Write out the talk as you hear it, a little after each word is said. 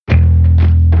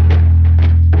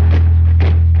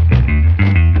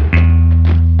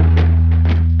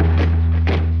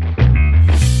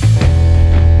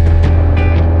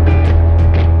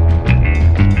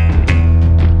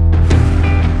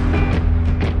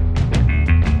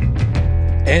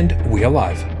And we are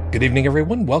live. Good evening,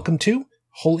 everyone. Welcome to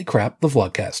Holy Crap, the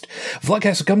Vlogcast.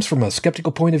 Vlogcast comes from a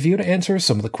skeptical point of view to answer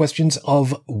some of the questions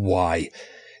of why.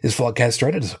 This vlogcast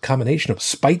started as a combination of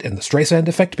spite and the Streisand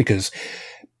effect because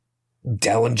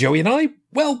Dal and Joey and I,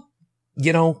 well,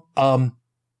 yeah.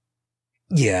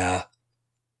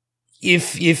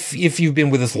 If you've been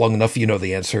with us long enough, you know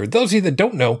the answer. Those of you that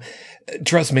don't know,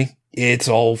 trust me, it's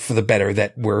all for the better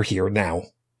that we're here now.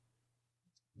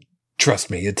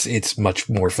 Trust me, it's much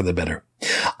more for the better.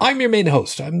 I'm your main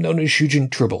host. I'm known as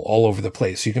Shujin Tribble all over the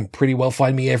place. You can pretty well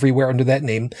find me everywhere under that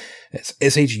name. It's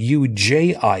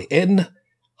Shujin.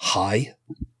 Hi.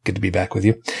 Good to be back with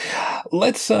you.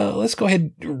 Let's go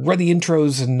ahead, run the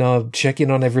intros and check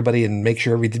in on everybody and make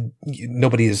sure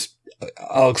nobody is.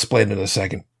 I'll explain in a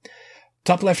second.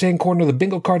 Top left-hand corner, the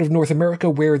bingo card of North America,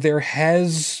 where there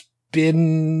has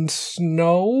been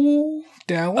snow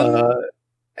down.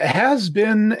 Has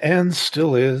been and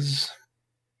still is.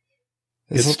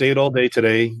 It stayed all day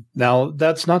today. Now,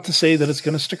 that's not to say that it's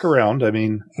going to stick around. I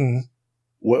mean,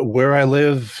 where I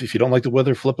live, if you don't like the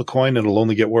weather, flip a coin, it'll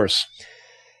only get worse.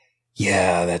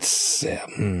 Yeah, that's...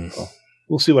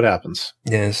 We'll see what happens.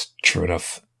 Yes, true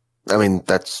enough. I mean,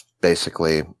 that's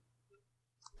basically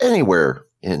anywhere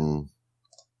in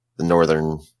the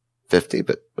northern 50,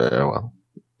 but well.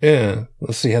 Yeah,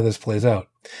 let's see how this plays out.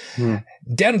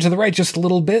 Down to the right just a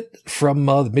little bit from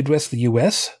the Midwest of the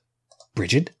U.S.,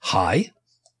 Bridget, hi.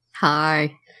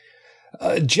 Hi.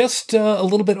 Just a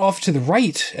little bit off to the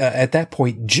right at that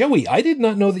point, Joey, I did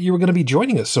not know that you were going to be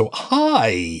joining us, so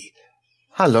hi.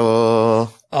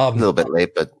 Hello. A little bit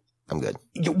late, but I'm good.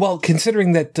 Well,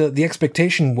 considering that the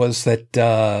expectation was that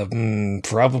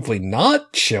probably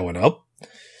not showing up.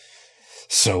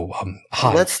 So,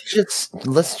 hi. Let's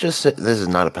just say this is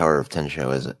not a Power of 10 show,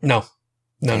 is it? No,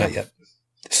 not yet.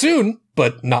 Soon,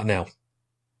 but not now.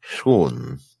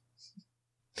 Soon.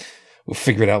 We'll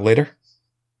figure it out later.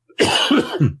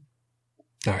 All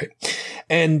right.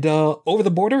 And over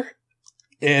the border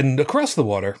and across the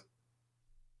water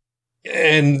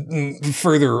and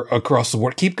further across the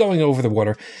water, keep going over the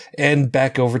water and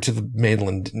back over to the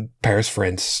mainland in Paris,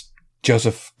 France.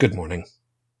 Joseph, good morning.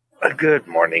 Good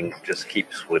morning. Just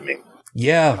keep swimming.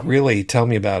 Yeah, really. Tell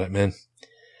me about it, man.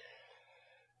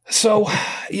 So,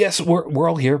 yes, we're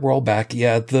all here. We're all back.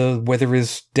 Yeah, the weather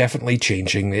is definitely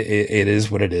changing. It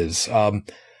is what it is.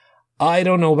 I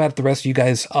don't know about the rest of you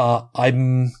guys.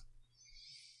 I'm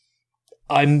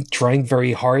trying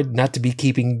very hard not to be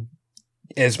keeping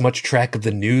as much track of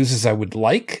the news as I would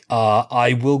like.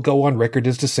 I will go on record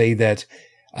as to say that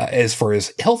as far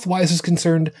as health-wise is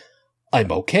concerned,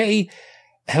 I'm okay.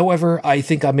 However, I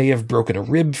think I may have broken a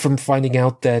rib from finding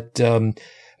out that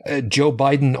Joe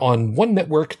Biden on one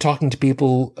network talking to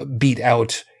people beat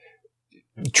out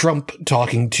Trump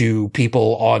talking to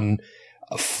people on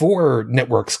 4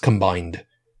 networks combined.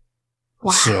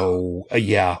 Wow. So,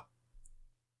 yeah.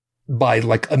 By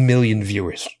like 1 million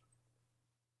viewers.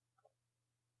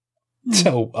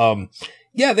 So,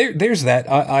 yeah, there's that.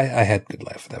 I had a good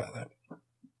laugh about that.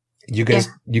 You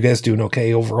guys doing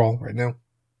okay overall right now?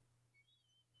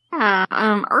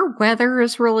 Our weather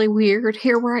is really weird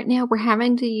here right now. We're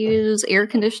having to use air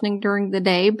conditioning during the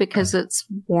day because it's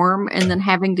warm and then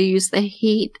having to use the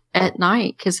heat at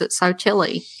night because it's so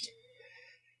chilly.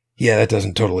 Yeah, that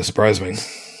doesn't totally surprise me.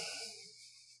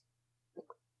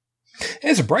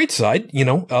 As a bright side,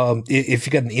 if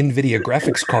you got an NVIDIA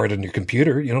graphics card on your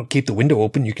computer, keep the window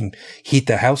open. You can heat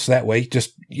the house that way.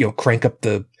 Just, crank up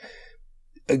the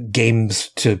games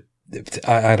to,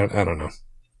 I don't know.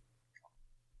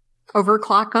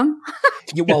 Overclock them?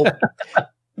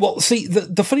 Well, see,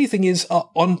 the funny thing is,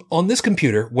 on this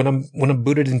computer, when I'm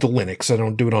booted into Linux, I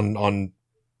don't do it on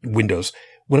Windows.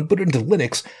 When I put it into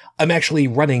Linux, I'm actually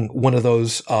running one of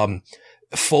those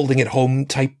folding at home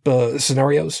type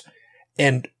scenarios.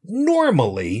 And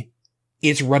normally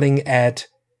it's running at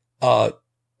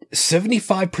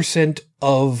 75%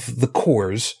 of the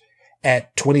cores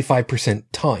at 25%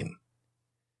 time.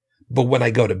 But when I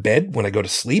go to bed, when I go to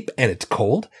sleep and it's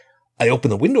cold, I open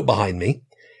the window behind me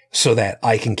so that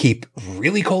I can keep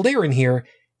really cold air in here,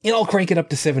 and I'll crank it up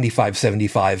to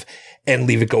 75 and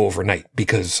leave it go overnight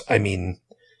because, I mean,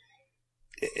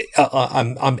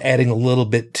 I'm adding a little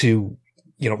bit to,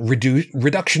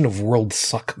 reduction of world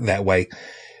suck that way,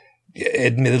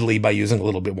 admittedly by using a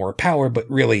little bit more power, but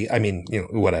really, I mean,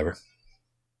 whatever.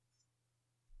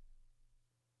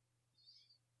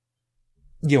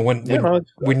 When you're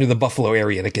in the Buffalo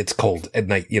area and it gets cold at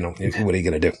night, what are you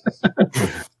going to do?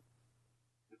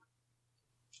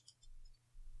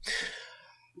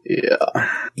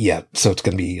 Yeah. So it's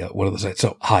going to be one of those nights.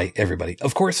 So hi, everybody.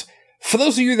 Of course, for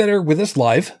those of you that are with us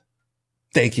live,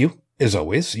 thank you, as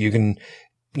always. You can,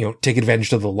 take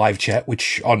advantage of the live chat,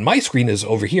 which on my screen is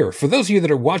over here. For those of you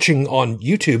that are watching on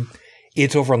YouTube,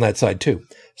 it's over on that side too.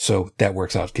 So that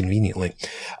works out conveniently.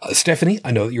 Stephanie,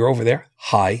 I know that you're over there.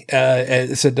 Hi.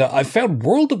 Said, I've found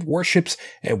World of Warships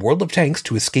and World of Tanks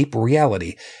to escape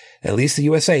reality. At least the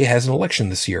USA has an election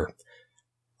this year.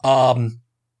 I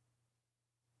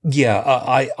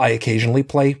occasionally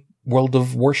play World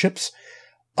of Warships.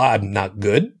 I'm not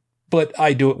good, but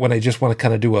I do it when I just want to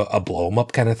kind of do a blow 'em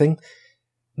up kind of thing.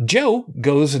 Joe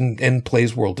goes and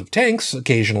plays World of Tanks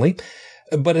occasionally,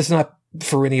 but it's not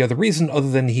for any other reason other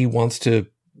than he wants to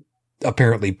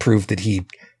apparently prove that he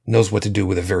knows what to do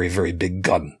with a very, very big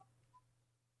gun.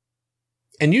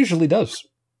 And usually does.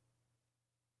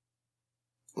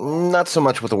 Not so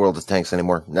much with the World of Tanks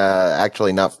anymore.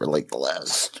 Actually, not for like the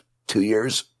last 2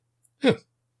 years. Huh.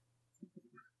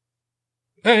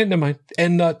 All right, never mind.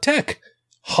 And Tech,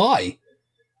 hi.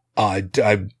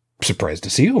 I'm surprised to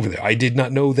see you over there. I did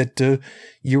not know that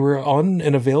you were on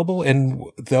and available. And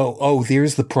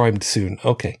there's the primed soon.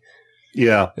 Okay.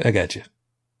 Yeah. I got you.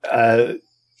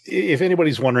 If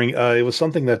anybody's wondering, it was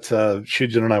something that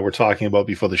Shujin and I were talking about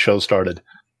before the show started.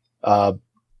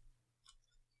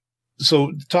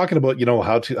 So talking about,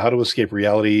 how to escape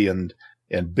reality and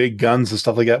big guns and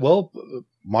stuff like that. Well,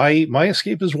 my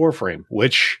escape is Warframe,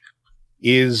 which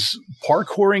is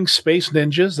parkouring space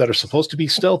ninjas that are supposed to be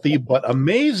stealthy, but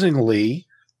amazingly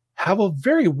have a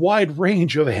very wide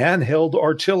range of handheld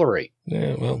artillery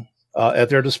at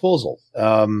their disposal.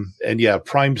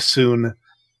 Primed soon,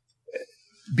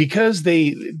 because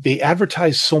they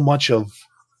advertise so much of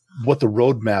what the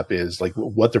roadmap is, like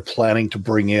what they're planning to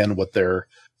bring in, what their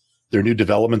new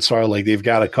developments are. Like they've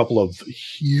got a couple of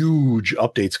huge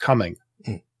updates coming.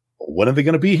 When are they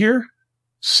going to be here?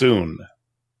 Soon.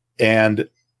 And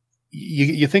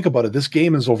you think about it, this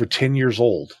game is over 10 years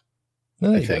old,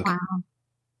 I think.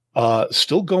 Wow.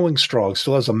 Still going strong,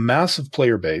 still has a massive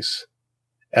player base,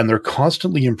 and they're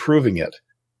constantly improving it.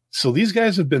 So these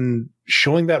guys have been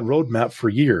showing that roadmap for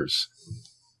years.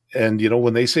 And,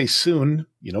 when they say soon,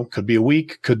 could be a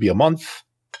week, could be a month.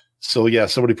 So, yeah,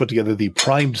 somebody put together the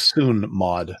Primed Soon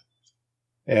mod.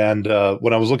 And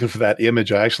when I was looking for that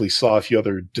image, I actually saw a few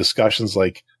other discussions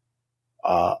like,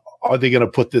 are they going to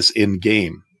put this in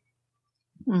game?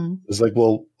 It's like,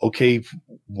 well, okay,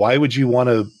 why would you want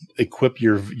to equip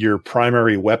your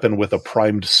primary weapon with a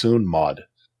Primed Soon mod?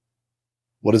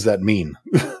 What does that mean?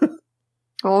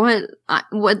 Well,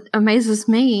 what amazes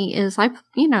me is I,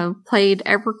 played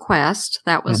EverQuest.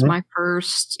 That was my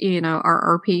first,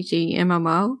 RPG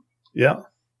MMO. Yeah.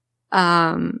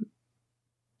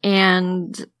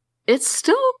 And it's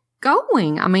still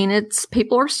going. I mean,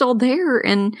 people are still there.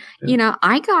 And,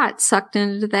 I got sucked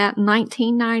into that in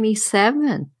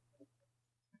 1997.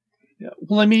 Yeah.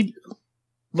 Well, I mean,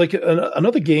 like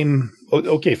another game.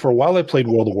 Okay. For a while I played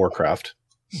World of Warcraft,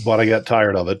 but I got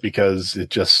tired of it because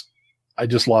I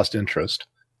just lost interest.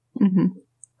 Mm-hmm.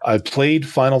 I played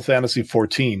Final Fantasy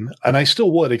 14, and I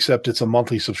still would, except it's a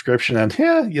monthly subscription and,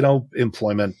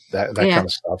 employment, that kind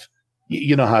of stuff.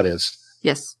 You know how it is.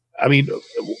 Yes. I mean,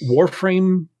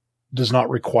 Warframe does not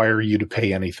require you to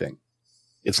pay anything.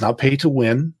 It's not pay to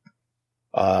win.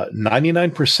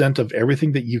 99% of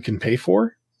everything that you can pay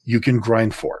for, you can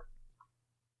grind for.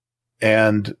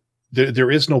 And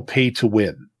there is no pay to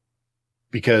win.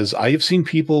 Because I have seen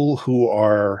people who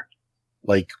are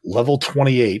like level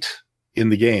 28 in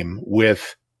the game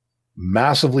with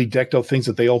massively decked out things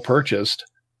that they all purchased.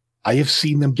 I have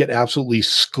seen them get absolutely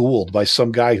schooled by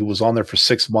some guy who was on there for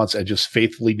 6 months and just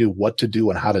faithfully knew what to do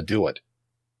and how to do it.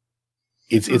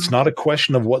 It's not a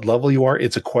question of what level you are.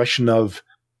 It's a question of,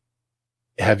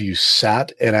 have you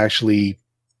sat and actually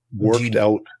worked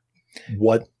out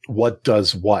what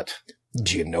does what?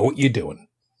 Do you know what you're doing?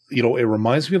 It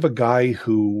reminds me of a guy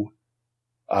who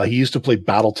he used to play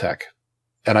BattleTech.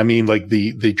 And I mean like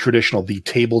the traditional, the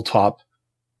tabletop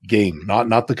game,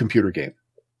 not the computer game.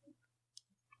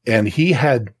 And he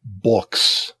had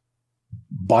books,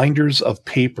 binders of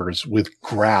papers with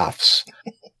graphs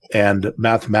and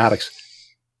mathematics.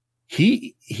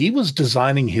 He was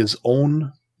designing his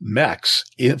own mechs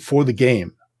for the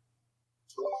game.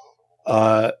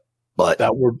 But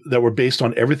that were based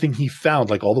on everything he found,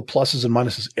 like all the pluses and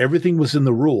minuses. Everything was in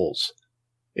the rules.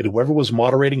 And whoever was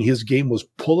moderating his game was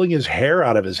pulling his hair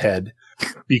out of his head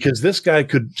because this guy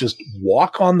could just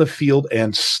walk on the field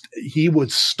and he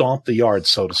would stomp the yard,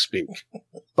 so to speak.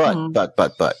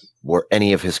 But were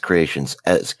any of his creations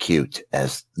as cute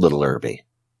as Little Irby?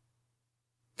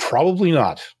 Probably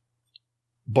not.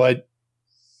 But,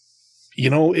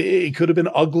 it could have been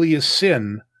ugly as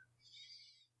sin.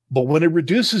 But when it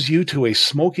reduces you to a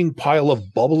smoking pile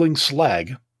of bubbling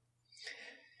slag,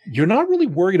 you're not really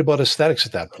worried about aesthetics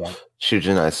at that point.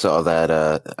 Shujin, I saw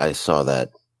that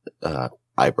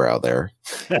eyebrow there.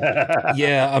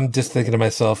 Yeah, I'm just thinking to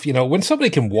myself, when somebody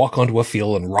can walk onto a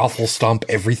field and raffle stomp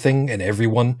everything and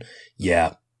everyone,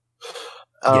 yeah.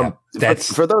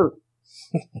 That's for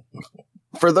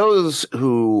those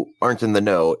who aren't in the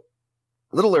know,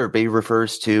 Little Irby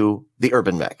refers to the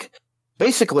urban mech.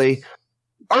 Basically,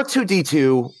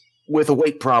 R2-D2 with a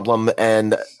weight problem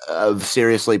and a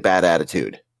seriously bad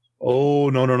attitude. Oh,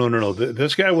 no.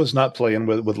 This guy was not playing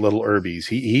with Little Irbies.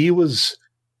 He was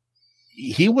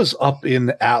up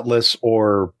in Atlas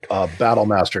or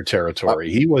Battlemaster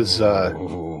territory. He was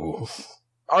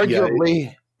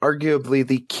arguably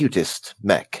the cutest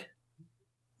mech.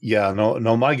 Yeah,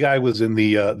 no, my guy was in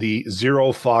the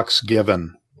Zero Fox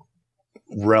Given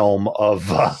realm of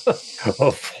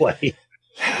play.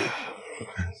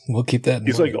 We'll keep that in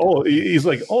He's mind.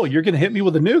 like, oh, you're going to hit me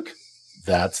with a nuke?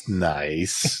 That's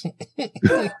nice.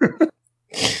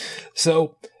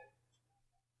 So,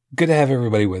 good to have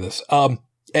everybody with us.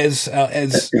 As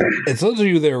those of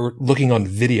you that are looking on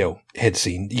video had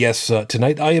seen, yes,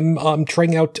 tonight I am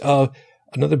trying out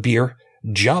another beer,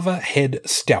 Java Head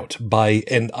Stout by,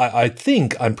 and I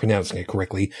think I'm pronouncing it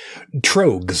correctly,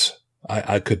 Trogs.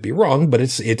 I could be wrong, but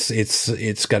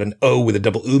it's got an O with a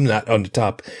double umlaut on the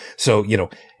top. So,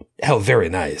 how very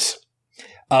nice.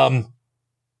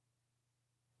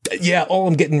 Yeah, all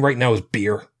I'm getting right now is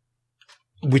beer,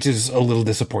 which is a little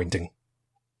disappointing.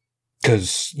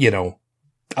 Cause,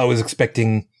 I was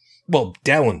expecting, well,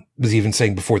 Dallin was even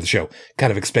saying before the show,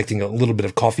 kind of expecting a little bit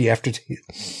of coffee after tea.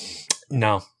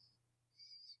 No,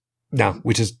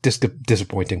 which is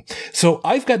disappointing. So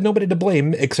I've got nobody to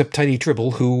blame except Tiny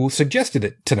Tribble, who suggested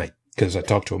it tonight, because I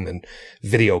talked to him and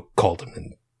video called him,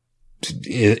 and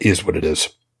it is what it is.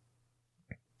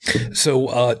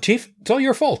 So, Chief, it's all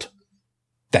your fault.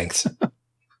 Thanks.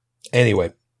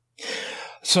 Anyway,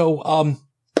 so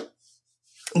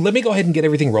let me go ahead and get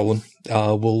everything rolling.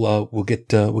 We'll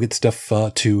get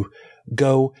stuff to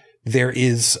go. There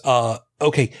is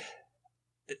okay.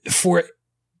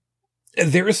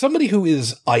 There is somebody who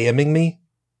is IMing me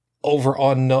over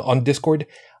on Discord.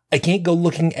 I can't go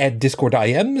looking at Discord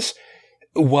IMs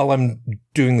while I'm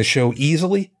doing the show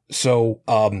easily. So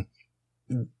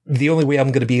the only way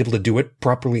I'm going to be able to do it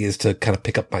properly is to kind of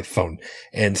pick up my phone.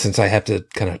 And since I have to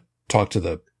kind of talk to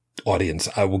the audience,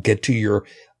 I will get to your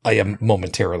IM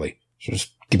momentarily. So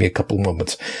just give me a couple of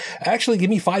moments. Actually, give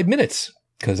me 5 minutes,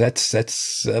 because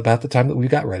that's about the time that we've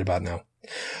got right about now.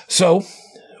 So,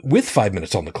 with 5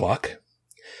 minutes on the clock,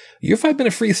 your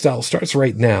 5-minute freestyle starts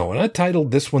right now, and I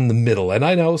titled this one The Middle, and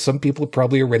I know some people are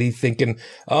probably already thinking,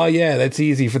 oh yeah, that's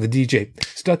easy for the DJ.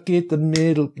 Stuck at the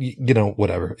middle,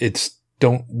 whatever.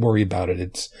 Don't worry about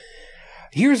it.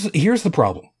 Here's the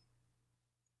problem.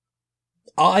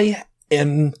 I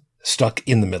am stuck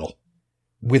in the middle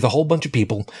with a whole bunch of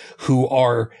people who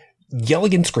are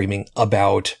yelling and screaming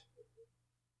about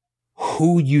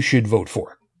who you should vote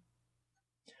for.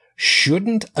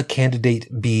 Shouldn't a candidate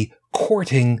be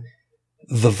courting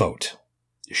the vote?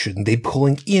 Shouldn't they be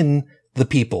pulling in the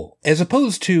people, as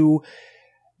opposed to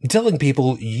telling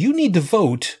people you need to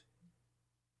vote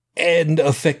and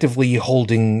effectively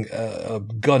holding a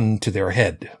gun to their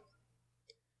head?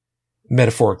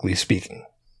 Metaphorically speaking.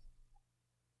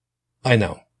 I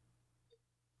know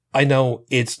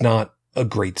it's not a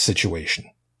great situation.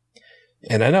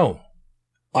 And I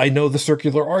know the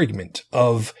circular argument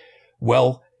of,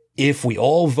 well, if we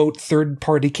all vote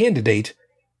third-party candidate,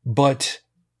 but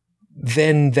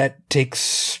then that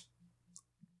takes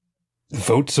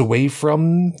votes away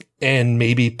from and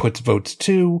maybe puts votes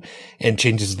to and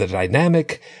changes the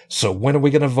dynamic. So when are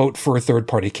we going to vote for a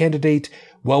third-party candidate?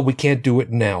 Well, we can't do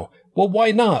it now. Well,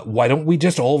 why not? Why don't we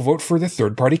just all vote for the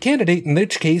third-party candidate? In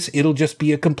which case, it'll just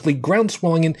be a complete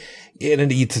groundswelling and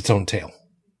it eats its own tail.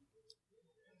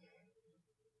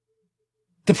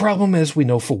 The problem, as we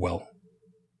know full well,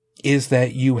 is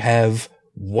that you have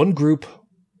one group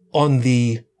on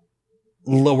the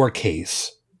lowercase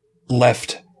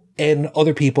left and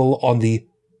other people on the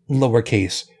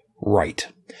lowercase right.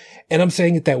 And I'm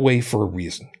saying it that way for a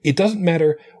reason. It doesn't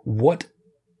matter what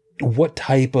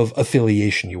type of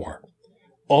affiliation you are.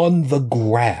 On the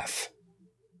graph,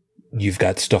 you've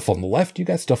got stuff on the left, you've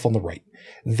got stuff on the right.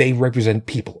 They represent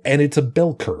people, and it's a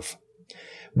bell curve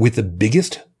with the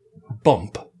biggest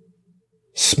bump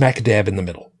smack dab in the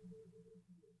middle.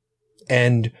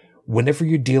 And whenever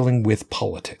you're dealing with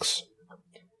politics,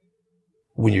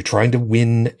 when you're trying to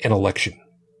win an election,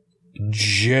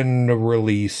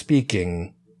 generally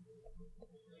speaking,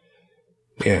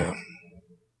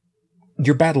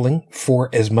 you're battling for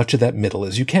as much of that middle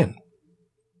as you can.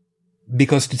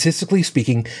 Because statistically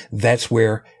speaking, that's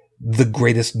where the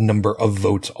greatest number of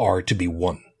votes are to be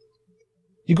won.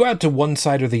 You go out to one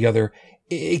side or the other,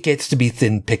 it gets to be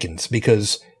thin pickings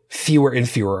because fewer and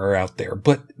fewer are out there.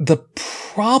 But the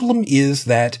problem is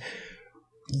that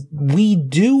we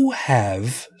do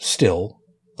have still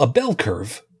a bell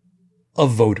curve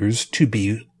of voters to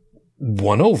be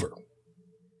won over.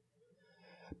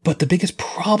 But the biggest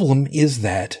problem is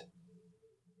that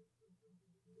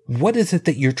what is it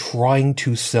that you're trying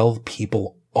to sell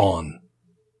people on?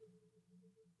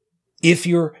 If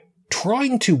you're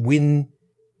trying to win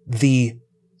the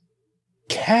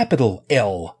capital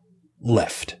L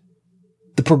left,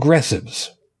 the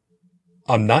progressives,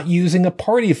 I'm not using a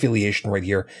party affiliation right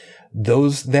here,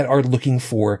 those that are looking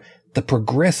for the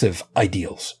progressive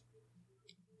ideals,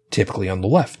 typically on the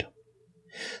left.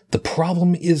 The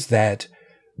problem is that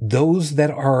those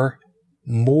that are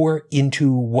more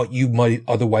into what you might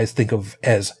otherwise think of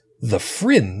as the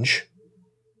fringe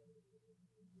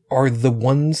are the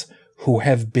ones who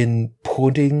have been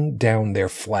putting down their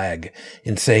flag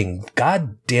and saying,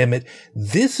 God damn it,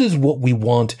 this is what we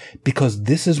want because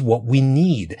this is what we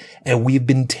need. And we've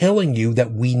been telling you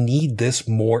that we need this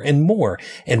more and more.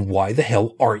 And why the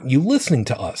hell aren't you listening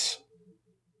to us?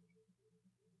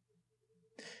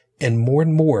 And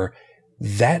more,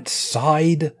 that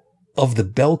side of the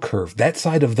bell curve, that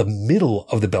side of the middle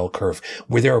of the bell curve,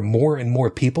 where there are more and more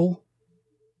people,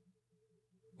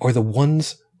 are the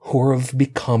ones who have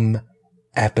become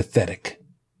apathetic.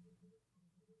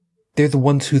 They're the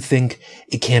ones who think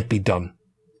it can't be done,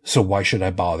 so why should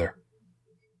I bother?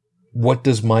 What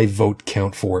does my vote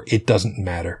count for? It doesn't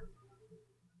matter.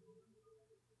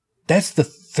 That's a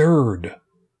third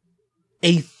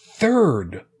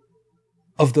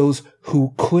of those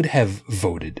who could have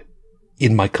voted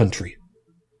in my country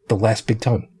the last big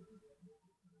time.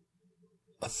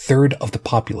 A third of the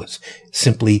populace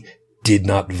simply did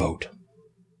not vote.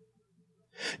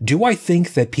 Do I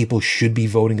think that people should be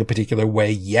voting a particular way?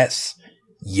 Yes.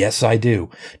 Yes, I do.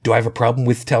 Do I have a problem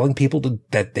with telling people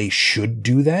that they should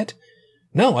do that?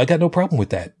 No, I got no problem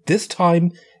with that. This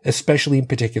time, especially in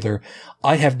particular,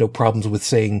 I have no problems with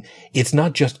saying it's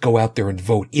not just go out there and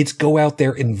vote. It's go out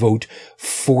there and vote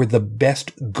for the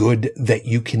best good that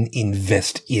you can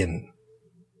invest in.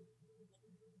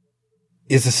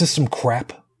 Is the system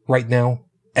crap right now?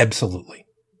 Absolutely.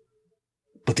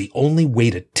 But the only way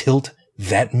to tilt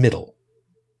that middle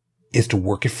is to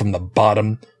work it from the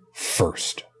bottom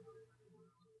first.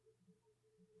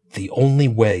 The only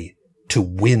way to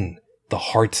win the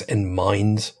hearts and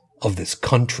minds of this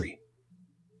country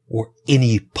or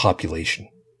any population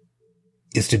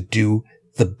is to do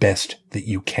the best that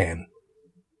you can.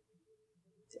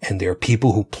 And there are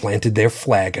people who planted their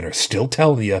flag and are still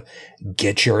telling you,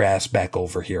 get your ass back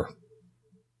over here.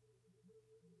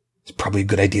 It's probably a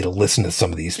good idea to listen to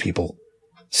some of these people,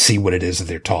 see what it is that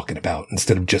they're talking about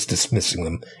instead of just dismissing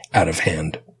them out of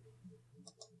hand.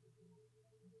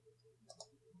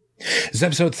 This is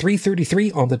episode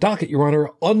 333 on the docket, Your Honor.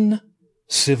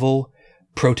 Uncivil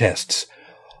protests.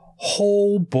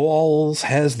 Whole balls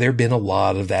has there been a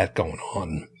lot of that going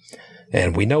on.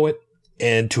 And we know it.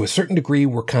 And to a certain degree,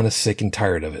 we're kind of sick and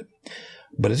tired of it.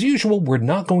 But as usual, we're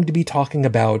not going to be talking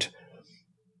about,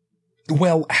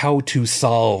 well, how to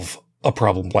solve a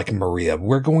problem like Maria.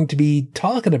 We're going to be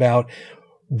talking about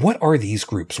what are these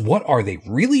groups? What are they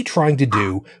really trying to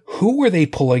do? Who are they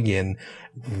pulling in?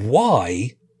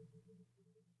 Why?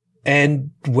 And,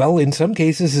 well, in some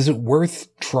cases, is it worth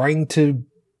trying to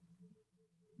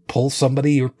pull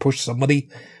somebody or push somebody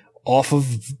off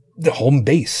of the home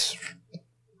base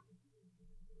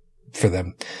for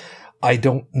them? I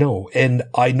don't know. And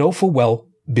I know full well,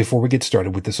 before we get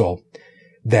started with this all,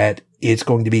 that it's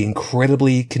going to be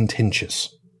incredibly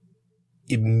contentious.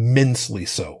 Immensely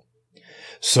so.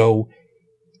 So,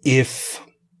 if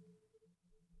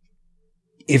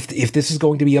this is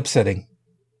going to be upsetting,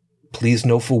 please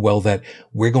know full well that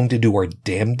we're going to do our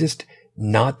damnedest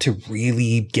not to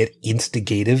really get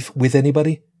instigative with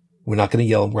anybody. We're not going to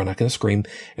yell, we're not going to scream,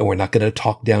 and we're not going to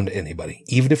talk down to anybody.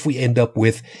 Even if we end up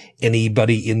with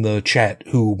anybody in the chat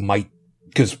who might,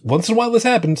 because once in a while this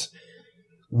happens,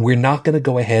 we're not going to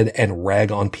go ahead and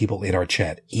rag on people in our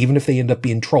chat, even if they end up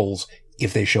being trolls,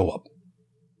 if they show up.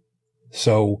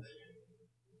 So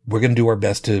we're going to do our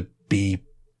best to be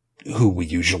who we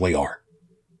usually are.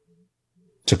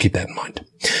 So keep that in mind.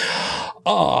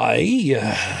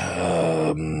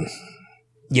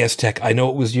 Yes, Tech, I know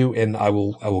it was you, and I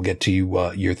will get to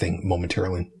you, your thing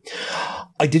momentarily.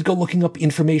 I did go looking up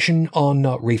information on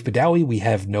Raif Badawi. We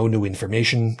have no new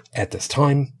information at this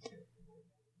time.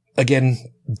 again,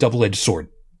 double-edged sword.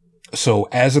 So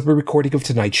as of the recording of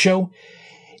tonight's show,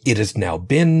 it has now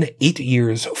been 8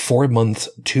 years, 4 months,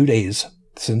 2 days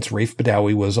since Rafe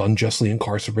Badawi was unjustly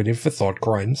incarcerated for thought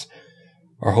crimes.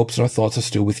 Our hopes and our thoughts are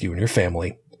still with you and your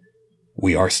family.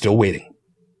 We are still waiting.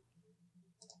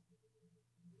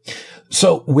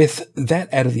 So with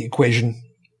that out of the equation,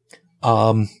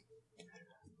 let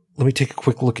me take a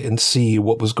quick look and see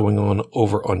what was going on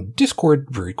over on Discord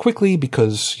very quickly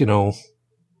because, you know,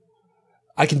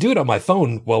 I can do it on my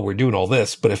phone while we're doing all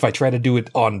this, but if I try to do it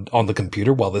on the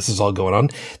computer while this is all going on,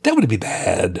 that would be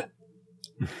bad.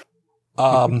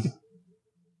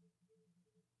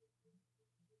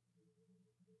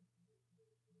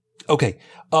 Okay.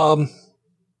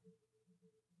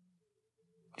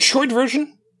 Short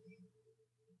version.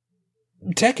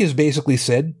 Tech has basically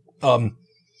said,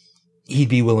 he'd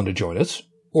be willing to join us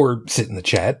or sit in the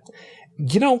chat.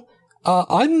 You know,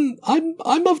 I'm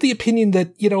of the opinion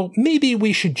that, you know, maybe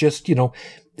we should just, you know,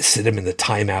 sit him in the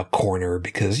timeout corner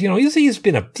because, you know, he's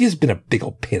been a big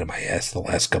old pain in my ass the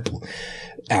last couple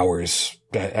hours.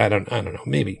 I don't know.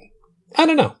 Maybe. I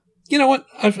don't know. You know what?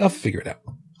 I'll figure it out.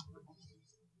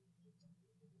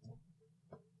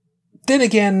 Then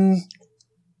again,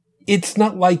 it's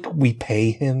not like we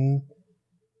pay him.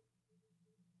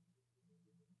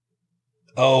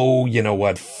 Oh, you know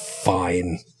what?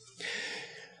 Fine.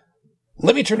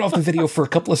 Let me turn off the video for a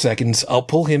couple of seconds. I'll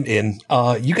pull him in.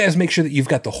 You guys make sure that you've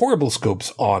got the horrible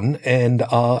scopes on, and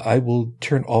I will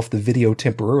turn off the video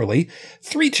temporarily.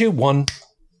 3, 2, 1.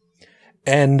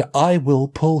 And I will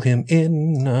pull him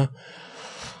in.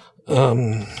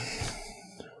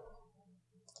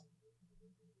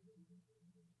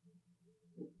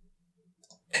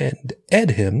 And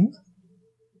add him.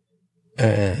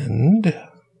 And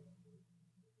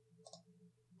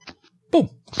boom.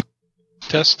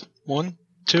 Test 1,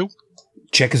 2.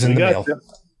 Check is in the mail.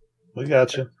 We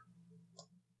got you.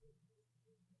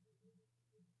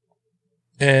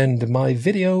 And my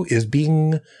video is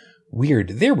being weird.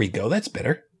 There we go. That's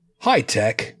better. Hi,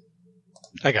 Tech.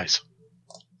 Hi, guys.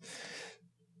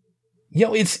 You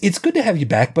know, it's good to have you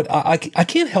back, but I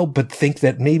can't help but think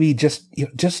that maybe just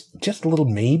a little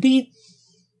maybe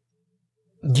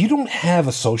you don't have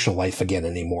a social life again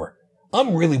anymore.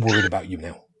 I'm really worried about you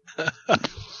now.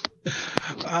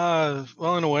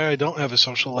 Well, in a way, I don't have a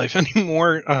social life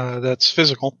anymore. That's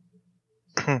physical.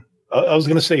 I was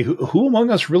going to say, who among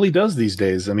us really does these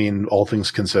days? I mean, all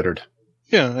things considered.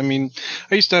 Yeah, I mean,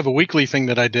 I used to have a weekly thing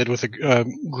that I did with a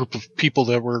group of people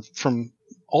that were from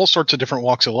all sorts of different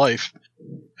walks of life.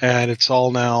 And it's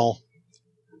all now,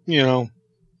 you know.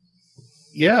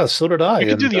 Yeah, so did I. You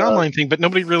can do the online thing, but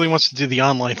nobody really wants to do the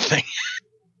online thing.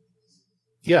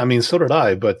 Yeah, I mean, so did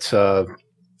I. But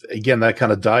again, that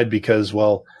kind of died because,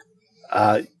 well,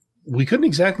 we couldn't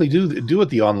exactly do it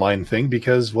the online thing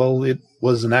because, well, it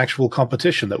was an actual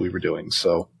competition that we were doing.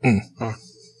 So,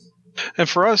 And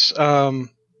for us,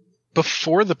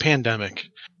 before the pandemic,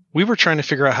 we were trying to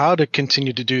figure out how to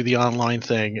continue to do the online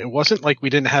thing. It wasn't like we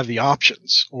didn't have the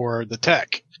options or the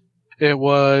tech. It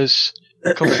was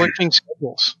conflicting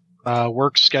schedules,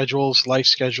 work schedules, life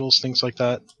schedules, things like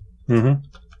that. Mm-hmm.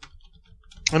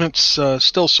 And it's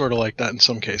still sort of like that in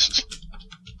some cases.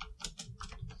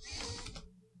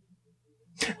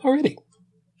 Alrighty.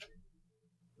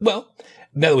 Well,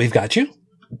 now that we've got you,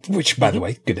 which, by the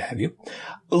way, good to have you,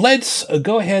 let's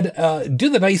go ahead, do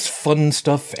the nice, fun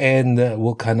stuff, and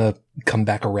we'll kind of come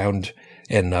back around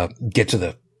and get to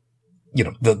the, you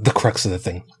know, the crux of the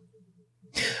thing.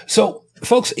 So,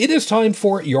 folks, it is time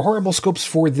for your horrible scopes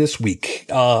for this week.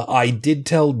 I did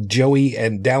tell Joey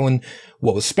and Dallin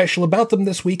what was special about them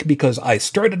this week because I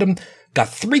started them, got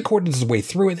 3/4 of the way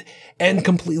through it, and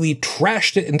completely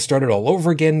trashed it and started all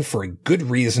over again for a good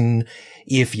reason.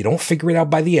 If you don't figure it out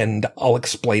by the end, I'll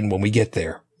explain when we get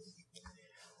there.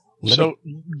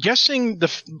 Guessing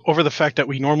over the fact that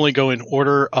we normally go in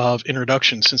order of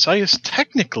introduction, since I is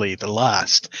technically the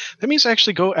last, that means I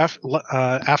actually go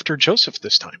after Joseph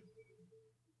this time.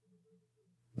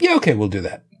 Yeah, okay, we'll do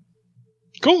that.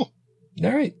 Cool.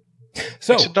 All right.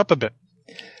 So, mix it up a bit.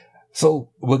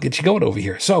 So we'll get you going over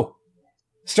here. So,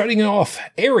 starting off,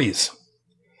 Aries.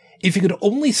 If you could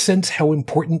only sense how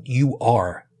important you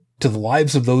are to the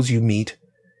lives of those you meet,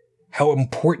 how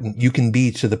important you can be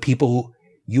to the people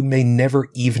you may never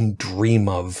even dream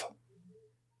of,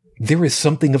 there is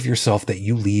something of yourself that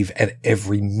you leave at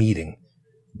every meeting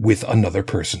with another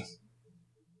person.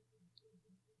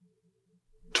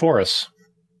 Taurus.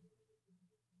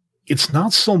 It's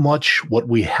not so much what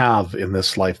we have in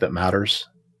this life that matters.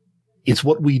 It's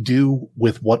what we do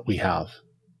with what we have.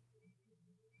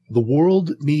 The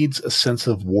world needs a sense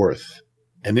of worth,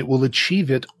 and it will achieve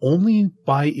it only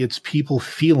by its people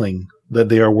feeling that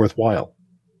they are worthwhile.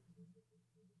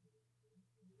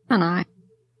 And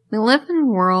we live in a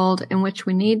world in which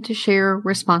we need to share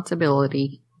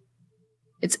responsibility.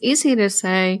 It's easy to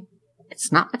say,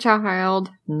 it's not my child,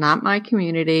 not my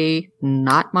community,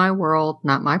 not my world,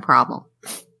 not my problem.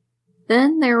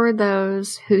 Then there are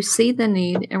those who see the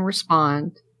need and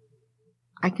respond.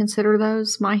 I consider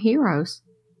those my heroes.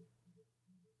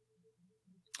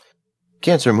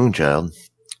 Cancer Moonchild.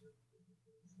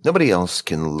 Nobody else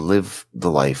can live the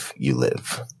life you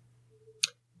live.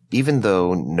 Even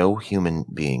though no human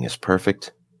being is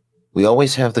perfect, we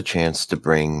always have the chance to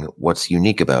bring what's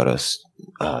unique about us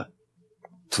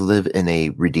to live in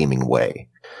a redeeming way.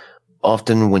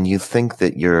 Often when you think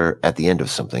that you're at the end of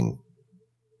something,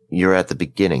 you're at the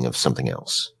beginning of something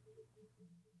else.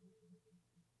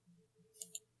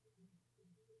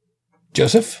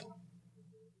 Joseph?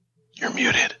 You're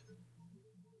muted.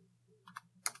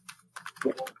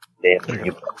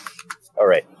 All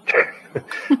right.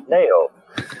 Neo,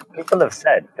 people have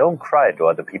said, don't cry to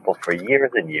other people for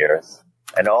years and years,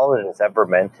 and all it has ever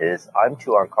meant is, I'm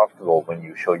too uncomfortable when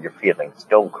you show your feelings,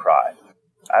 don't cry.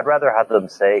 I'd rather have them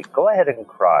say, go ahead and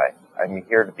cry, I'm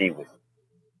here to be with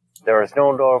you. There is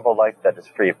no normal life that is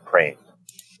free of pain.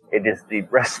 It is the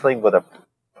wrestling with our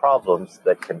problems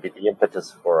that can be the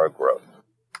impetus for our growth.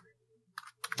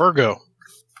 Virgo,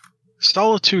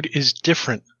 solitude is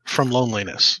different from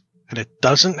loneliness, and it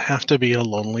doesn't have to be a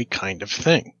lonely kind of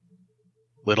thing.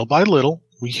 Little by little,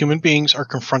 we human beings are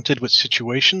confronted with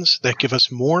situations that give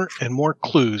us more and more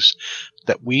clues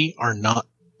that we are not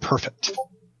perfect.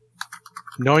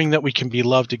 Knowing that we can be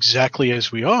loved exactly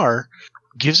as we are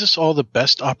gives us all the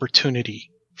best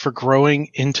opportunity for growing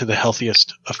into the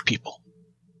healthiest of people.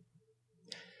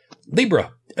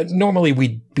 Libra, normally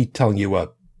we'd be telling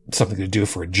you something to do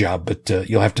for a job, but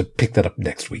you'll have to pick that up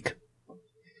next week.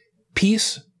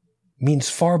 Peace means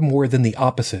far more than the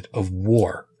opposite of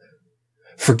war.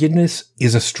 Forgiveness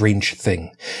is a strange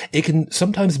thing. It can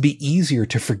sometimes be easier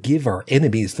to forgive our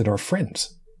enemies than our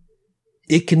friends.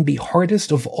 It can be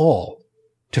hardest of all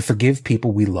to forgive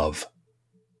people we love.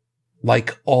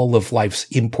 Like all of life's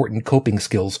important coping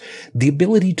skills, the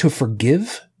ability to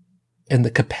forgive and the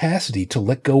capacity to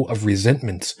let go of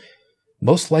resentments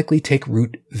most likely take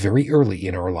root very early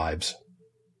in our lives.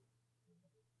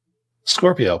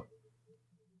 Scorpio,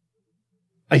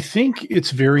 I think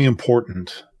it's very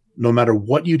important, no matter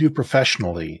what you do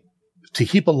professionally, to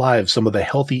keep alive some of the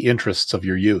healthy interests of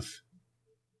your youth.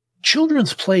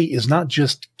 Children's play is not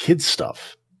just kids'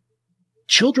 stuff.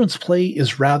 Children's play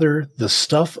is rather the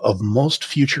stuff of most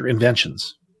future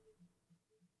inventions.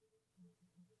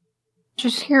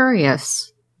 Just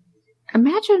curious.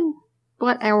 Imagine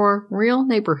what our real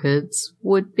neighborhoods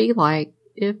would be like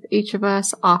if each of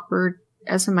us offered,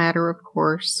 as a matter of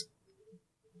course,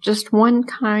 just one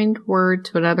kind word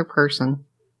to another person.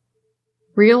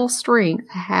 Real strength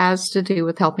has to do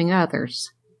with helping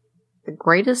others. The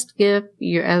greatest gift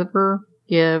you ever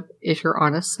give is your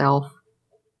honest self.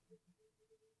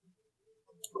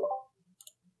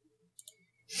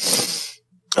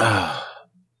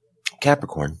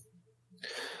 Capricorn.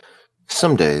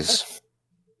 Some days,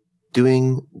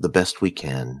 doing the best we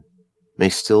can may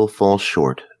still fall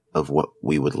short of what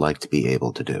we would like to be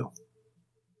able to do.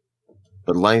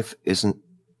 But life isn't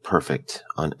perfect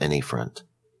on any front.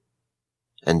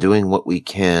 And doing what we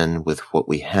can with what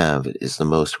we have is the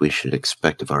most we should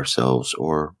expect of ourselves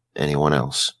or anyone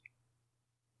else.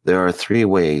 There are 3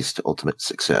 ways to ultimate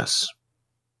success.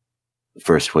 The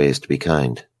first way is to be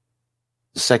kind.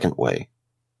 The second way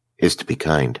is to be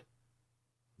kind.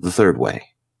 The third way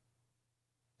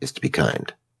is to be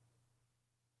kind.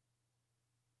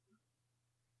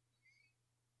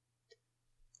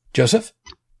 Joseph?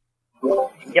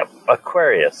 Yep,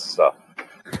 Aquarius.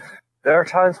 There are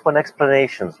times when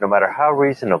explanations, no matter how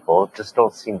reasonable, just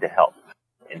don't seem to help.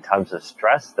 In times of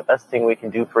stress, the best thing we can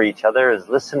do for each other is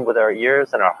listen with our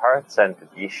ears and our hearts and to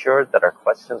be sure that our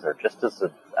questions are just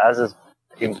as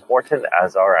important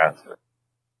as our answers.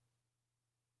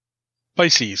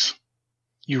 Pisces.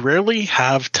 You rarely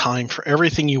have time for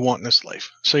everything you want in this life,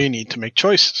 so you need to make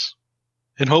choices.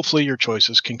 And hopefully your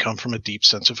choices can come from a deep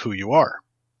sense of who you are.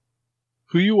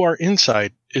 Who you are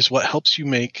inside is what helps you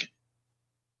make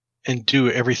and do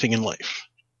everything in life.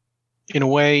 In a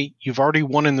way, you've already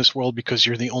won in this world because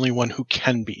you're the only one who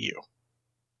can be you.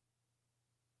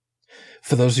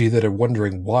 For those of you that are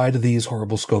wondering, why do these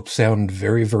horrible scopes sound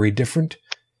very, very different?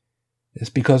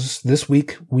 It's because this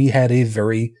week we had a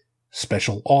very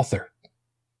special author.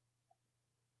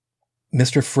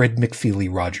 Mr. Fred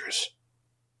McFeely Rogers.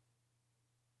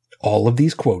 All of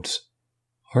these quotes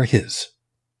are his.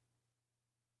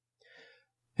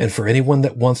 And for anyone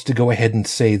that wants to go ahead and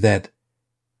say that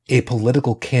a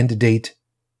political candidate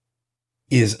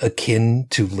is akin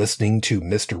to listening to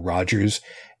Mr. Rogers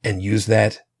and use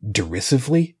that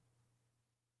derisively,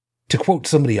 to quote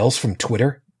somebody else from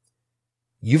Twitter,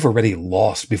 you've already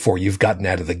lost before you've gotten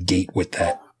out of the gate with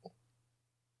that.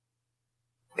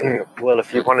 Well,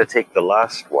 if you want to take the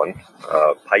last one,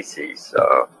 Pisces,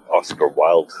 Oscar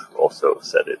Wilde also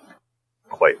said it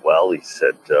quite well. He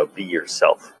said, be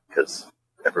yourself, because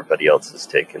everybody else is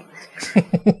taken.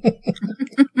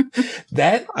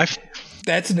 That's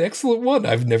an excellent one.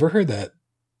 I've never heard that.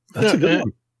 That's a good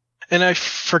one. And I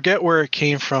forget where it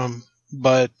came from,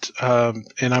 but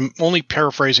and I'm only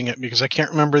paraphrasing it because I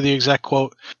can't remember the exact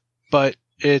quote, but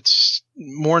it's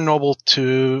more noble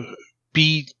to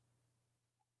be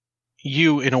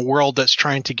you in a world that's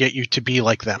trying to get you to be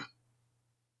like them.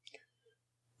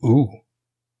 Ooh.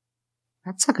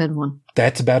 That's a good one.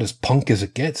 That's about as punk as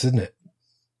it gets, isn't it?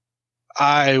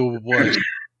 I was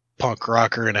punk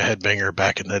rocker and a headbanger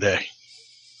back in the day.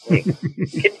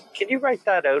 Can you write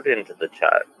that out into the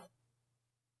chat?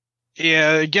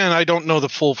 Yeah, again, I don't know the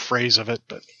full phrase of it,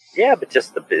 but yeah, but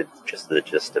just the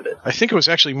gist of it. I think it was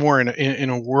actually more in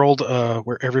a world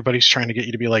where everybody's trying to get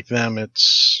you to be like them.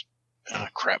 It's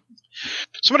crap.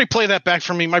 Somebody play that back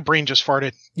for me. My brain just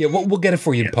farted. Yeah, we'll get it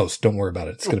for you in post. Don't worry about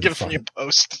it. It's going to be fun. We'll get it for you in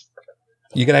post.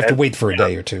 You're going to have to wait for a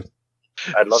day or two.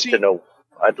 I'd love to know.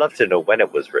 I'd love to know when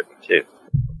it was written too.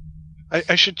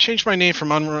 I should change my name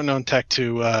from Unknown Tech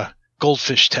to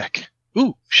Goldfish Tech.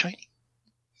 Ooh, shiny.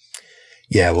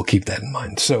 Yeah, we'll keep that in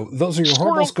mind. So those are your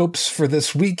horoscopes for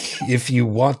this week. If you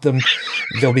want them,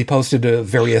 they'll be posted to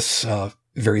various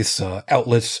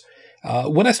outlets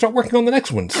when I start working on the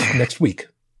next ones next week.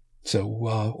 So,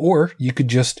 or you could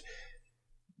just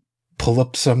pull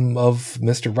up some of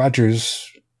Mr.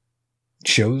 Rogers'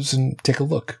 shows and take a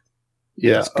look.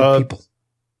 Yeah, people.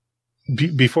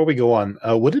 Before we go on,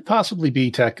 would it possibly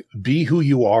be, Tech, be who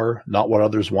you are, not what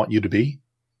others want you to be?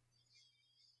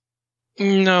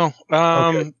 No.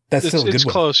 Okay. That's still a good it's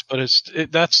one. close, but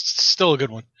that's still a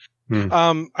good one.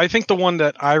 I think the one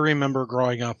that I remember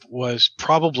growing up was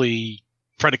probably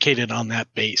predicated on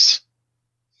that base.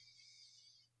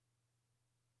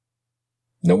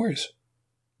 No worries.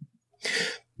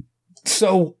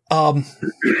 So,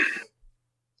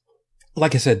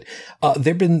 like I said,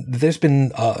 there's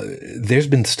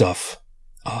been stuff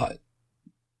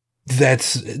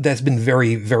that's been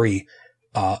very, very,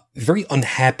 very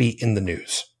unhappy in the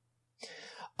news.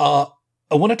 I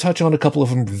want to touch on a couple of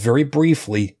them very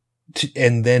briefly,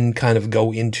 and then kind of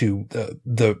go into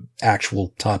the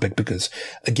actual topic, because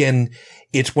again,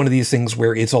 it's one of these things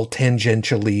where it's all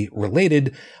tangentially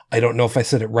related. I don't know if I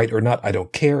said it right or not. I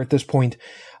don't care at this point.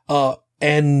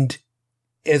 And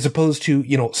as opposed to,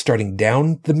 starting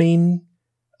down the main,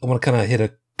 I want to kind of hit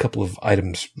a couple of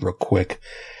items real quick.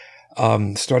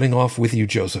 Starting off with you,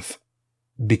 Joseph,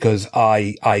 because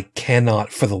I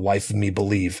cannot for the life of me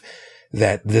believe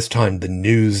that this time the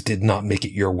news did not make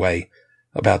it your way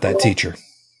about that teacher.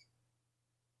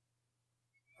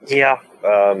 Yeah,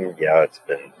 it's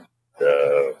been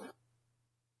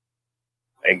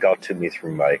it got to me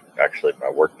through my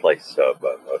workplace,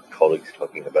 my colleagues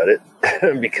talking about it,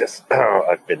 because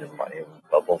I've been in my own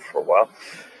bubble for a while.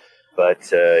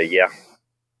 But,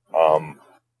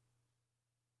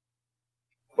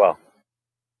 well,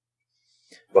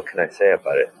 what can I say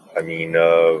about it? I mean,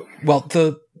 well,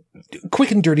 the quick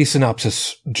and dirty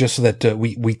synopsis, just so that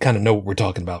we kind of know what we're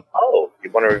talking about. Oh, you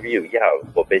want a review? Yeah,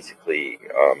 well, basically,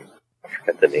 I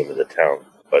forget the name of the town,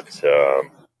 but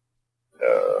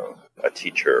a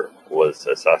teacher was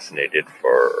assassinated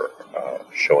for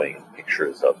showing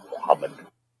pictures of Muhammad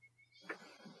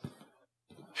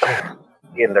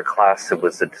in the class. It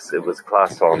was a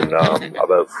class on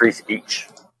about free speech,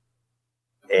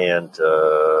 and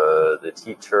the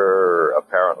teacher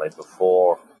apparently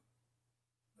before.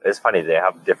 It's funny, they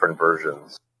have different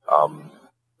versions,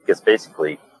 because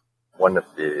basically one of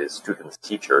the students'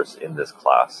 teachers in this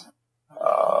class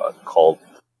called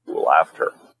the school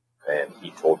after, and he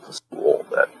told the school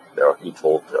that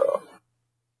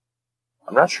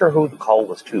I'm not sure who the call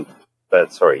was to,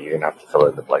 but sorry, you're going to have to fill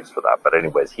in the blanks for that. But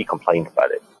anyways, he complained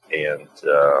about it, and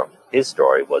his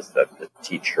story was that the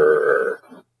teacher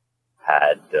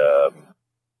had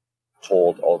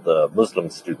told all the Muslim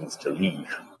students to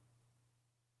leave.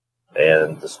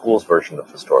 And the school's version of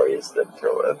the story is that,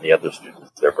 and the other students,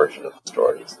 their version of the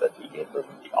story is that he gave them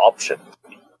the option to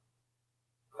leave.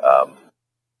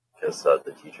 Because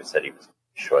the teacher said he was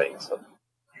showing some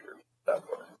pictures that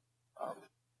were,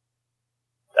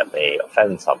 that may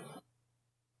offend some.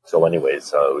 So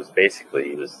anyways, it was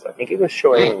basically, I think he was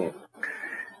showing,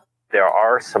 there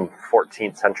are some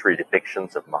 14th century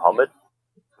depictions of Muhammad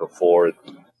before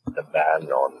the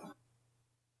ban on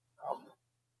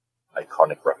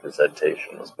iconic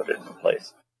representation was put into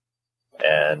place.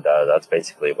 And that's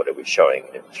basically what it was showing.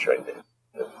 It was showing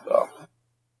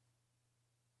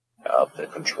the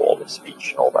control of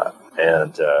speech and all that.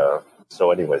 And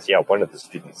so anyways, yeah, one of the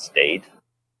students stayed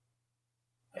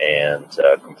and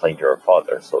complained to her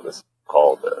father. So this is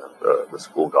called the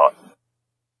school got,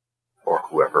 or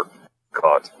whoever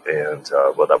got, and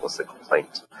well, that was the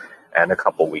complaint. And a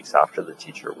couple weeks after, the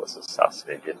teacher was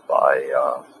assassinated by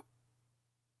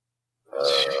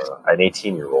an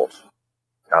 18-year-old.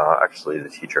 Actually, the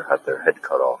teacher had their head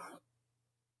cut off.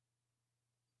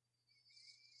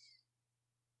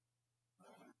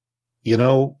 You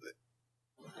know,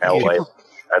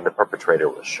 and the perpetrator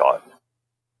was shot.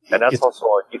 And that's also,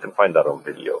 you can find that on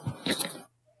video.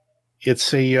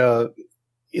 It's a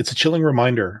chilling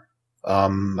reminder. I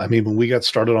mean, when we got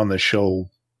started on this show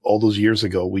all those years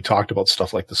ago, we talked about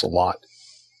stuff like this a lot.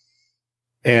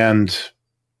 And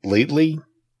lately,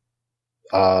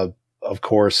 of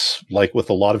course, like with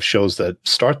a lot of shows that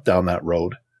start down that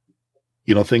road,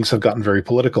 you know, things have gotten very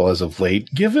political as of late,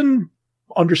 given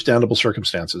understandable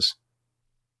circumstances.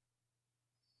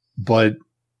 But,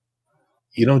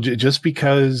 you know, just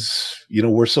because, you know,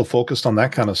 we're so focused on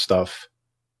that kind of stuff,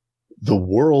 the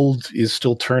world is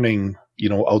still turning, you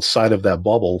know, outside of that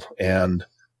bubble. And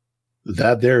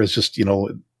that there is just, you know,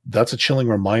 that's a chilling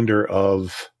reminder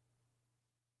of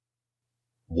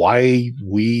why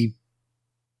we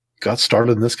got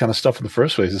started in this kind of stuff in the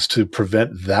first place, is to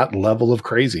prevent that level of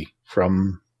crazy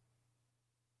from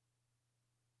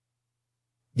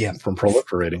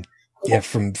proliferating. Yeah,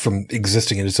 from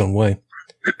existing in its own way.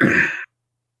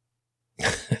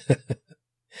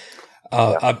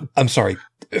 I'm sorry.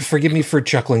 Forgive me for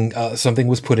chuckling. Something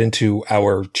was put into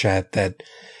our chat that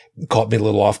caught me a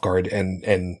little off guard,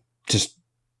 and just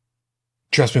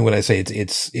trust me when I say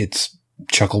it's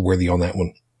chuckle worthy on that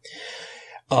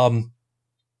one.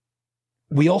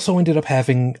 We also ended up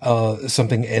having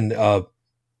something, and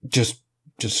just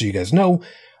so you guys know,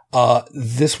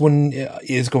 this one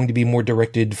is going to be more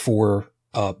directed for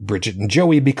Bridget and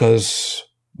Joey because,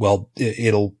 well,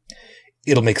 it'll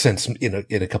make sense in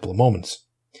a couple of moments.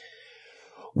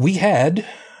 We had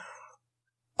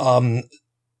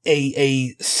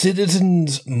a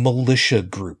citizens militia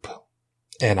group,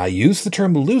 and I use the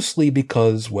term loosely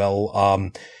because,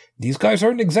 well, these guys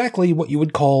aren't exactly what you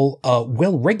would call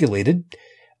well-regulated,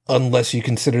 unless you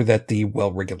consider that the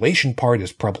well-regulation part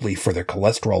is probably for their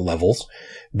cholesterol levels,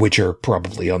 which are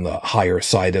probably on the higher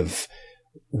side of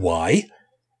why.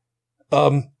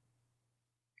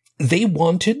 They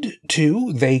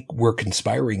were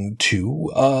conspiring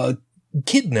to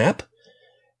kidnap,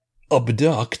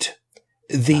 abduct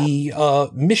the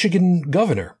Michigan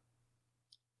governor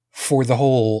for the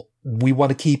whole, we want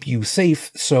to keep you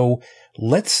safe, so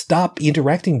let's stop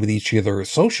interacting with each other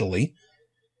socially.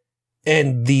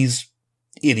 And these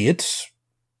idiots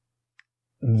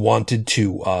wanted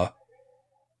to,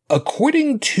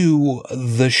 according to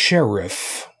the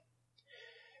sheriff,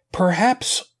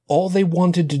 perhaps all they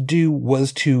wanted to do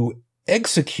was to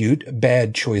execute,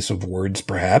 bad choice of words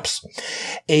perhaps,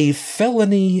 a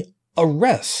felony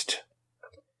arrest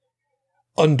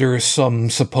under some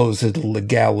supposed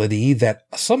legality that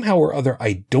somehow or other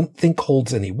I don't think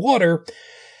holds any water.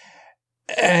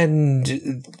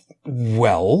 And,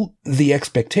 well, the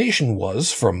expectation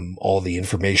was, from all the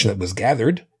information that was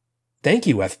gathered, thank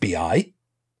you FBI,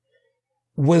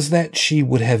 was that she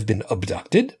would have been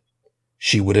abducted.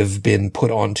 She would have been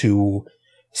put onto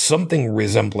something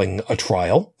resembling a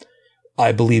trial.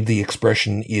 I believe the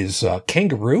expression is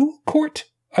kangaroo court.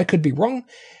 I could be wrong.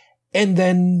 And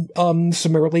then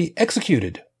summarily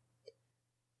executed.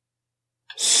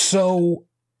 So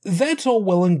that's all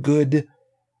well and good,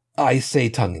 I say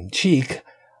tongue-in-cheek,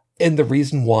 and the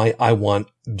reason why I want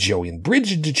Joey and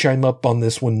Bridget to chime up on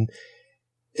this one,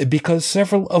 because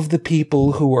several of the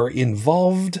people who are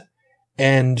involved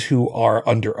and who are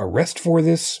under arrest for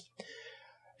this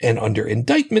and under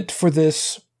indictment for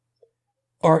this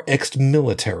are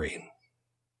ex-military,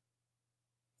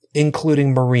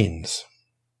 including Marines.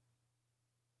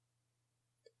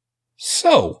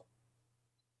 So,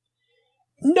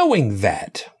 knowing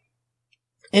that,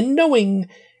 and knowing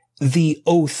the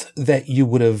oath that you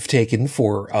would have taken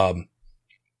for,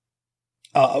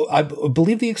 I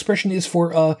believe the expression is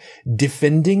for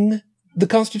defending the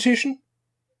Constitution.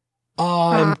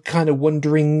 I'm kind of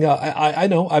wondering. I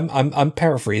know I'm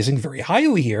paraphrasing very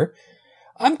highly here.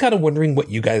 I'm kind of wondering what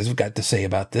you guys have got to say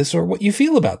about this, or what you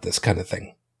feel about this kind of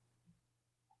thing.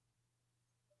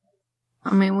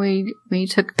 I mean, we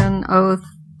took an oath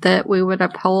that we would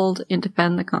uphold and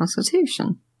defend the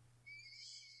Constitution.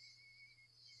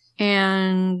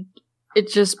 And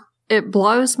it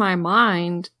blows my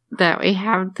mind that we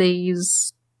have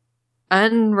these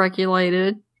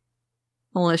unregulated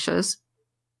militias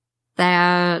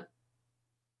that,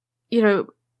 you know,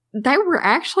 they were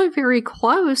actually very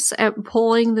close at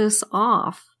pulling this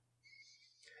off.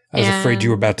 I was afraid you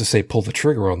were about to say pull the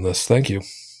trigger on this. Thank you.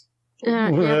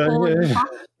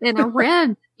 And I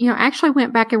read, actually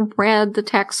went back and read the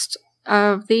text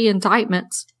of the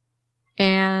indictments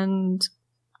and,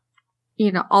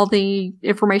 all the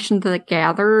information that it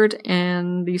gathered,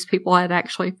 and these people had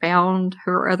actually found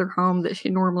her other home that she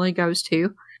normally goes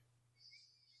to,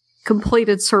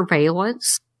 completed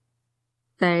surveillance.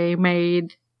 They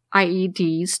made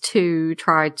IEDs to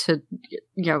try to,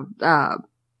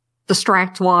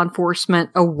 distract law enforcement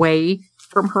away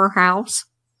from her house.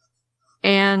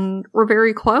 And were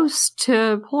very close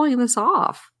to pulling this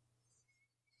off.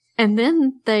 And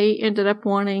then they ended up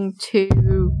wanting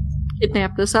to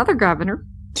kidnap this other governor.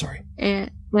 Sorry. And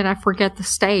I forget the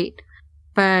state.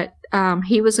 But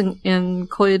he was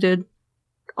included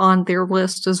on their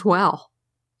list as well.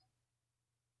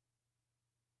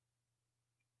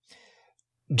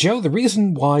 Joe, the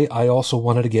reason why I also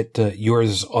wanted to get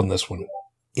yours on this one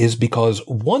is because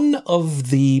one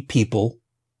of the people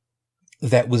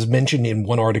that was mentioned in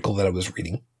one article that I was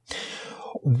reading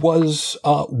was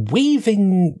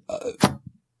waiving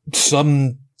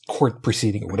some court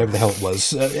proceeding or whatever the hell it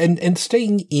was, and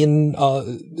staying in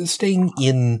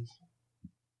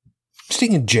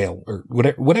jail or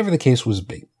whatever the case was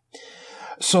be.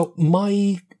 So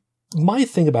my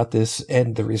thing about this,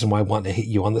 and the reason why I want to hit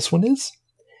you on this one, is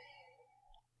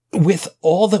with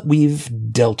all that we've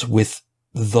dealt with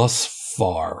thus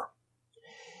far,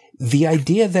 the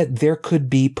idea that there could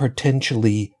be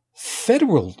potentially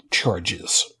federal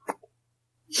charges,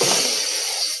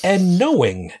 and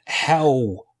knowing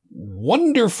how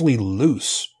wonderfully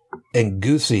loose and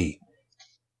goosey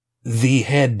the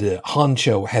head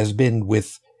honcho has been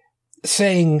with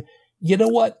saying, you know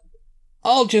what,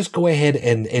 I'll just go ahead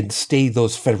and stay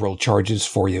those federal charges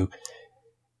for you.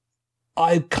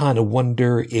 I kind of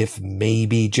wonder if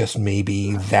maybe, just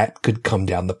maybe, that could come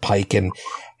down the pike, and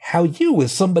how you,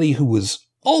 as somebody who was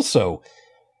also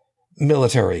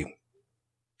military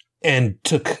and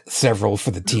took several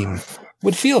for the team,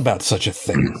 would feel about such a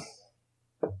thing.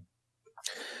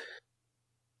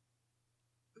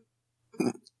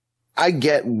 I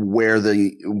get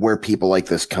where people like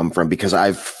this come from, because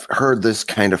I've heard this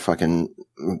kind of fucking.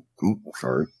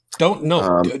 Sorry.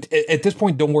 At this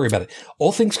point, don't worry about it.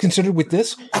 All things considered, with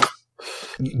this,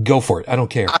 go for it. I don't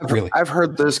care. Really, I've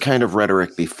heard this kind of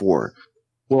rhetoric before.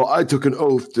 Well, I took an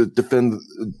oath to defend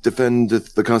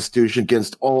the Constitution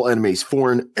against all enemies,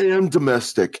 foreign and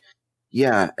domestic.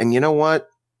 Yeah, and you know what?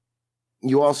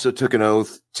 You also took an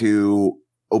oath to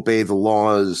obey the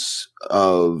laws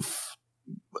of,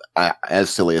 as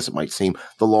silly as it might seem,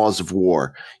 the laws of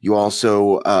war. You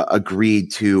also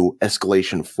agreed to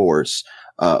escalation force,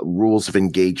 rules of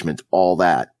engagement, all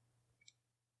that.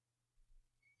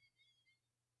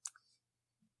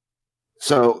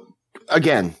 So,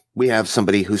 again, we have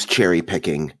somebody who's cherry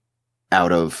picking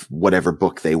out of whatever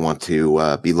book they want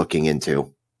to be looking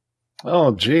into.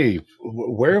 Oh, gee,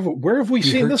 where have we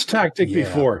seen this tactic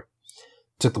before?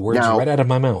 Took the words right out of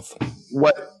my mouth.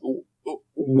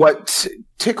 What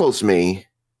tickles me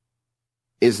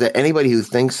is that anybody who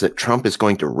thinks that Trump is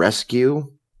going to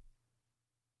rescue,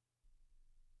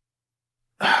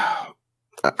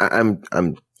 I'm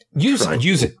use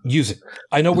it.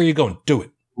 I know where you're going. Do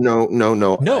it.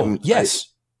 No. Yes.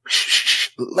 Shh,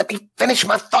 let me finish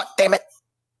my thought, damn it.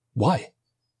 Why?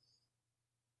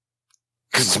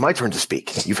 Because it's my turn to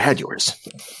speak. You've had yours.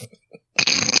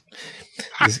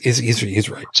 He's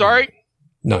right. Sorry.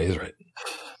 No, he's right.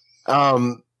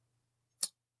 I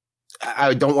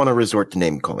don't want to resort to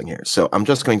name calling here, so I'm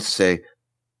just going to say,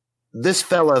 this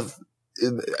fella,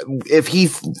 if he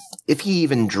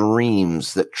even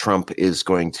dreams that Trump is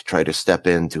going to try to step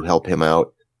in to help him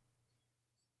out,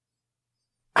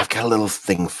 I've got a little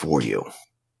thing for you.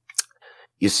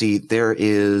 You see, there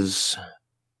is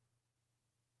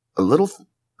a little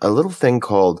thing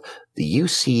called the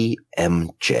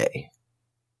UCMJ.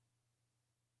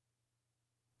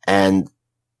 And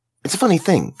it's a funny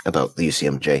thing about the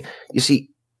UCMJ. You see,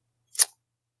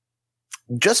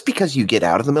 just because you get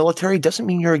out of the military doesn't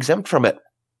mean you're exempt from it.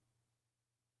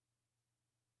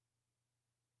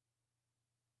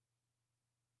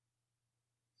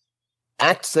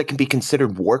 Acts that can be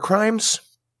considered war crimes?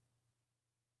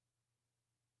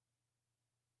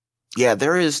 Yeah,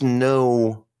 there is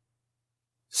no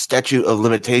statute of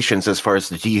limitations as far as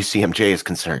the UCMJ is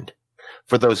concerned.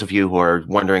 For those of you who are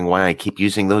wondering why I keep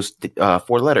using those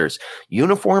 4 letters,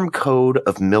 Uniform Code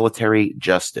of Military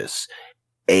Justice,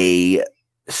 a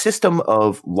system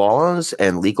of laws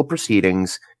and legal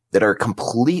proceedings that are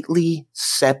completely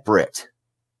separate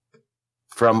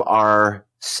from our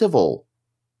civil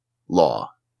law.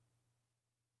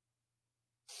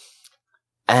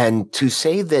 And to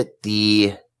say that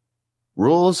the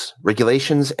rules,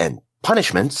 regulations, and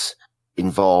punishments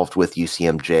involved with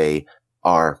UCMJ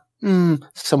are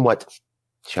somewhat,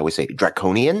 shall we say,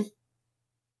 draconian,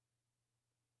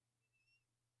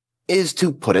 is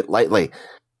to put it lightly.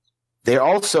 They're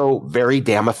also very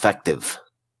damn effective.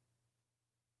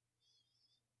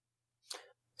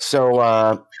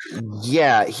 So,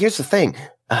 yeah, here's the thing.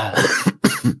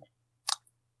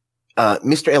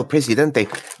 Mr. El Presidente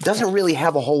doesn't really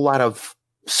have a whole lot of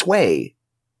sway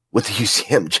with the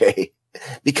UCMJ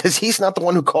because he's not the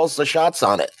one who calls the shots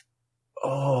on it.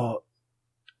 Oh,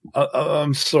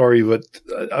 I'm sorry, but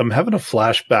I'm having a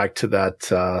flashback to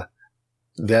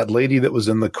that lady that was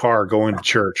in the car going to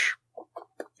church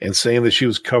and saying that she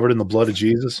was covered in the blood of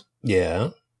Jesus. Yeah.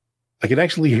 I can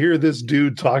actually hear this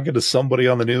dude talking to somebody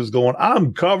on the news going,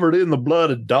 "I'm covered in the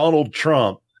blood of Donald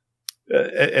Trump,"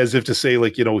 as if to say,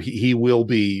 like, you know, he will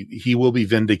be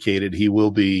vindicated. He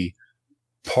will be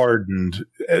pardoned.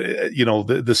 You know,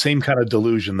 the same kind of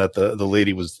delusion that the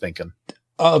lady was thinking.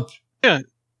 Yeah.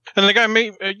 And the guy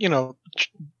may,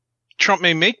 Trump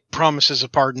may make promises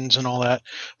of pardons and all that.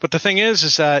 But the thing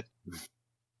is that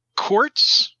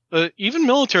courts, even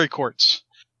military courts,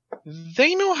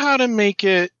 they know how to make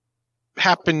it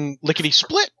happen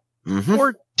lickety-split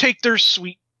or take their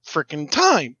sweet frickin'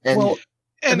 time. And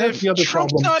if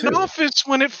Trump's not in office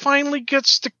when it finally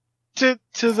gets to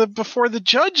the before the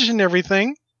judge and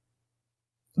everything,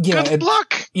 good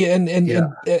luck. Yeah, and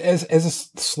as a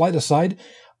slight aside,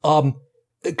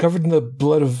 covered in the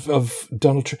blood of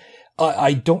Donald Trump.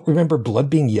 I don't remember blood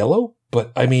being yellow,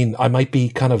 but I mean, I might be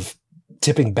kind of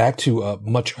tipping back to a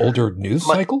much older news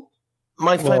cycle.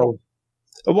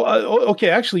 Okay,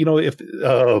 actually, you know,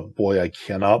 I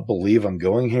cannot believe I'm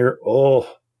going here. Oh,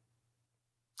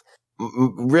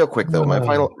 real quick though,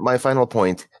 my final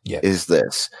point is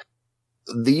this: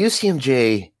 the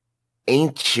UCMJ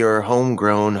ain't your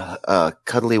homegrown,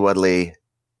 cuddly wuddly,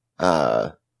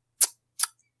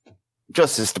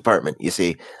 Justice Department. You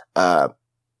see,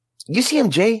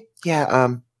 UCMJ,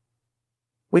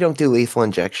 we don't do lethal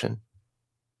injection.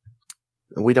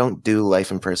 We don't do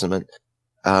life imprisonment.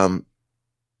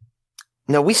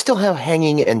 No, we still have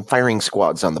hanging and firing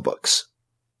squads on the books.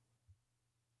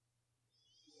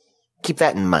 Keep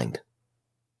that in mind.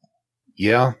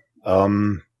 Yeah.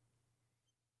 To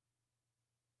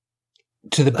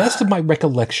the best of my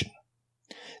recollection,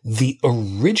 the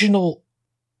original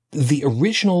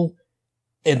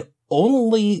and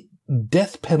only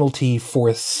death penalty for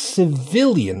a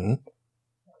civilian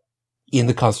in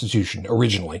the Constitution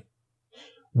originally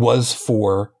was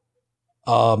for,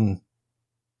 oh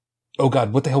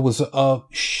God, what the hell was,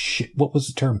 what was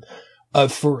the term?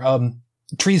 For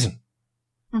treason.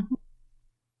 Mm-hmm.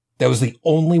 That was the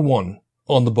only one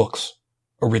on the books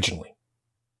originally.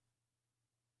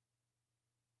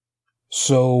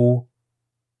 So,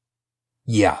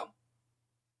 yeah.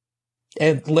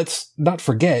 And let's not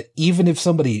forget, even if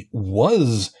somebody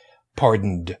was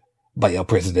pardoned by El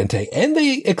Presidente and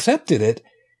they accepted it,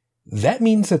 that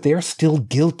means that they're still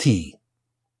guilty.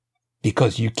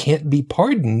 Because you can't be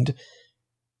pardoned.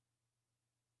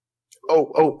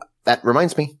 Oh, that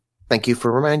reminds me. Thank you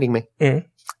for reminding me. Mm-hmm.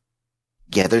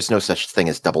 Yeah, there's no such thing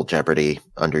as double jeopardy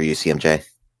under UCMJ.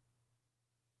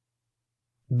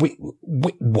 Wait,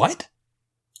 what?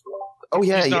 Oh,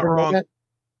 yeah, you're not wrong.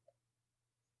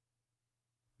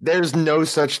 There's no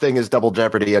such thing as double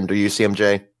jeopardy under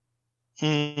UCMJ.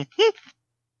 Mm-hmm.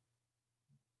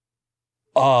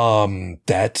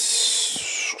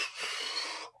 That's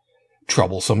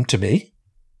troublesome to me.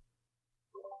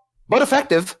 But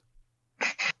effective.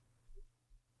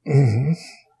 Mm-hmm.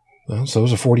 Well, so it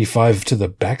was a 45 to the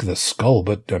back of the skull,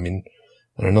 but I mean,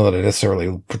 I don't know that I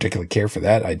necessarily particularly care for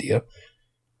that idea.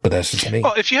 But that's just me.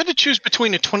 Well, if you had to choose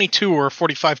between a 22 or a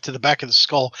 45 to the back of the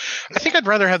skull, I think I'd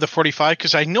rather have the 45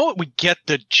 because I know it would get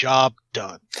the job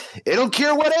done. It'll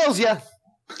cure what ails you.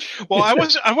 Well, I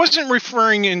wasn't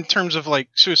referring in terms of like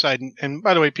suicide. And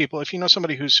by the way, people, if you know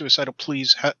somebody who's suicidal,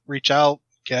 please reach out,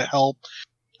 get help,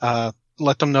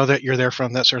 let them know that you're there for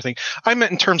them, that sort of thing. I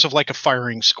meant in terms of like a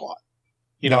firing squad,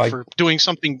 for doing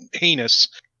something heinous.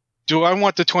 Do I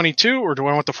want the 22 or do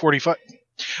I want the 45?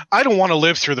 I don't want to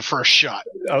live through the first shot.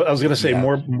 I was going to say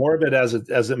more of it as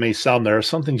it may sound. There are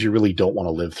some things you really don't want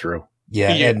to live through.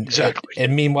 Yeah, exactly.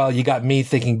 And meanwhile, you got me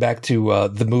thinking back to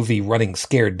the movie Running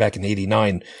Scared back in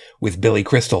 '89 with Billy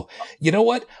Crystal. You know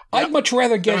what? I'd much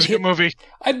rather get hit. Movie.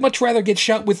 I'd much rather get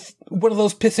shot with one of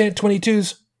those pissant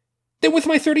 22s than with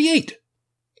my 38.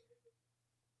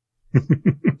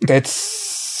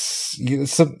 That's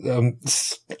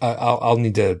I'll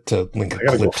need to link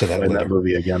a clip to that later. That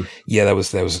movie again. Yeah, that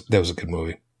was a good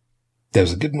movie. That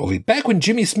was a good movie. Back when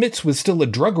Jimmy Smits was still a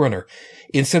drug runner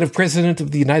instead of president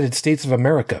of the United States of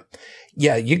America.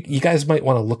 Yeah, you guys might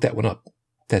want to look that one up.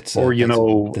 That's King of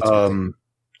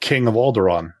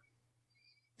Alderaan.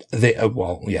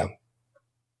 Yeah.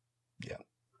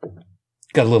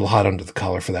 Got a little hot under the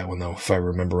collar for that one, though, if I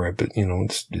remember right. But,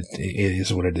 it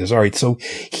is what it is. All right, so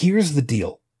here's the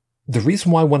deal. The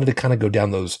reason why I wanted to kind of go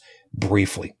down those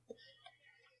briefly.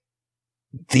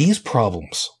 These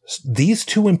problems, these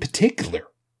two in particular,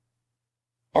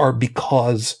 are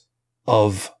because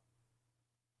of,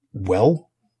 mob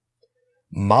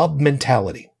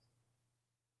mentality.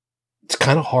 It's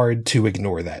kind of hard to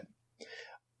ignore that.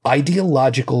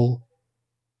 Ideological...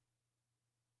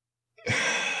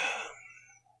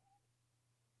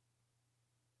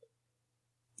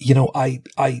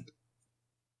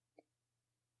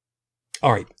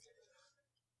 all right.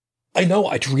 I know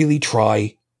I'd really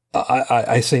try,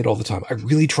 I say it all the time. I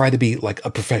really try to be like a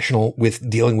professional with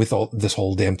dealing with all this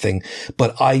whole damn thing,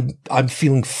 but I'm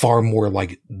feeling far more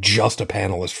like just a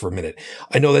panelist for a minute.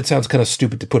 I know that sounds kind of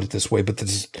stupid to put it this way, but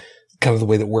this is kind of the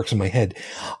way that works in my head.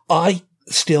 I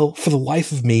still, for the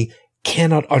life of me,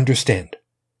 cannot understand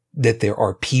that there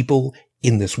are people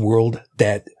in this world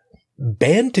that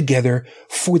band together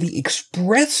for the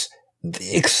explicit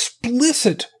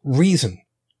reason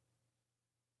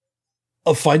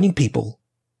of finding people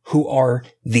who are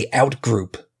the out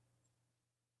group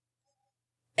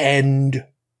and,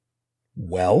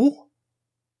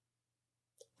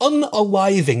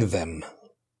 unaliving them,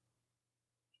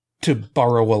 to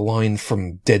borrow a line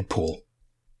from Deadpool.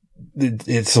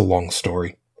 It's a long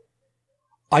story.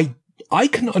 I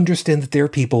can understand that there are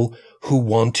people who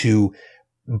want to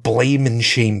blame and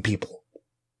shame people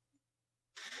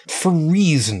for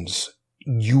reasons,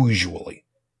 usually.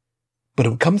 But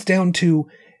it comes down to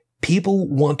people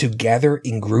want to gather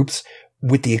in groups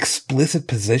with the explicit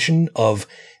position of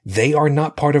they are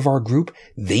not part of our group,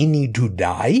 they need to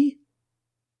die?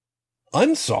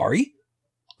 I'm sorry.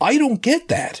 I don't get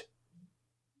that.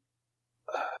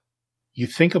 You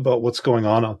think about what's going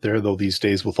on out there, though, these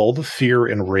days with all the fear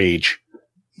and rage.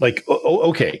 Like,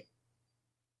 okay.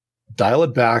 Dial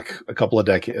it back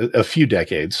a few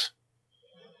decades.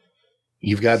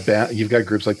 You've got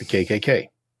groups like the KKK.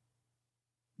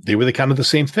 They were the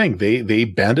same thing. They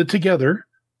banded together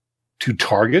to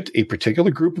target a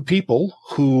particular group of people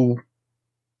who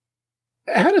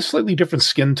had a slightly different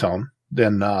skin tone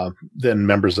than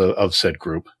members of said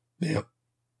group. Yeah.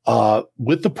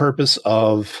 With the purpose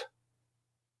of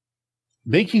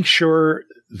making sure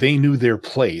they knew their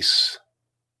place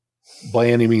by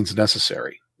any means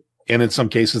necessary. And in some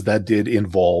cases, that did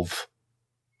involve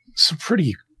some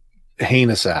pretty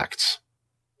heinous acts.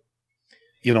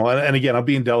 And again, I'm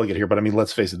being delicate here, but I mean,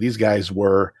 let's face it, these guys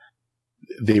were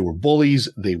bullies,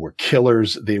 they were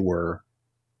killers, they were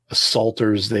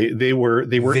assaulters, they were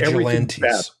everything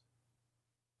bad.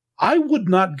 I would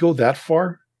not go that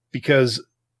far because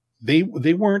they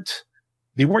weren't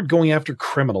going after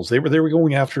criminals. They were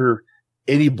going after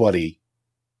anybody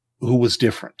who was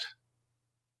different.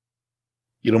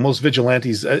 Most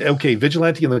vigilantes,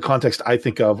 vigilante in the context I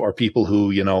think of are people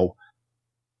who, they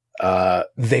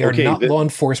are not law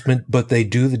enforcement, but they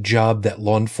do the job that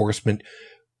law enforcement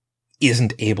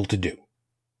isn't able to do.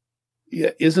 Yeah,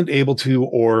 isn't able to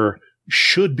or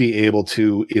should be able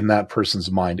to in that person's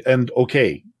mind. And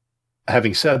okay,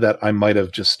 having said that, I might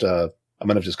have just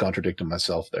contradicted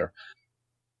myself there.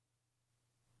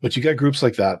 But you got groups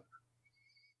like that.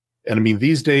 And I mean,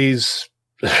 these days,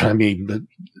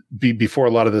 before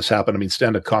a lot of this happened,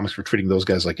 stand-up comics were treating those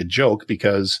guys like a joke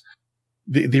because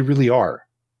they really are.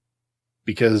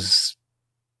 Because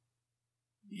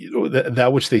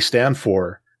that which they stand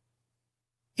for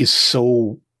is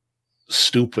so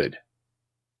stupid.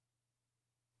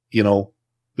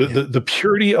 The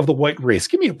purity of the white race.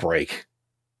 Give me a break.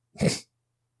 The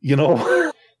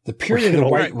purity of the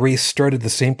white race started the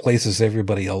same place as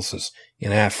everybody else's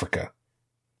in Africa.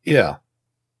 Yeah.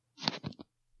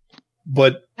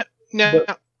 But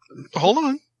hold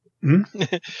on. Hmm?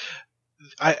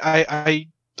 I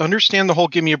understand the whole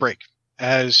give me a break.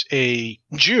 As a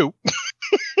Jew,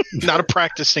 not a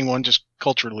practicing one, just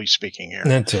culturally speaking here.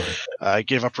 That's all right. I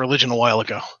gave up religion a while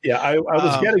ago. Yeah, I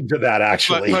was getting to that,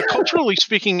 actually. But culturally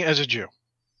speaking, as a Jew,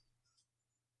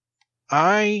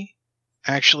 I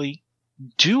actually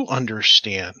do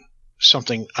understand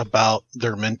something about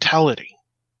their mentality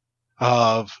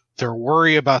of their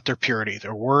worry about their purity,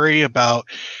 their worry about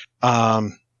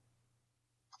the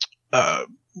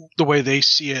way they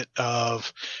see it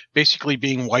of basically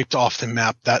being wiped off the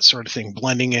map, that sort of thing,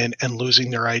 blending in and losing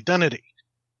their identity.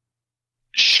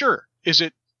 Sure. Is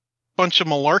it a bunch of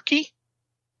malarkey?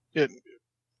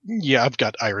 Yeah, I've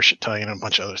got Irish, Italian, and a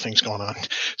bunch of other things going on.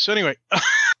 So anyway,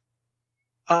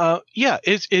 yeah,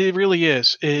 it really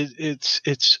is.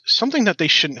 It's something that they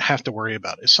shouldn't have to worry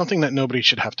about. It's something that nobody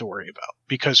should have to worry about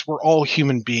because we're all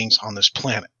human beings on this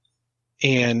planet,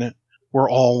 and we're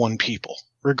all one people,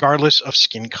 regardless of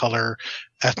skin color,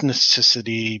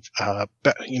 ethnicity,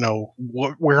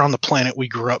 where on the planet we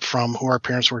grew up from, who our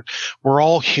parents were. We're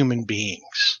all human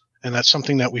beings, and that's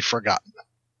something that we've forgotten.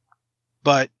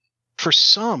 But for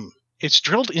some, it's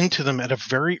drilled into them at a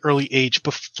very early age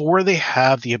before they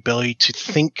have the ability to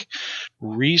think,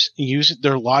 use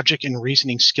their logic and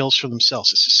reasoning skills for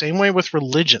themselves. It's the same way with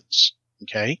religions,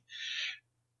 okay?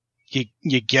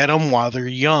 You get them while they're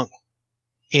young.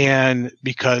 And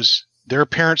because their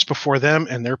parents before them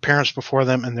and their parents before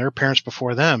them and their parents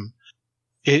before them,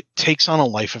 it takes on a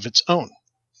life of its own.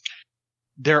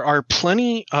 There are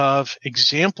plenty of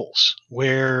examples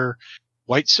where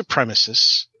white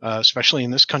supremacists, especially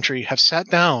in this country, have sat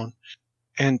down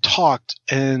and talked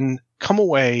and come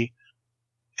away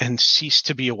and ceased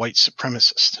to be a white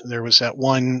supremacist. There was that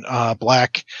one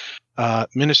black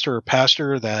minister or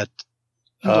pastor that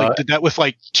did that with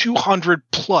like 200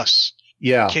 plus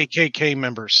KKK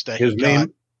members. That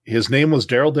his name was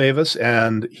Daryl Davis,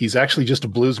 and he's actually just a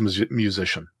blues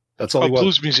musician. That's all he was.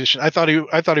 Blues musician. I thought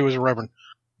he was a reverend.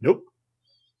 Nope.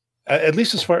 At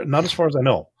least not as far as I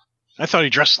know. I thought he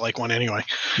dressed like one anyway.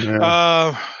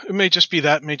 Yeah. It may just be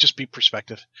that, may just be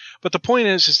perspective. But the point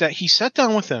is that he sat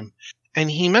down with them and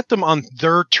he met them on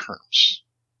their terms.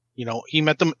 You know, he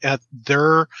met them at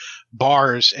their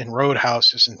bars and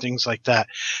roadhouses and things like that.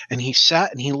 And he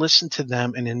sat and he listened to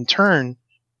them, and in turn,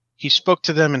 he spoke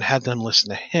to them and had them listen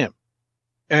to him.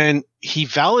 And he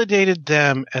validated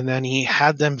them, and then he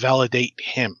had them validate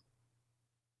him.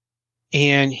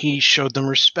 And he showed them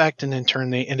respect, and in turn,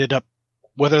 they ended up,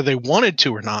 whether they wanted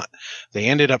to or not, they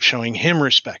ended up showing him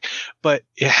respect. But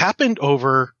it happened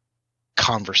over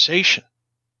conversation.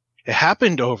 It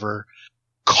happened over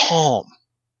calm.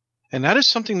 And that is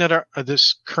something that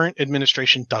this current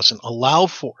administration doesn't allow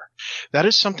for. That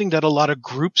is something that a lot of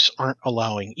groups aren't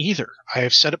allowing either. I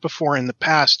have said it before in the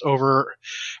past over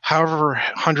however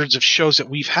hundreds of shows that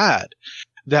we've had,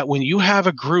 that when you have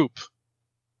a group,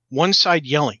 one side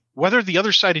yelling, whether the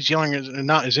other side is yelling or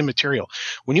not is immaterial.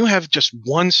 When you have just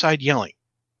one side yelling,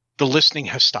 the listening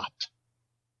has stopped.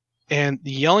 And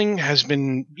the yelling has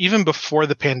been, even before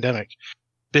the pandemic,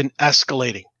 been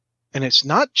escalating. And it's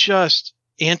not just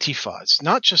Antifa. It's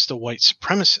not just the white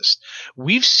supremacist.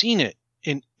 We've seen it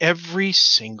in every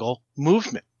single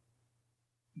movement.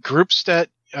 Groups that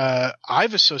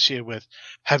I've associated with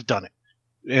have done it,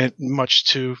 and much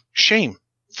to shame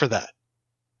for that.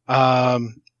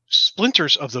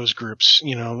 Splinters of those groups,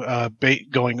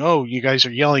 going, oh, you guys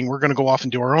are yelling, we're going to go off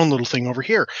and do our own little thing over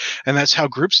here. And that's how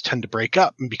groups tend to break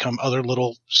up and become other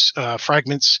little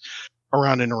fragments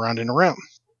around and around and around.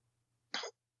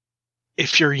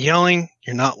 If you're yelling,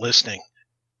 you're not listening.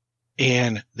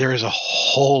 And there is a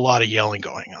whole lot of yelling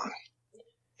going on.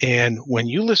 And when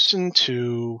you listen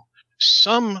to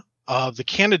some of the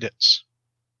candidates,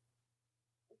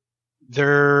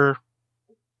 they're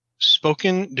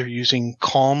using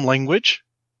calm language.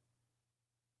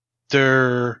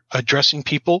 They're addressing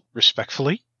people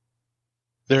respectfully.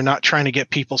 They're not trying to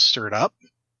get people stirred up.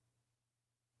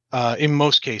 In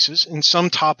most cases, in some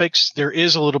topics, there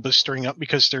is a little bit of stirring up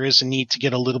because there is a need to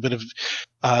get a little bit of,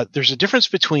 there's a difference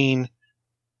between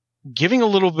giving a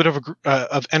little bit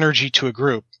of energy to a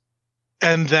group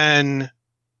and then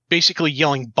basically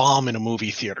yelling bomb in a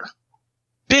movie theater.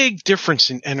 Big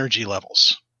difference in energy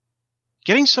levels.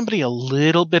 Getting somebody a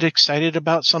little bit excited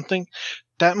about something,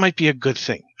 that might be a good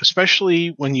thing, especially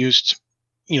when used,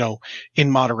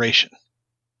 in moderation.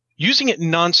 Using it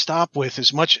nonstop with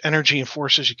as much energy and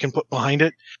force as you can put behind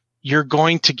it, you're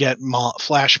going to get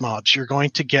flash mobs. You're going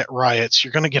to get riots.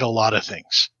 You're going to get a lot of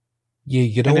things. Yeah,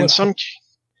 you know what?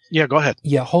 Yeah, go ahead.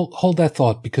 Yeah, hold that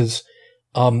thought because,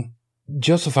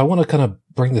 Joseph, I want to kind of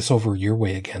bring this over your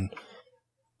way again.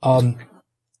 Kind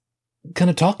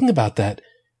of talking about that.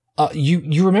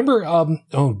 You remember?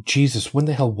 Oh Jesus, when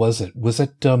the hell was it? Was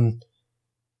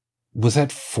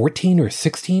that 14 or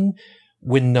 16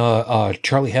 when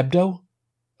Charlie Hebdo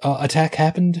attack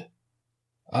happened?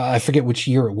 I forget which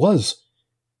year it was,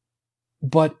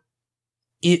 but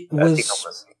It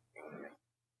was,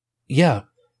 yeah.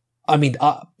 I mean,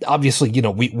 obviously,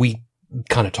 we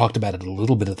kind of talked about it a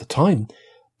little bit at the time,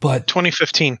 but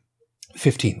 2015.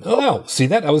 15. Oh, see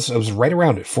that? I was right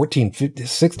around it. 14, 15,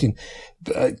 16.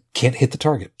 Can't hit the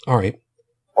target. All right.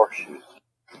 Horseshoes.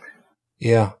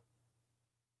 Yeah.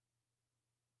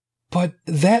 But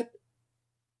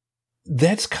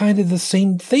that's kind of the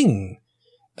same thing.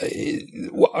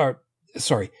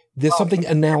 Sorry, there's something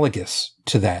analogous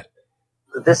to that.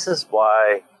 This is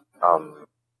why,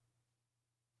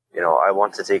 I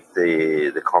want to take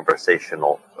the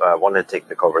conversational. I want to take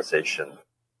the conversation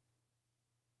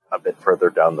a bit further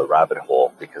down the rabbit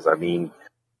hole, because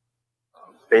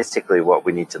basically what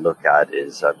we need to look at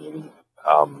is,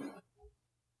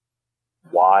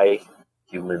 why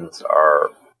humans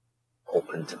are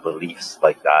open to beliefs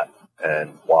like that,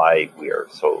 and why we are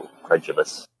so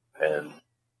credulous. And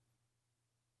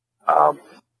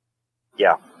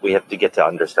we have to get to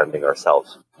understanding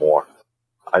ourselves more.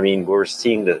 We're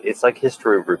seeing that it's like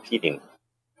history repeating.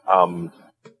 To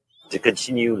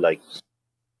continue, like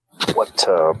what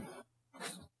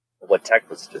Tech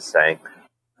was just saying,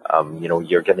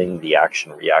 you're getting the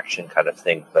action reaction kind of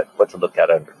thing, but what to look at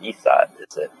underneath that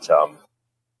is that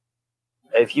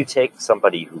if you take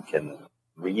somebody who can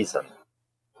reason,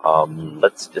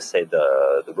 let's just say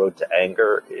the road to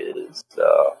anger is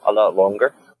a lot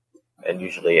longer, and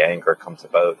usually anger comes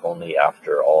about only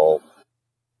after all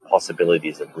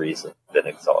possibilities of reason have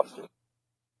been exhausted.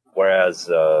 Whereas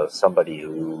somebody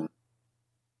who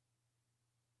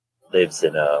lives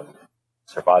in a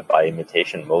survive by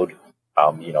imitation mode,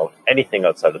 anything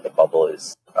outside of the bubble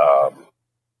is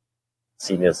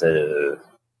seen as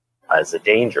a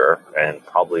danger, and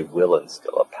probably will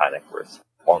instill a panic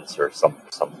response or some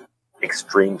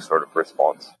extreme sort of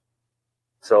response.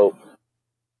 So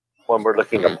when we're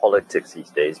looking at politics these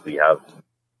days, we have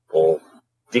people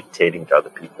dictating to other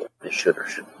people they should or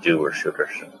shouldn't do, or should or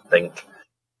shouldn't think.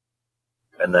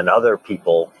 And then other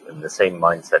people in the same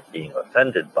mindset being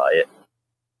offended by it.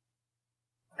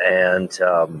 And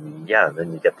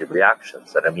then you get the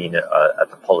reactions. And at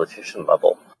the politician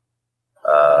level,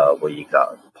 where you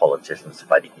got politicians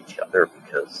fighting each other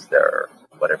because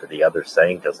whatever the other's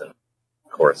saying doesn't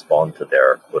correspond to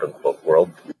their quote-unquote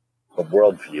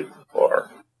worldview or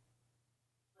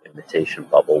imitation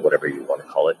bubble, whatever you want to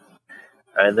call it.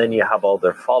 And then you have all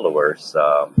their followers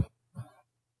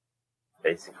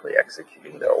basically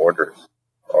executing their orders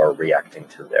or reacting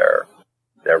to their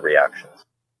reactions.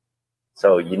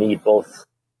 So you need both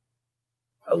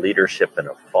a leadership and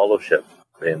a followship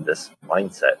in this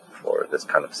mindset for this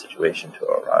kind of situation to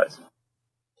arise.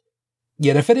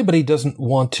 Yet if anybody doesn't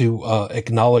want to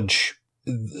acknowledge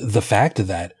the fact of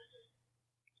that,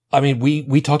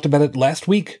 we talked about it last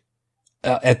week.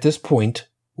 At this point,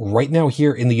 right now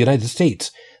here in the United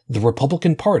States, the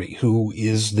Republican Party, who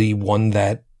is the one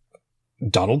that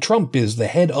Donald Trump is the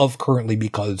head of currently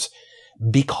because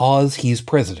he's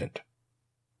president,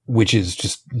 which is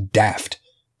just daft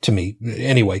to me.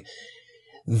 Anyway,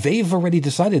 they've already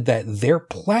decided that their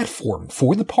platform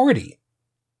for the party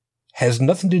has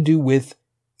nothing to do with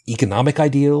economic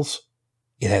ideals.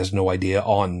 It has no idea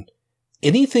on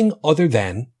anything other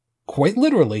than, quite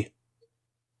literally,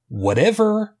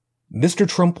 whatever Mr.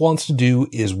 Trump wants to do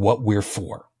is what we're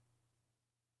for.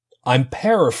 I'm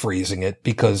paraphrasing it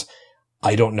because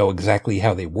I don't know exactly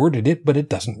how they worded it, but it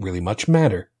doesn't really much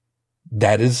matter.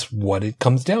 That is what it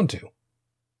comes down to.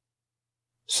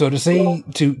 So to say,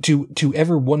 to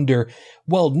ever wonder,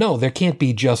 well, no, there can't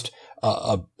be just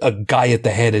a guy at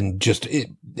the head and just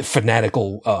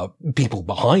fanatical people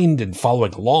behind and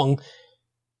following along.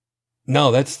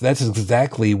 No, that's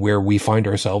exactly where we find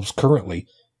ourselves currently.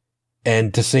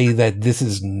 And to say that this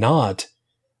is not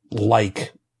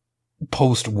like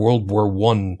post-World War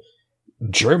I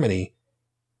Germany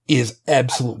is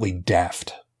absolutely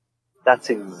daft.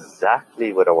 That's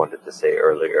exactly what I wanted to say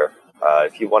earlier.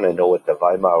 If you want to know what the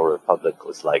Weimar Republic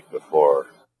was like before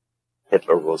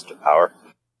Hitler rose to power,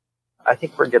 I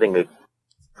think we're getting a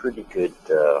pretty good,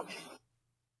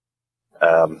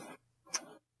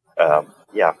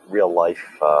 real life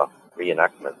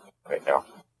reenactment right now.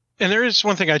 And there is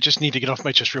one thing I just need to get off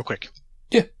my chest real quick.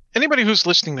 Yeah. Anybody who's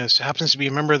listening to this happens to be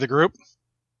a member of the group.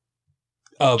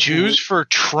 Jews for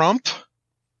Trump.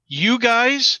 You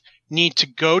guys need to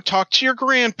go talk to your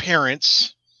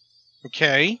grandparents,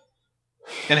 okay,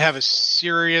 and have a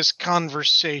serious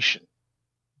conversation.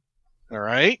 All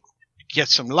right? Get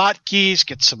some latkes,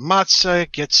 get some matzah,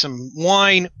 get some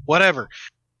wine, whatever.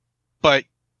 But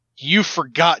you've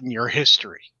forgotten your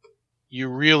history. You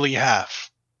really have.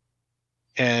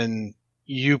 And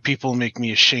you people make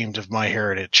me ashamed of my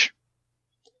heritage.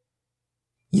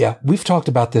 Yeah, we've talked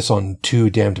about this on too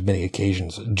damned many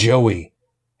occasions. Joey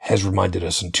has reminded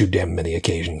us on too damn many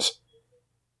occasions.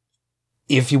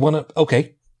 If you want to,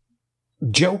 okay,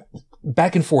 Joe,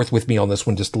 back and forth with me on this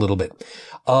one just a little bit.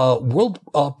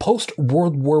 Post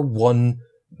World War I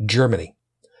Germany.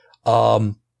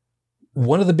 One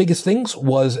of the biggest things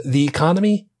was the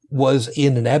economy was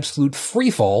in an absolute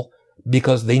free fall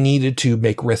because they needed to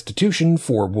make restitution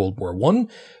for World War I.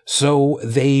 So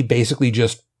they basically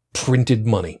just printed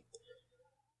money.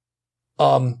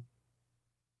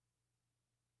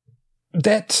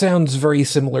 That sounds very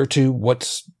similar to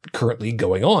what's currently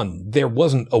going on. There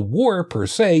wasn't a war per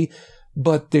se,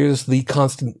 but there's the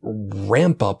constant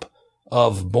ramp up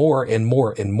of more and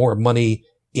more and more money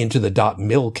into the dot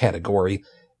mil category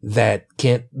that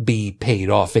can't be paid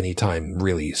off anytime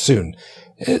really soon.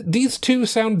 These two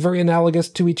sound very analogous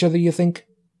to each other, you think?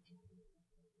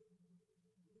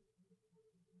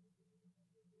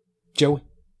 Joey?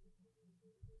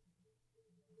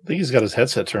 I think he's got his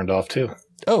headset turned off, too.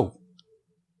 Oh.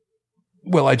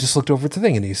 Well, I just looked over at the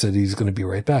thing and he said he's going to be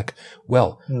right back.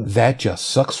 Well, that just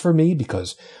sucks for me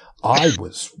because I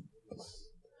was...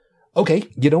 Okay,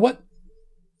 you know what?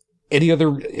 Any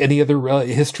other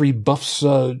history buffs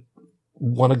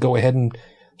want to go ahead and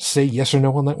say yes or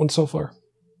no on that one so far?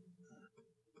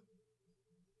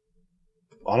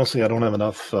 Honestly, I don't have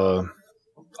enough...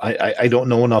 I don't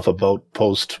know enough about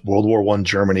post-World War I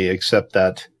Germany, except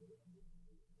that...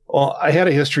 Well, I had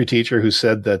a history teacher who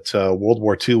said that World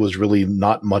War II was really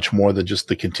not much more than just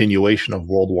the continuation of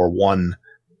World War I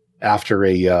after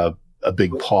a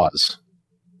big pause.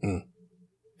 Mm.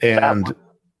 And...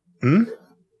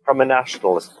 From a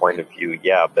nationalist point of view,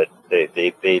 yeah, but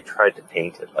they tried to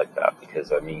paint it like that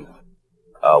because, I mean,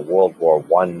 World War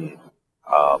I,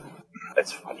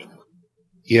 it's funny.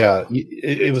 Yeah,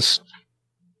 it was...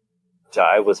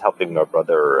 I was helping my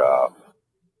brother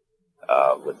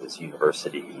with his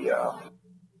university,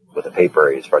 with a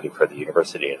paper he's writing for the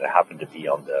university, and it happened to be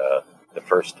on the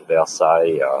first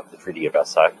Versailles, the Treaty of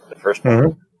Versailles, the first one.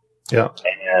 Mm-hmm. Yeah.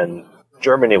 And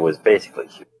Germany was basically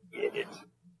humiliated.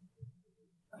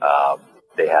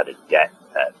 They had a debt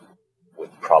that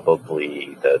would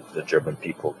probably, the German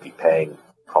people be paying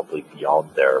probably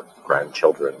beyond their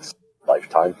grandchildren's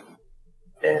lifetime.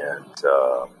 And,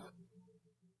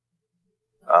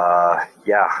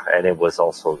 and it was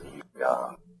also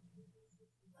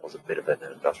was a bit of an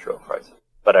industrial crisis.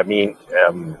 But I mean,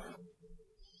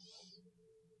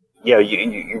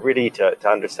 you really, to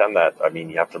understand that, I mean,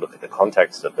 you have to look at the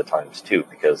context of the times too,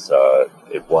 because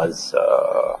it was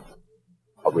a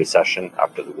recession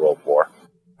after the World War.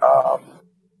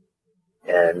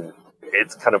 And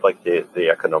it's kind of like the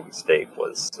economic state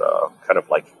was kind of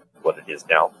like what it is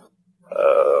now,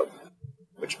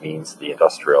 which means the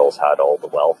industrials had all the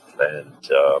wealth and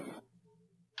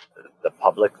the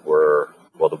public were,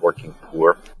 well, the working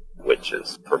poor, which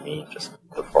is, for me, just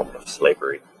the form of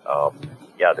slavery.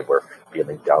 They were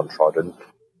feeling downtrodden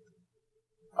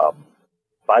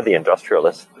by the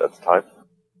industrialists at the time.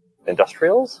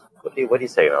 Industrials? What do you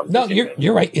say? No,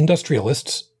 you're right.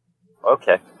 Industrialists.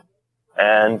 Okay.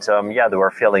 And, they were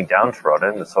feeling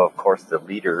downtrodden. And so, of course, the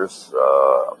leaders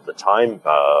of the time,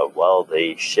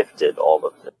 they shifted all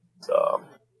of this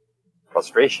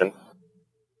frustration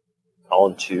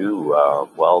onto,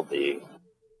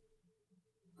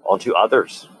 onto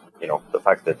others. You know, the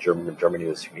fact that Germany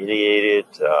was humiliated,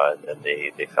 and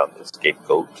they found the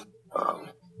scapegoat.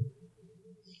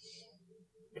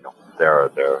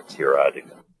 Their tirade,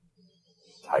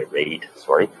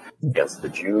 against the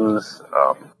Jews.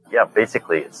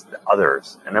 Basically it's the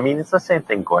others. And I mean, it's the same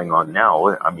thing going on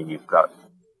now. I mean, you've got,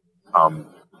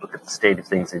 look at the state of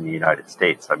things in the United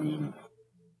States. I mean,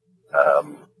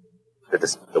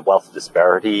 the wealth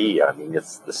disparity, I mean,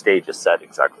 the stage is set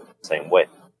exactly the same way.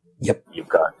 Yep. You've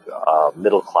got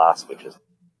middle class, which is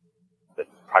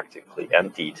practically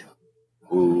emptied,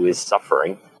 who is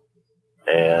suffering.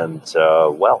 And,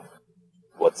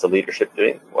 what's the leadership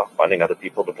doing? Well, finding other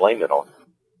people to blame it on.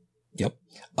 Yep.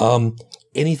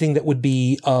 Anything that would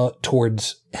be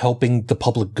towards helping the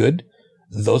public good,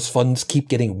 those funds keep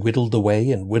getting whittled away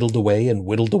and whittled away and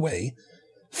whittled away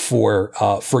for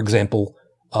example,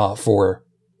 for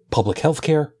public health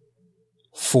care,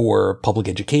 for public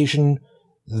education.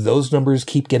 Those numbers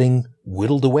keep getting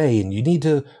whittled away, and you need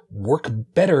to work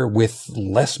better with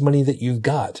less money that you've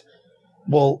got.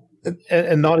 Well,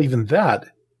 and not even that.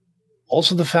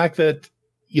 Also the fact that,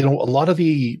 a lot of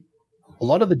the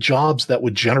jobs that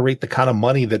would generate the kind of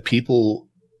money that people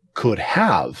could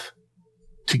have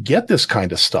to get this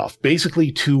kind of stuff,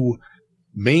 basically to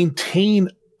maintain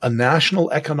a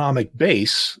national economic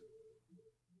base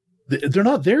they're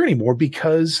not there anymore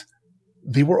because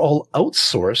they were all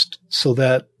outsourced so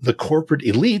that the corporate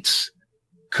elites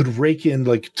could rake in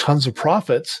like tons of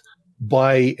profits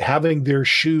by having their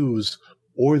shoes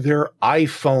or their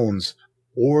iPhones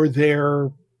or their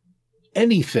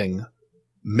anything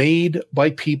made by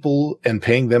people and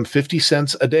paying them 50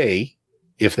 cents a day,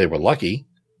 if they were lucky,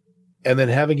 and then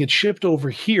having it shipped over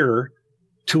here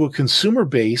to a consumer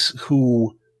base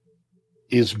who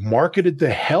is marketed the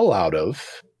hell out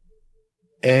of.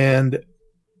 And,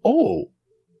 oh,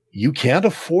 you can't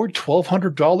afford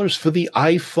 $1,200 for the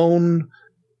iPhone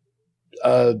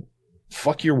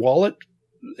fuck your wallet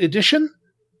edition?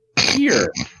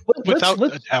 Here. Without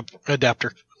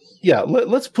adapter. Yeah,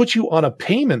 let's put you on a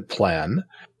payment plan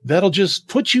that'll just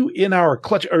put you in our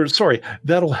clutch,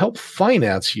 that'll help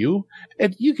finance you,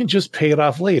 and you can just pay it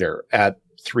off later at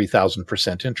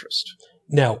 3,000% interest.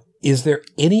 Now, is there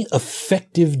any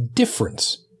effective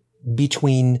difference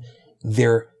between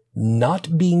there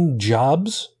not being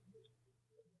jobs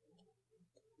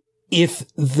if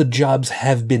the jobs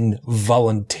have been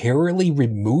voluntarily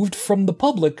removed from the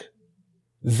public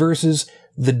versus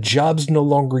the jobs no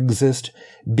longer exist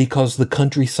because the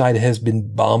countryside has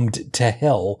been bombed to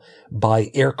hell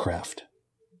by aircraft?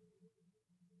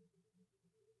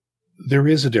 There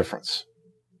is a difference.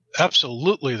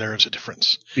 Absolutely, there is a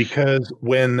difference. Because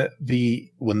when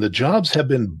the jobs have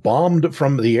been bombed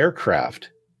from the aircraft,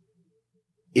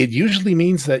 it usually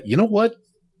means that, you know what?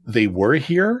 They were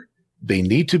here. They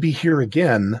need to be here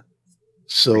again.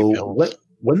 So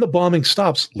when the bombing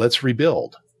stops, let's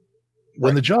rebuild.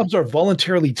 When the jobs are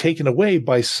voluntarily taken away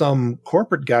by some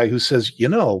corporate guy who says, you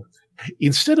know,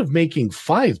 instead of making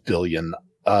 $5 billion,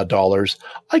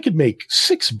 I could make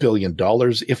 $6 billion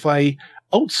if I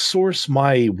outsource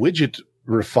my widget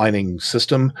refining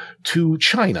system to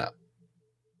China.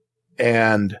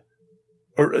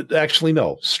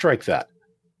 Strike that.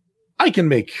 I can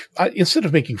make, instead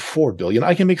of making $4 billion,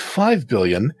 I can make $5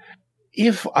 billion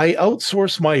if I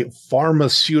outsource my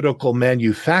pharmaceutical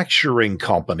manufacturing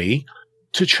company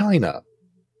to China.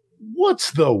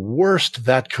 What's the worst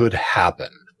that could happen?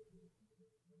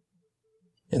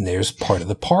 And there's part of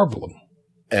the problem.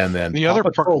 And then the other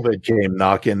COVID came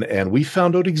knocking, and we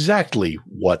found out exactly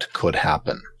what could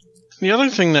happen. The other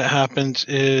thing that happens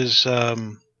is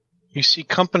you see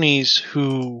companies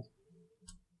who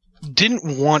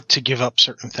didn't want to give up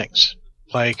certain things,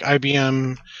 like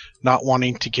IBM not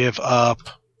wanting to give up.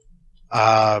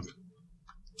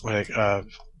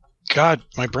 God,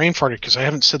 my brain farted because I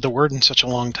haven't said the word in such a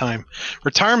long time.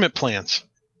 Retirement plans.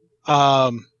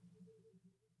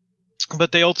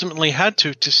 But they ultimately had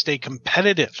to stay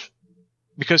competitive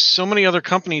because so many other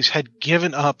companies had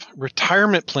given up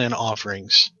retirement plan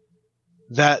offerings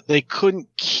that they couldn't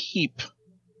keep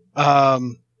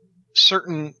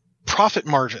certain profit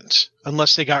margins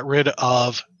unless they got rid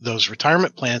of those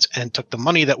retirement plans and took the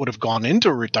money that would have gone into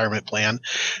a retirement plan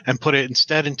and put it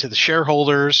instead into the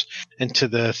shareholders, into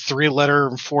the three-letter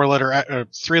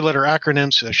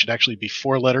acronyms. So there should actually be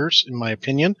 4 letters, in my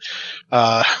opinion.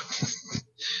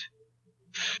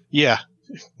 Yeah.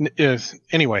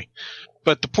 Anyway,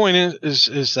 but the point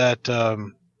is that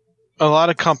a lot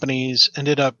of companies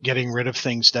ended up getting rid of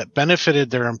things that benefited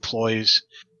their employees,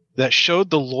 that showed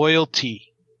the loyalty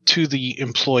to the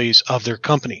employees of their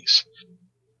companies.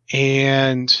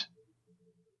 And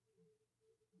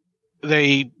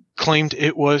they claimed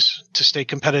it was to stay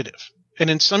competitive. And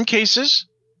in some cases,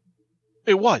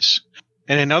 it was.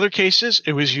 And in other cases,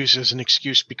 it was used as an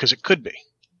excuse because it could be.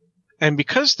 And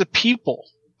because the people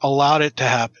allowed it to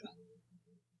happen,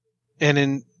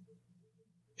 and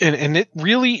it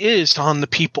really is on the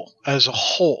people as a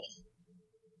whole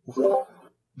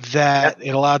that it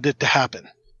allowed it to happen.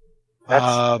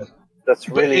 That's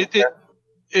really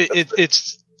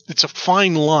it's a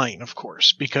fine line, of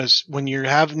course, because when you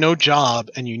have no job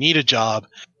and you need a job,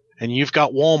 and you've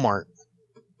got Walmart,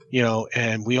 you know,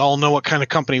 and we all know what kind of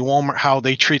company Walmart, how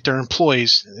they treat their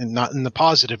employees, and not in the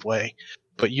positive way.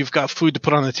 But you've got food to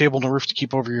put on the table and a roof to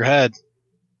keep over your head.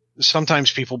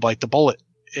 Sometimes people bite the bullet.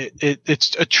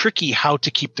 It's a tricky how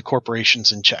to keep the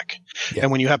corporations in check. Yeah.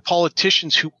 And when you have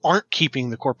politicians who aren't keeping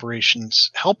the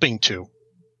corporations helping to,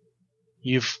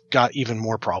 you've got even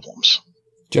more problems.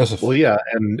 Joseph. Well, yeah,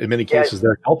 and in many cases,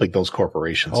 they're helping those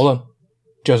corporations. Hold on.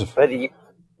 Joseph. But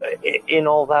in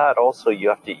all that, also, you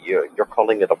have to, you're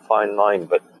calling it a fine line,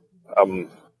 but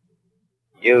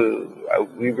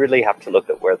we really have to look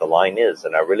at where the line is,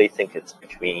 and I really think it's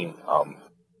between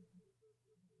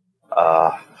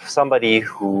somebody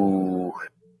who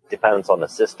depends on the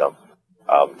system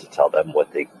to tell them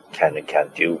what they can and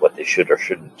can't do, what they should or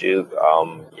shouldn't do.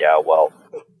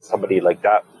 Somebody like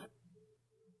that,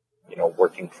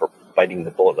 working for biting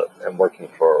the bullet and working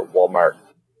for Walmart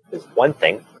is one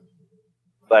thing.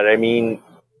 But I mean,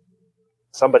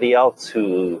 somebody else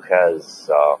who has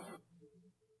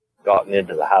gotten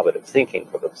into the habit of thinking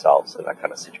for themselves in that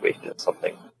kind of situation is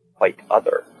something quite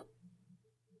other.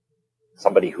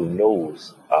 Somebody who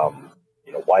knows,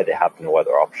 why they have no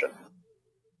other option.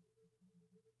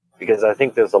 Because I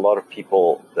think there's a lot of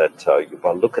people that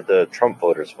look at the Trump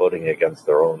voters voting against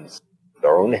their own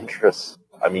interests.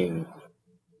 I mean,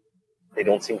 they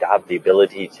don't seem to have the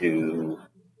ability to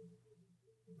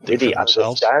really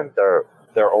understand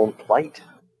their own plight.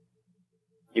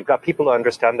 You've got people who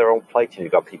understand their own plight, and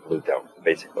you've got people who don't,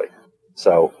 basically.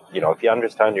 So, if you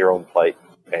understand your own plight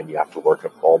and you have to work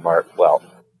at Walmart, well,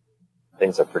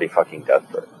 things are pretty fucking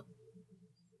desperate.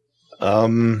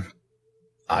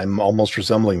 I'm almost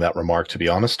resembling that remark, to be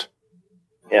honest.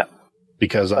 Yeah.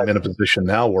 Because I'm in a position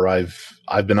now where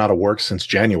I've been out of work since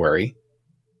January.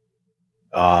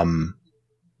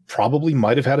 Probably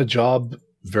might have had a job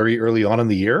very early on in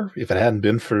the year if it hadn't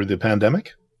been for the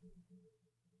pandemic.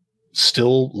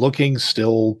 Still looking,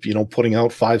 putting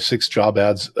out 5-6 job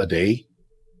ads a day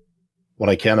when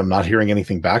I can. I'm not hearing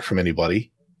anything back from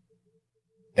anybody.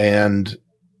 And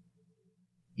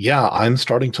yeah, I'm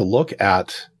starting to look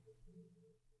at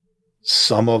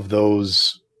some of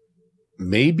those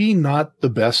maybe not the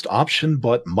best option,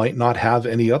 but might not have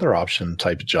any other option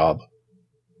type of job,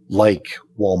 like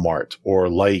Walmart, or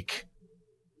like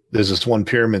there's this one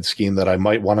pyramid scheme that I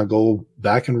might want to go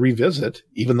back and revisit,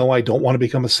 even though I don't want to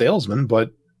become a salesman,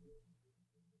 but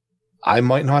I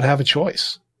might not have a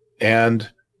choice.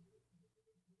 And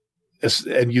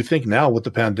you think now with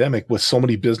the pandemic, with so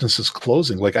many businesses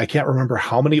closing, like I can't remember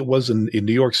how many it was in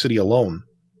New York City alone.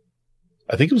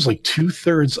 I think it was like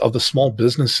 2/3 of the small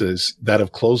businesses that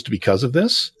have closed because of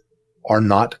this are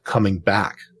not coming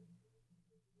back.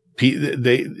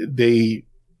 The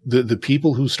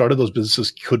people who started those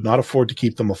businesses could not afford to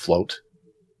keep them afloat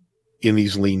in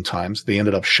these lean times. They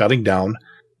ended up shutting down.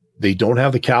 They don't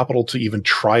have the capital to even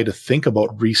try to think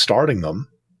about restarting them.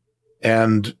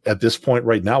 And at this point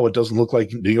right now, it doesn't look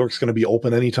like New York's going to be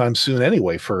open anytime soon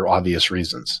anyway, for obvious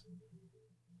reasons.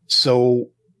 So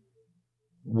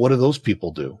what do those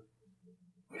people do?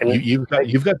 You've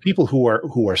got people who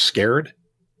are scared,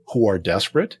 who are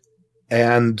desperate,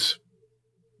 and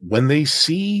when they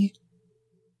see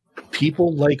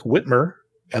people like Whitmer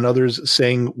and others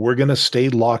saying we're going to stay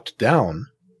locked down,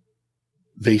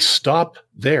 they stop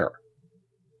there.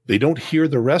 They don't hear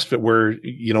the rest of it where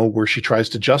she tries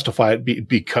to justify it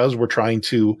because we're trying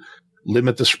to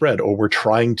limit the spread or we're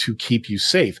trying to keep you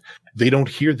safe. They don't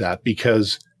hear that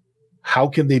because how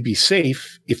can they be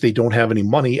safe if they don't have any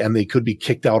money and they could be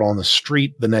kicked out on the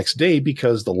street the next day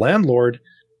because the landlord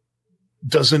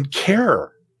doesn't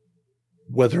care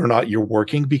whether or not you're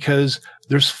working because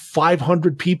there's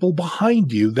 500 people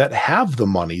behind you that have the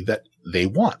money that they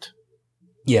want.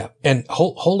 Yeah. And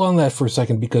hold on that for a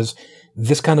second, because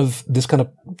this kind of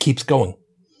keeps going.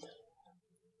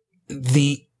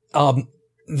 The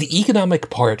economic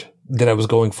part that I was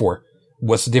going for,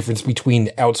 what's the difference between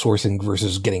outsourcing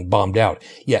versus getting bombed out?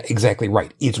 Yeah, exactly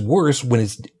right. It's worse when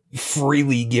it's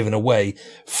freely given away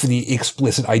for the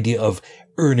explicit idea of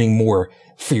earning more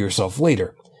for yourself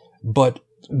later. But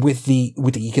with the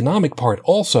economic part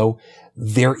also,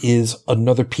 there is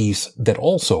another piece that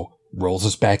also rolls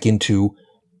us back into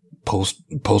post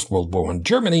World War I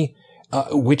Germany,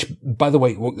 which, by the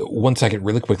way, 1 second,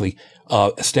 really quickly,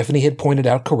 Stephanie had pointed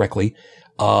out correctly,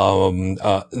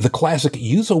 the classic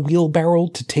use a wheelbarrow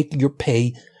to take your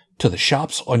pay to the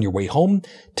shops on your way home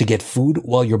to get food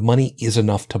while your money is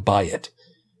enough to buy it.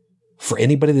 For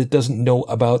anybody that doesn't know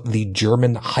about the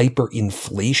German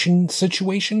hyperinflation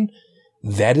situation,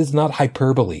 that is not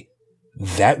hyperbole.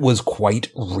 That was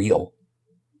quite real.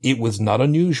 It was not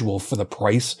unusual for the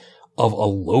price of a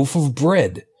loaf of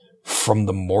bread from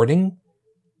the morning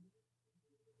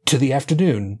to the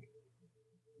afternoon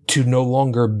to no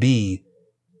longer be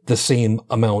the same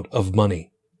amount of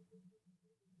money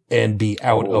and be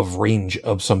out of range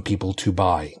of some people to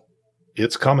buy.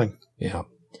 It's coming. Yeah.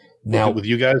 Now, with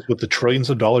you guys, with the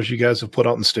trillions of dollars you guys have put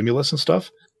out in stimulus and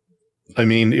stuff, I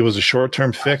mean, it was a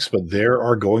short-term fix, but there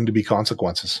are going to be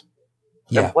consequences.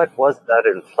 Yeah. And what was that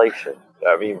inflation?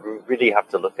 I mean, we really have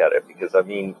to look at it because, I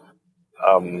mean,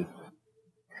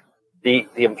 the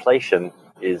inflation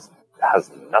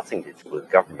has nothing to do with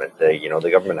government. The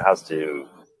government has to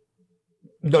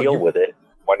deal with it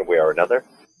one way or another,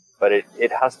 but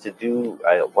it has to do.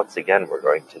 Once again, we're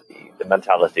going to the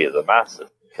mentality of the masses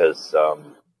because.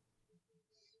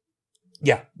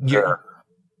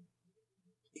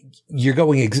 you're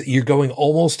going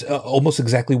almost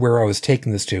exactly where I was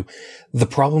taking this to. The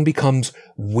problem becomes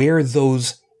where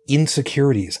those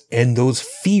insecurities and those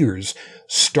fears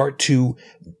start to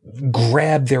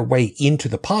grab their way into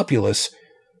the populace.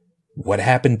 What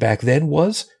happened back then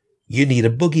was you need a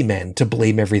boogeyman to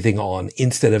blame everything on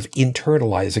instead of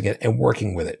internalizing it and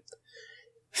working with it.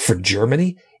 For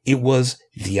Germany, it was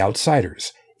the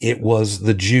outsiders. It was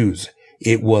the Jews.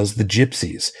 It was the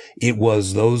gypsies. It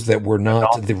was those that were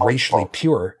not the racially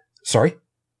pure. Sorry?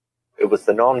 It was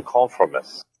the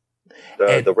non-conformists.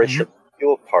 The racial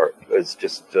pure part was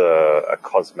just a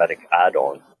cosmetic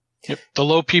add-on. Yep. The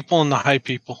low people and the high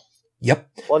people. Yep.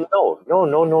 Well,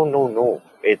 no.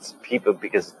 It's people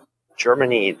because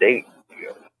Germany, they,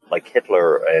 like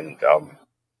Hitler, and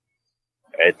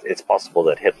it's possible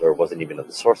that Hitler wasn't even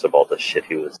the source of all this shit.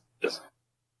 He was just...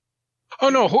 Oh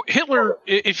no, Hitler!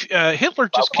 If Hitler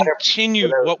just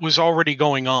continued what was already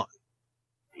going on,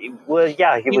 well,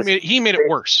 yeah, he made it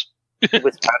worse. He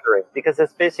was pandering because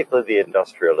it's basically the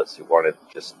industrialists who wanted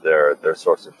just their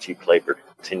source of cheap labor to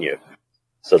continue,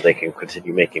 so they can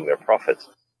continue making their profits.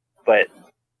 But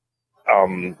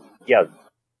yeah,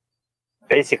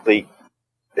 basically,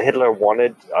 Hitler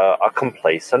wanted a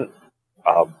complacent,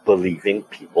 believing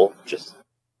people just.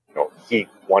 He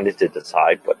wanted to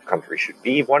decide what the country should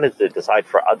be. He wanted to decide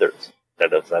for others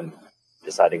instead of them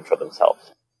deciding for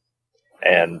themselves.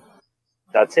 And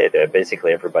that's it.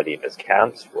 Basically, everybody in his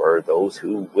camps were those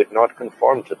who would not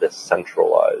conform to this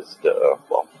centralized,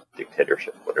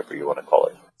 dictatorship, whatever you want to call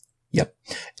it. Yep.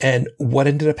 And what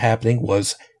ended up happening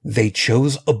was they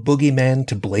chose a boogeyman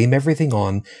to blame everything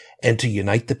on and to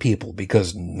unite the people,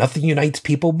 because nothing unites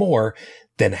people more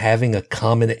than having a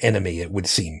common enemy, it would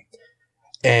seem.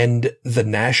 And the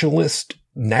nationalist,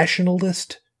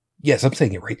 yes, I'm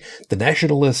saying it right. The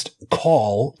nationalist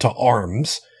call to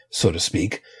arms, so to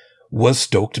speak, was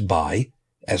stoked by,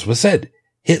 as was said,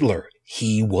 Hitler.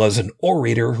 He was an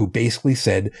orator who basically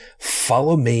said,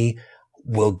 follow me,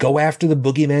 we'll go after the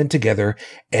boogeyman together,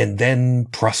 and then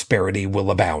prosperity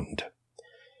will abound.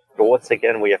 But once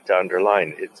again, we have to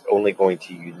underline, it's only going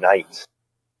to unite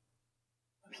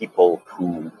people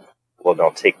who will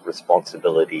not take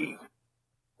responsibility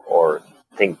or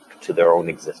think to their own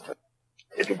existence.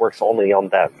 It works only on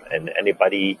them, and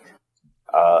anybody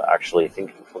actually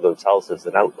thinking for themselves is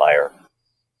an outlier.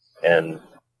 And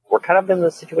we're kind of in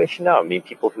this situation now. I mean,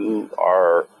 people who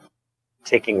are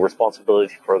taking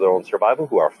responsibility for their own survival,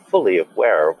 who are fully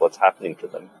aware of what's happening to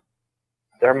them,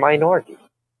 they're a minority.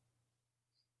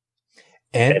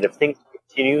 And if things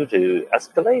continue to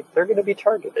escalate, they're going to be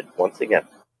targeted once again.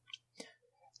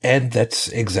 And that's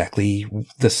exactly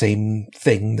the same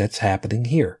thing that's happening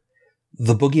here.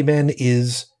 The boogeyman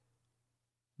is,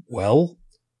 well,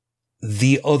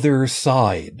 the other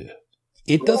side.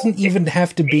 It doesn't even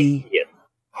have to be... Atheist.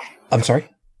 I'm sorry?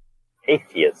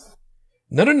 Atheist.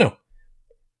 No.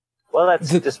 Well,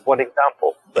 that's just one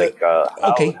example.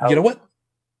 Okay, you know what?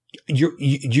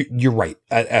 You're right,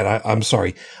 and I'm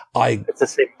sorry. It's the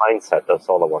same mindset. That's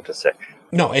all I want to say.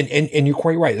 No, and you're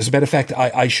quite right. As a matter of fact,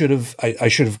 I should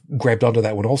have grabbed onto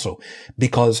that one also,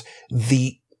 because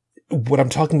what I'm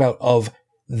talking about of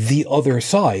the other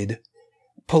side,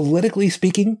 politically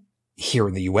speaking, here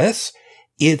in the U.S.,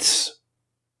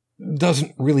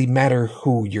 doesn't really matter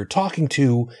who you're talking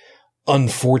to,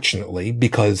 unfortunately,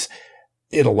 because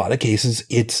in a lot of cases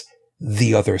it's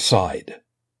the other side.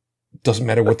 Doesn't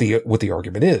matter what the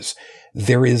argument is.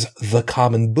 There is the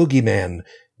common boogeyman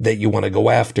that you want to go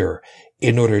after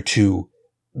in order to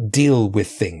deal with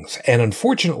things. And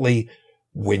unfortunately,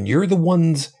 when you're the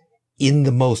ones in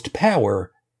the most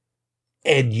power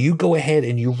and you go ahead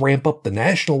and you ramp up the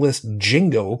nationalist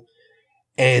jingo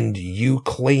and you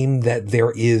claim that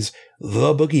there is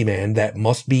the boogeyman that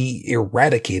must be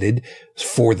eradicated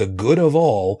for the good of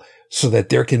all so that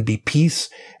there can be peace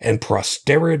and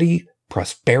prosperity,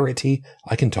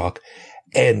 I can talk,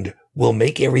 and will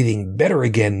make everything better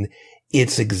again,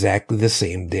 it's exactly the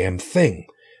same damn thing.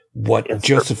 What it's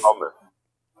Joseph...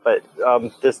 But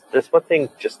there's one thing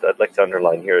just I'd like to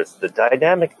underline here is the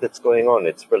dynamic that's going on.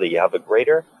 It's really, you have a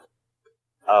greater,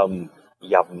 you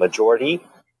have a majority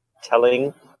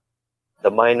telling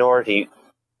the minority,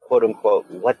 quote unquote,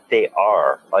 what they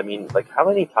are. I mean, like, how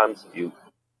many times have you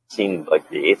seen, like,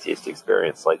 the atheist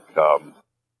experience, like,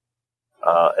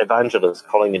 evangelists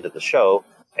calling into the show,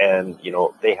 and, you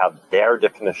know, they have their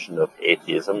definition of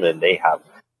atheism, and they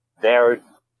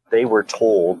were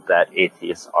told that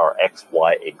atheists are X,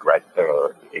 Y,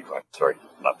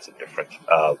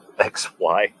 X,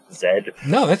 Y, Z.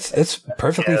 No, that's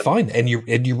perfectly fine, and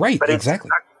you're right, exactly.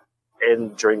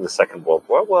 And during the Second World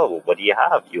War, well, what do you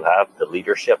have? You have the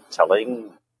leadership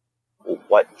telling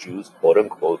what Jews, quote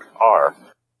unquote, are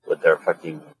with their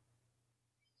fucking,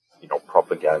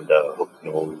 propaganda, hook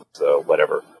nose,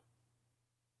 whatever.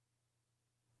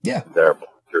 Yeah. Their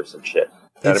bunkers and shit.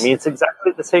 And I mean, it's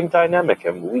exactly the same dynamic,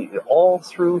 and we all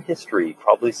through history,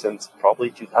 probably since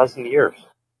 2,000 years.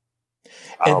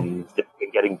 They've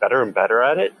been getting better and better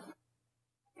at it,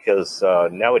 because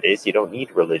nowadays you don't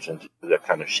need religion to do that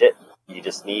kind of shit. You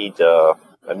just need a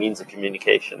means of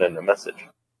communication and a message.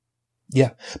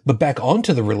 Yeah, but back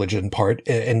onto the religion part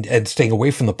and staying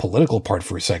away from the political part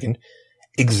for a second,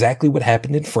 exactly what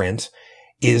happened in France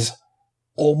is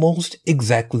almost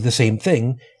exactly the same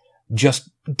thing, just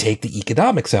take the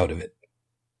economics out of it.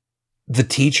 The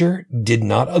teacher did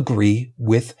not agree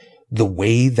with the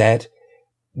way that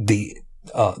the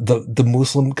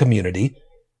Muslim community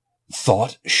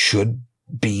thought should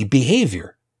be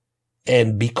behavior.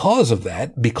 And because of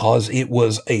that, because it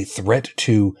was a threat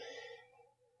to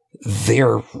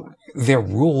their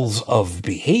rules of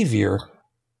behavior,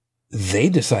 they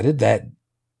decided that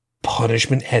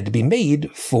punishment had to be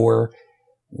made for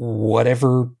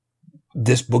whatever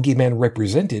this boogeyman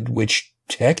represented, which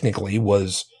technically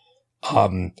was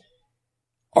art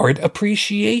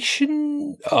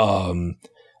appreciation,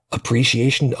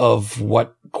 appreciation of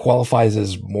what qualifies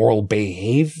as moral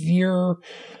behavior.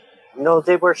 No,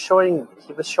 the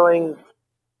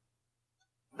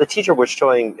teacher was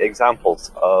showing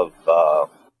examples of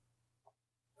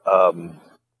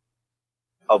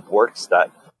works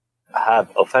that have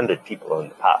offended people in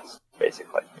the past,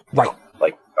 basically. Right.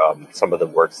 Like some of the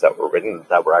works that were written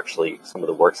some of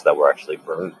the works that were actually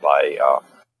burned by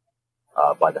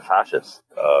the fascists.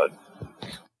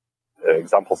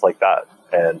 Examples like that.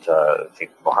 And I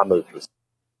think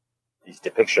these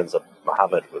depictions of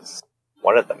Muhammad was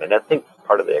one of them. And I think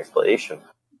part of the explanation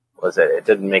was that it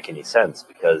didn't make any sense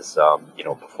because,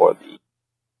 before I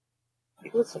think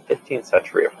it was the 15th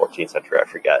century or 14th century, I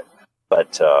forget,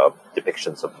 but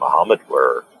depictions of Muhammad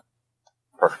were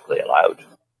perfectly allowed.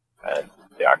 And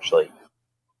they actually,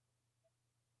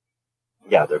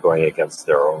 they're going against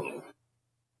their own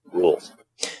rules.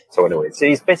 So anyway, so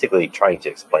he's basically trying to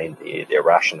explain the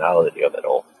irrationality of it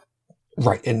all.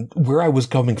 Right. And where I was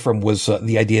coming from was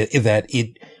the idea that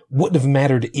it wouldn't have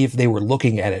mattered if they were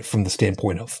looking at it from the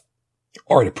standpoint of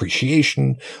art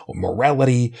appreciation or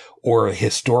morality or a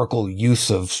historical use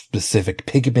of specific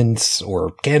pigments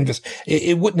or canvas.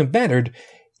 It wouldn't have mattered.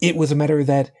 It was a matter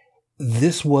that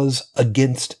this was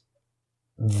against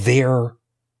their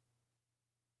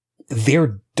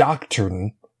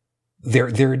doctrine,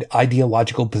 their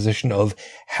ideological position of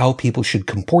how people should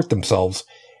comport themselves.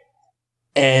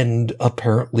 And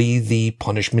apparently the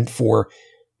punishment for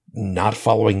not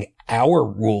following our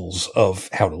rules of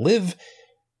how to live,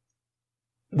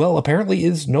 well, apparently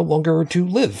is no longer to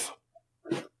live.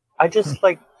 I'm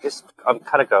kind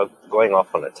of going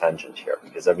off on a tangent here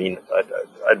because I'd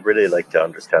really like to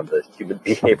understand the human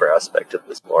behavior aspect of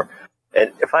this more.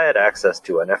 And if I had access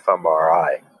to an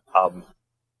fMRI,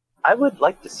 I would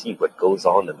like to see what goes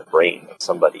on in the brain of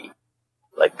somebody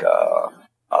like a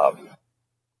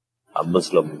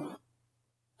Muslim,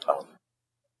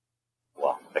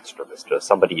 extremist,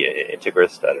 somebody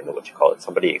integrist, I don't know what you call it,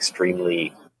 somebody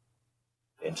extremely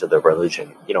into the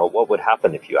religion. What would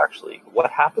happen what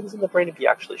happens in the brain if you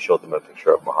actually show them a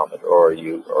picture of Muhammad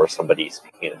or somebody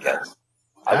speaking against?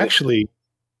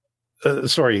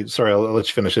 Sorry, I'll let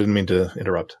you finish. I didn't mean to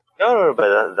interrupt. No,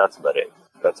 but that's about it.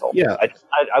 That's all. Yeah.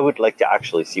 I would like to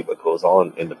actually see what goes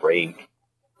on in the brain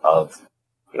of,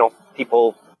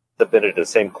 people submitted the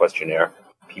same questionnaire,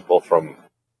 people from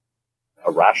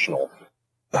a rational.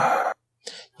 Yeah.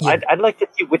 I'd like to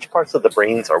see which parts of the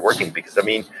brains are working because,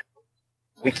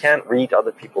 we can't read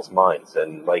other people's minds.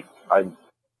 And, I'm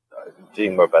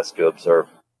doing my best to observe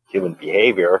human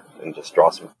behavior and just draw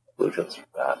some conclusions from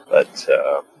that. But,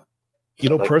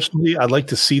 personally, I'd like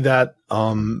to see that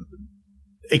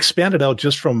expanded out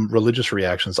just from religious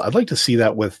reactions. I'd like to see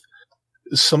that with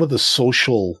some of the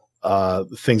social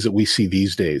things that we see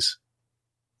these days.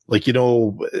 One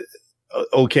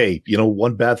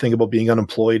bad thing about being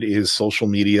unemployed is social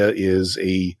media is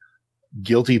a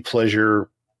guilty pleasure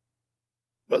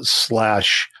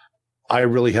 / I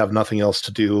really have nothing else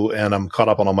to do and I'm caught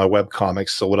up on all my web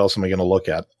comics. So what else am I going to look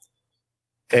at?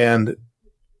 And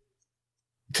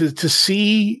to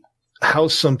see how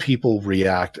some people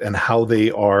react and how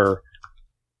they are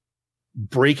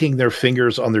breaking their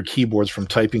fingers on their keyboards from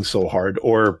typing so hard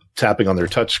or tapping on their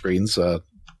touch screens,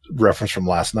 reference from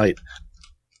last night.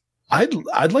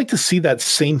 I'd like to see that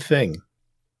same thing.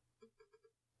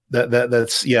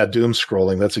 That's doom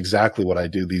scrolling. That's exactly what I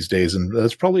do these days. And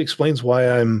that probably explains why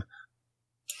I'm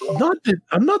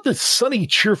I'm not the sunny,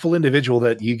 cheerful individual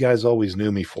that you guys always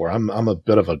knew me for. I'm a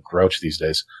bit of a grouch these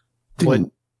days. But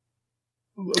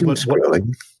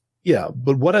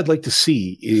what I'd like to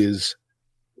see is,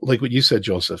 like what you said,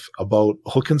 Joseph, about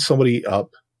hooking somebody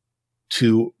up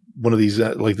to one of these,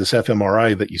 like this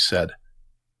fMRI that you said.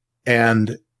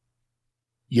 And,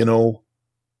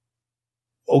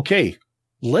 okay,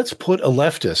 let's put a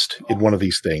leftist in one of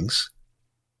these things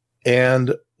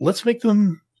and let's make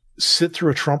them sit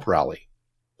through a Trump rally,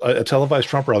 a televised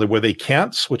Trump rally where they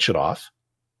can't switch it off,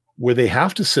 where they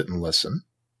have to sit and listen,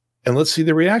 and let's see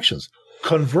their reactions.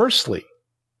 Conversely,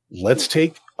 let's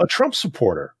take a Trump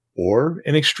supporter or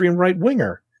an extreme right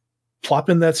winger, plop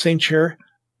in that same chair,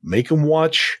 make them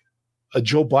watch a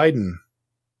Joe Biden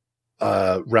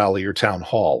rally or town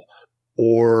hall,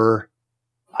 or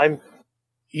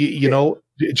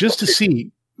just to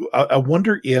see. I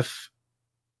wonder if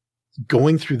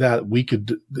going through that we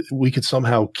could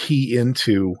somehow key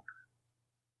into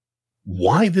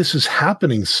why this is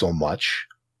happening so much,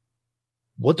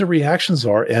 what the reactions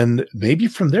are, and maybe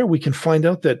from there we can find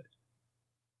out that,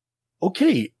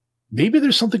 okay, maybe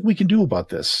there's something we can do about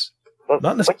this.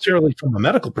 Not necessarily from a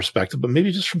medical perspective, but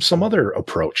maybe just from some other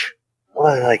approach.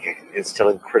 Well, it's still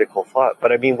in critical thought.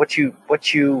 But I mean, what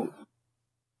you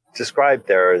described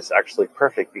there is actually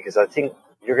perfect, because I think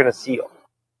you're going to see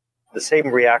the same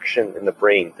reaction in the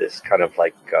brain, this kind of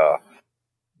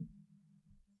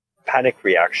panic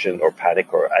reaction or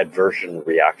panic or aversion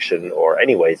reaction, or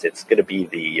anyways, it's going to be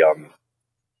the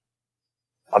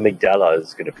amygdala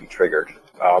is going to be triggered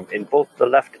in both the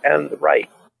left and the right.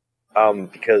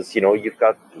 Because, you've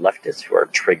got leftists who are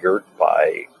triggered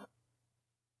by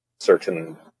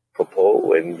certain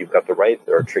propos, and you've got the right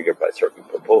that are triggered by certain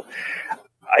propos.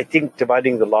 I think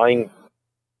dividing the line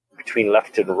between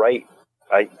left and right,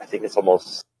 I think it's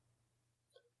almost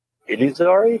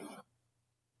illusory.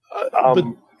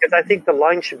 Because I think the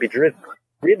line should be driven.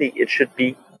 Really,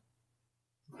 the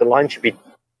line should be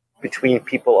between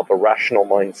people of a rational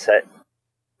mindset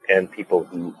and people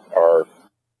who are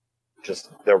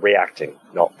they're reacting,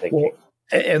 not thinking. Well,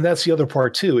 and that's the other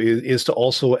part too, is to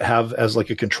also have as like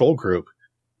a control group,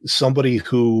 somebody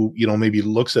who, maybe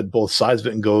looks at both sides of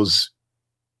it and goes,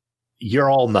 you're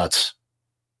all nuts.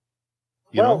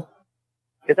 You know?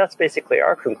 That's basically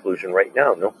our conclusion right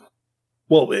now, no?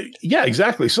 Well, yeah,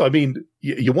 exactly. So, I mean,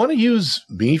 you want to use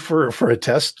me for a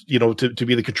test, to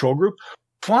be the control group?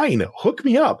 Fine. Hook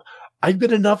me up. I've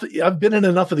been in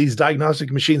enough of these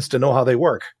diagnostic machines to know how they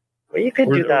work. Well, you can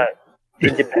do that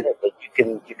independently.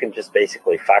 You can just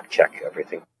basically fact check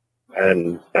everything,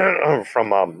 and from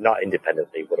not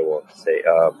independently. What do I want to say?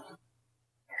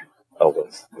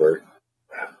 What's the word?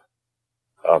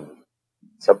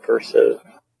 Subversive.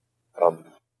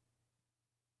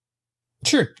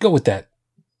 Sure, go with that.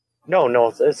 No,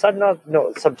 it's not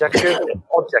subjective,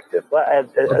 objective, but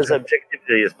as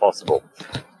objectively as possible.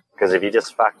 Because if you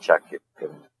just fact check, you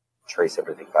can trace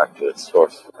everything back to its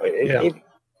source.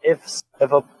 If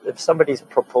somebody's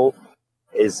proposal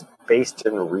is based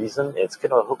in reason, it's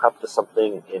going to hook up to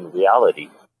something in reality.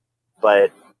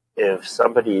 But if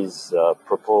somebody's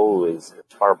proposal is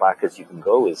as far back as you can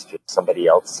go, is just somebody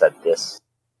else said this,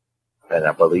 then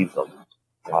I believe them.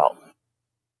 Wow.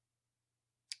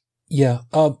 Yeah.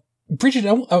 Bridget,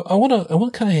 I want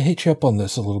to kind of hit you up on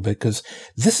this a little bit, because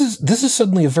this is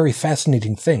suddenly a very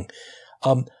fascinating thing.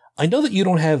 I know that you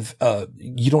don't have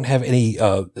any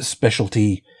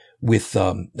specialty with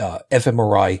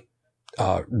fMRI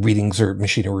readings or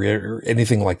machinery or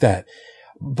anything like that,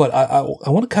 but I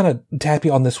want to kind of tap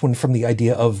you on this one from the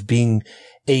idea of being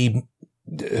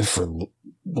for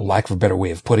lack of a better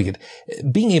way of putting it,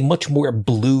 being a much more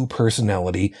blue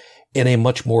personality in a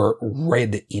much more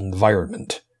red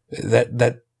environment.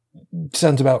 That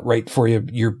sounds about right for you,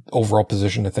 your overall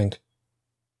position, I think.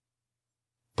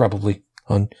 Probably,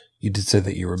 hon. You did say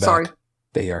that you were back. Sorry.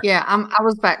 There you are. Yeah, I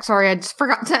was back. Sorry, I just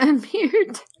forgot to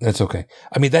unmute. That's okay.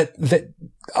 I mean,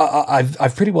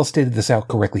 I've pretty well stated this out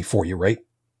correctly for you, right?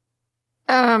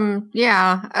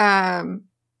 Yeah.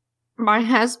 My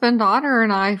husband, daughter,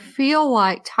 and I feel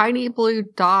like tiny blue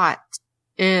dots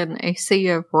in a sea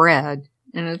of red,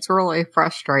 and it's really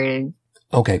frustrating.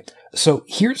 Okay, so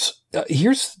here's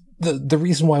the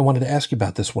reason why I wanted to ask you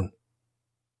about this one.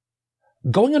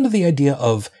 Going under the idea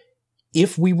of,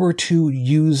 if we were to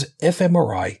use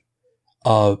fMRI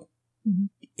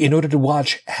in order to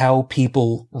watch how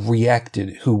people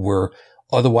reacted who were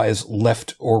otherwise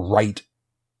left or right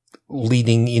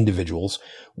leaning individuals,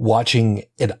 watching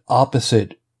an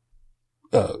opposite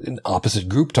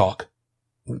group talk,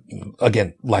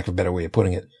 again, lack of a better way of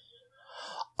putting it,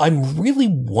 I'm really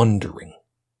wondering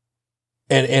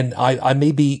and I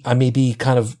may be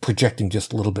kind of projecting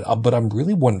just a little bit, but I'm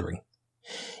really wondering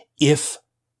if,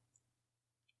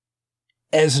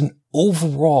 as an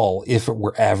overall, if it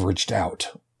were averaged out,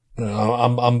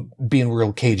 I'm being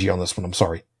real cagey on this one. I'm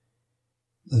sorry.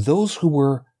 Those who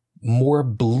were more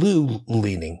blue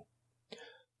leaning,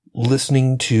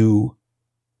 listening to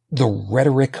the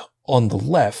rhetoric on the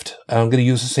left, and I'm going to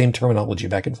use the same terminology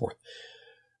back and forth,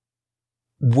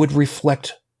 would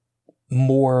reflect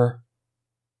more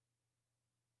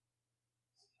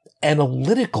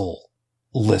analytical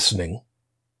listening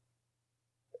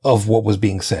of what was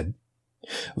being said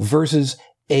versus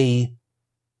a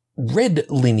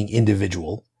red-leaning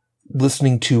individual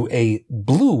listening to a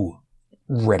blue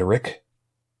rhetoric,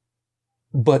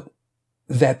 but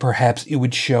that perhaps it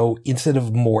would show, instead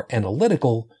of more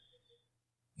analytical,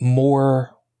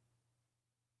 more...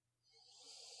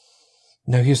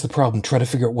 Now here's the problem. Try to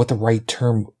figure out what the right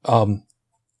term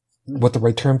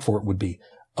for it would be.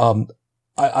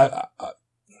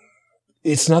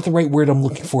 It's not the right word I'm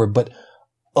looking for, but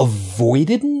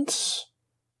avoidance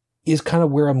is kind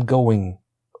of where I'm going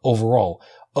overall,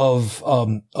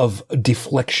 of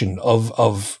deflection,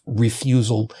 of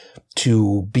refusal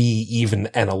to be even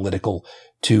analytical,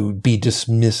 to be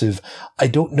dismissive. I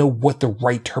don't know what the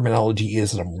right terminology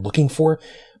is that I'm looking for,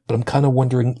 but I'm kind of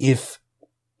wondering if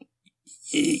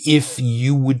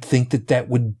you would think that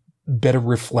would better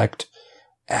reflect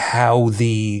how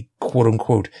the quote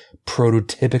unquote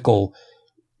prototypical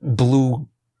blue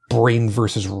brain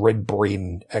versus red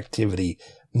brain activity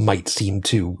might seem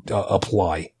to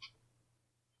apply.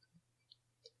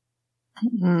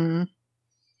 Mm-hmm.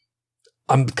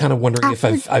 I'm kind of wondering if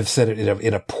I've said it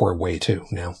in a poor way too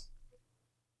now.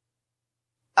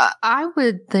 I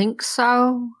would think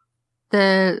so.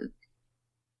 That,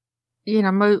 you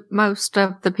know, most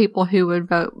of the people who would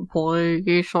vote blue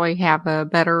usually have a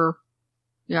better,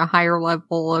 you know, higher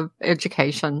level of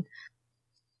education.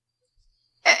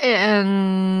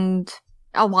 And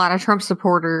a lot of Trump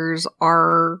supporters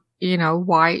are, you know,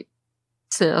 white,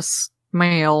 cis,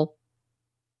 male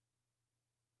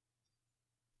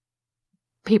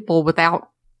people without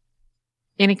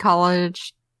any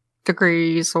college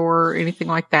degrees or anything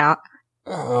like that.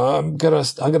 I'm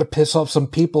gonna piss off some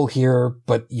people here,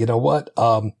 but you know what?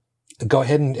 Go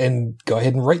ahead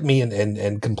and write me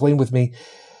and complain with me.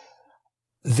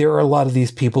 There are a lot of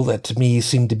these people that to me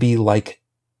seem to be like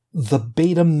the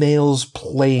beta males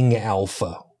playing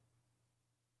alpha.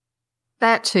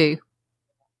 That too.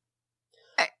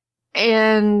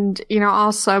 And, you know,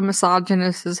 also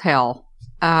misogynist as hell.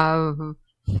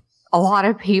 A lot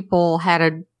of people had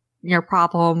a, you know,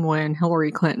 problem when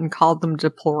Hillary Clinton called them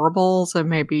deplorables, and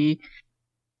maybe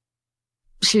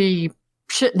she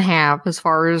shouldn't have, as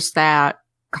far as that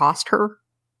cost her.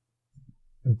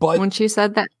 But when she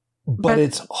said that. But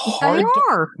it's hard.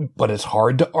 But it's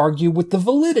hard to argue with the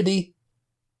validity.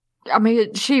 I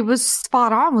mean, she was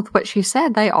spot on with what she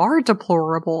said. They are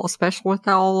deplorable, especially with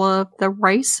all of the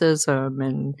racism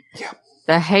and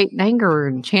the hate and anger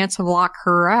and chance of lock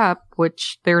her up,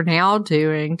 which they're now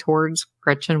doing towards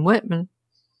Gretchen Whitman.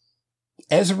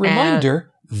 As a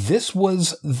reminder, this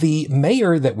was the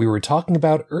mayor that we were talking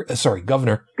about.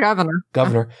 Governor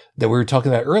that we were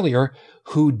talking about earlier,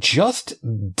 who just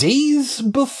days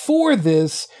before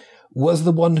this was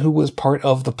the one who was part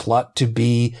of the plot to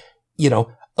be, you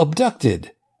know,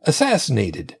 abducted,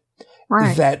 assassinated.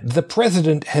 Right. That the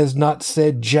president has not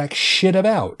said jack shit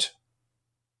about.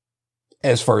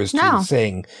 As far as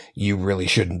saying, you really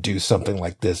shouldn't do something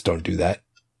like this, don't do that.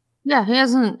 Yeah, he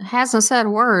hasn't said a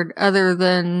word other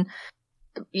than,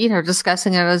 you know,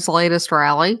 discussing it at his latest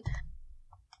rally.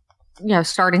 You know,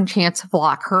 starting chance of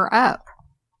lock her up.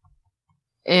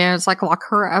 And it's like, lock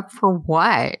her up for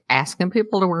what? Asking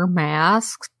people to wear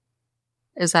masks?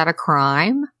 Is that a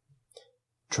crime?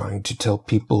 Trying to tell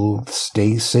people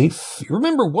stay safe. You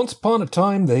remember once upon a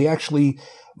time New York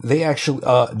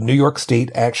City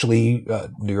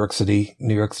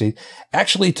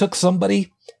actually took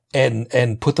somebody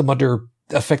and put them under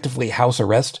effectively house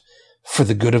arrest for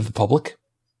the good of the public.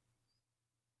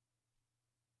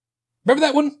 Remember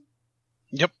that one?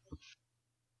 Yep.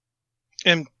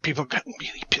 And people got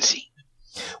really pissy.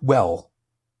 Well,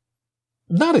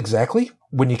 not exactly,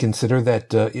 when you consider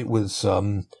that it was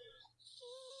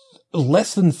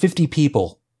less than 50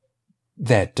 people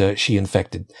that she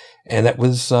infected. And that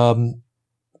was,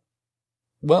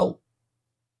 well,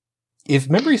 if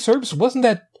memory serves, wasn't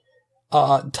that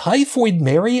Typhoid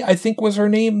Mary, I think was her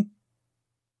name?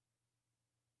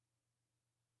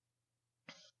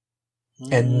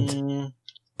 And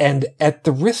at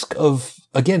the risk of,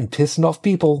 again, pissing off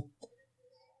people,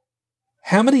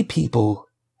 how many people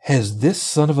has this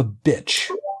son of a bitch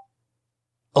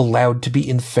allowed to be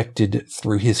infected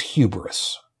through his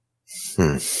hubris?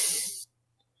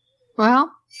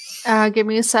 Well, give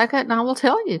me a second and I will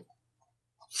tell you.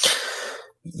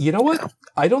 You know what?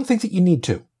 I don't think that you need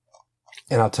to.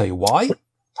 And I'll tell you why.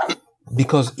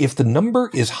 Because if the number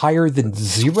is higher than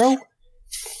 0,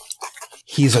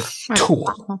 he's a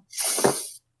tool.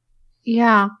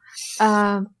 Yeah.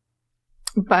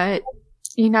 But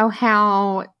you know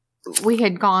how we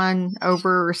had gone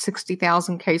over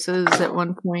 60,000 cases at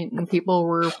one point and people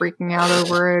were freaking out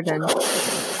over it and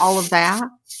all of that?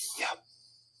 Yeah.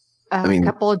 A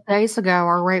couple of days ago,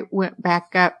 our rate went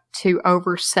back up to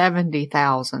over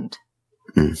 70,000.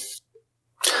 And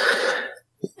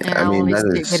only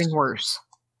keep getting worse.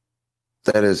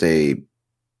 That is a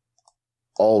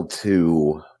all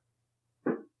too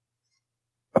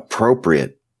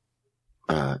appropriate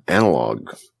analog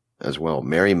as well.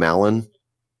 Mary Mallon,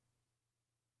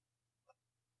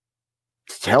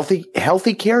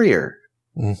 healthy carrier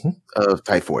of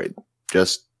typhoid,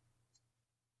 just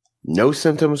no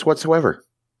symptoms whatsoever.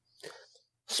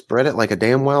 Spread it like a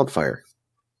damn wildfire,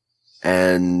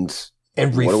 and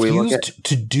refused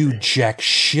to do jack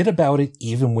shit about it,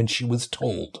 even when she was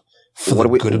told, for the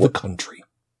good of the country.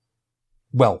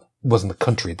 Well, wasn't the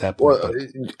country at that point. Well,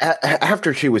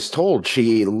 after she was told,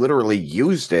 she literally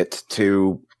used it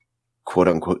to, quote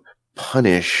unquote,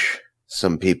 punish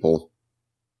some people,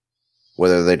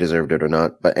 whether they deserved it or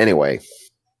not. But anyway,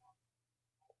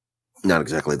 not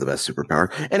exactly the best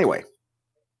superpower. Anyway,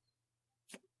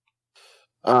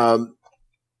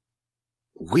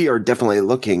 we are definitely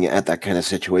looking at that kind of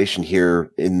situation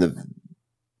here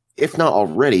if not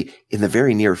already, in the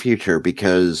very near future,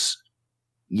 because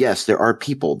yes, there are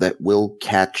people that will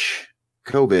catch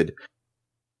COVID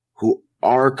who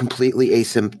are completely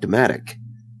asymptomatic.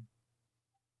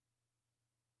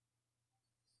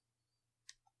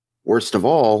 Worst of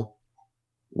all,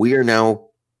 we're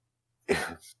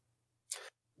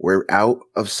out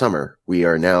of summer. We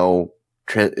are now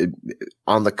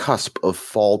on the cusp of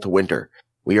fall to winter.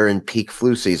 We are in peak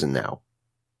flu season now,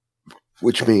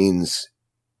 which means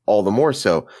all the more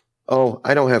so. Oh,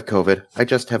 I don't have COVID. I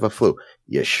just have a flu.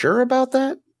 You sure about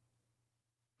that?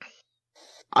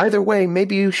 Either way,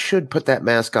 maybe you should put that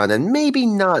mask on and maybe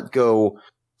not go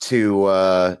to,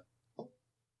 go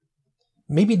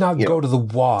to the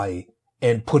Y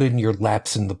and put in your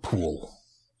laps in the pool.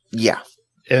 Yeah.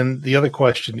 And the other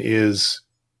question is,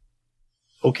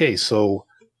 okay,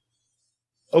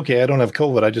 I don't have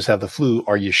COVID. I just have the flu.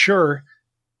 Are you sure?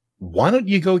 Why don't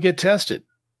you go get tested?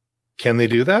 Can they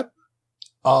do that?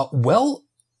 Well,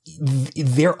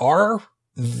 there are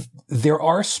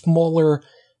smaller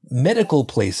medical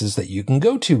places that you can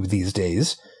go to these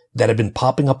days that have been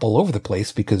popping up all over the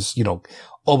place because,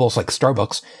 almost like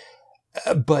Starbucks,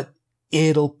 but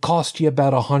it'll cost you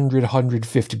about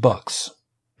 $100-$150.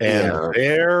 And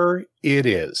there it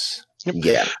is. Yep.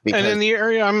 Yeah. And in the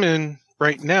area I'm in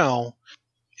right now,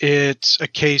 it's a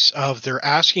case of they're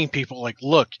asking people like,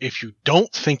 look, if you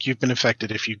don't think you've been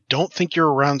infected, if you don't think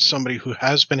you're around somebody who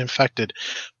has been infected,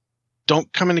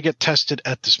 don't come in to get tested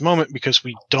at this moment because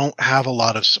we don't have a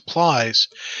lot of supplies.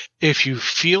 If you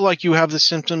feel like you have the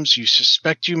symptoms, you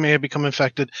suspect you may have become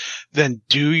infected, then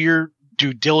do your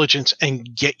due diligence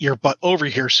and get your butt over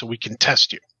here so we can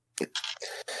test you.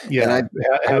 Yeah,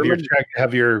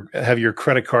 have your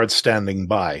credit card standing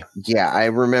by. Yeah, I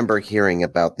remember hearing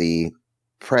about the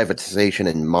privatization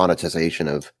and monetization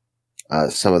of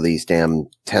some of these damn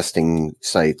testing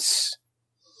sites.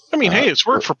 I mean, hey, it's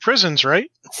worked for prisons,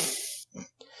 right?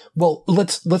 Well,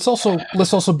 let's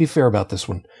also be fair about this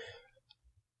one.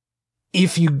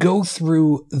 If you go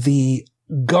through the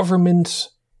government,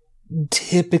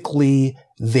 typically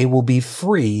they will be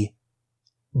free,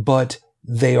 but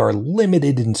they are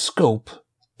limited in scope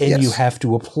and you have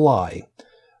to apply.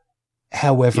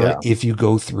 However, if you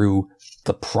go through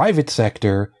the private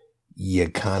sector, you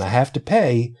kind of have to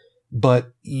pay,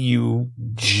 but you,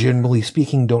 generally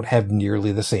speaking, don't have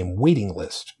nearly the same waiting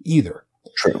list either.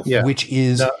 True. Yeah. Which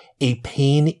is a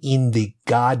pain in the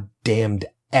goddamned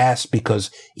ass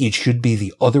because it should be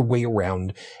the other way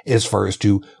around as far as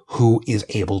to who is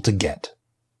able to get.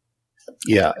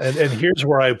 Yeah, and here's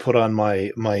where I put on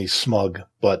my smug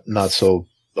but not so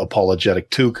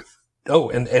apologetic toque. Oh,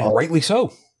 and rightly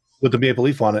so. With the maple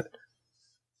leaf on it.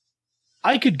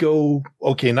 I could go,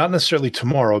 not necessarily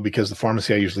tomorrow because the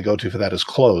pharmacy I usually go to for that is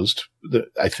closed,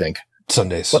 I think.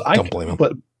 Sundays, but don't blame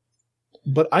them.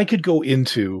 But I could go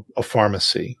into a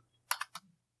pharmacy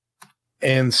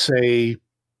and say,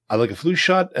 I'd like a flu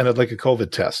shot and I'd like a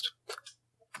COVID test.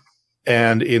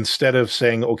 And instead of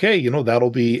saying, okay,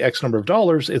 that'll be X number of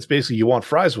dollars, it's basically, you want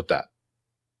fries with that.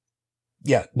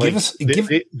 Yeah. Like,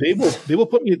 they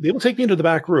will take me into the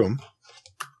back room,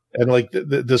 and like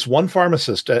this one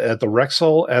pharmacist at the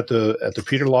Rexall at the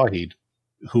Peter Lougheed,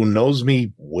 who knows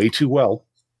me way too well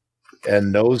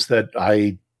and knows that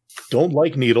I don't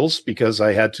like needles because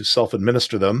I had to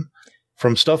self-administer them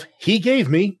from stuff he gave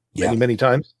me many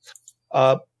times.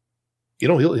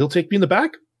 He'll take me in the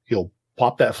back. He'll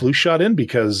pop that flu shot in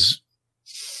because,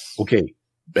 okay,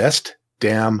 best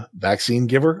damn vaccine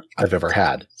giver I've ever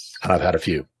had. And I've had a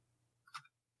few.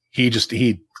 He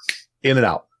in and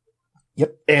out.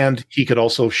 Yep. And he could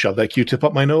also shove that Q-tip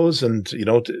up my nose, and,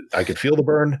 I could feel the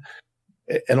burn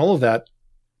and all of that.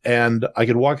 And I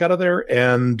could walk out of there,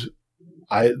 and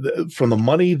from the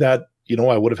money that,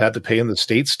 I would have had to pay in the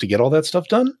States to get all that stuff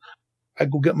done,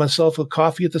 I'd go get myself a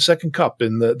coffee at the Second Cup,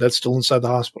 that's still inside the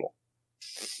hospital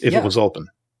if it was open.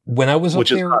 When I was up there,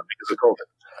 which is not because of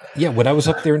COVID. Yeah, when I was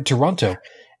up there in Toronto,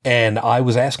 and I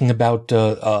was asking about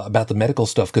the medical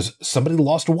stuff because somebody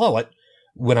lost a wallet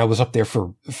when I was up there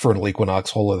for Fernal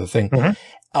Equinox, whole other thing.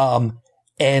 Mm-hmm.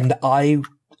 And I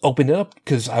opened it up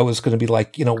because I was going to be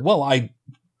like, I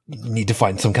need to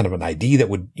find some kind of an ID that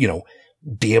would,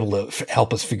 be able to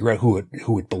help us figure out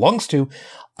who it belongs to.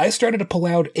 I started to pull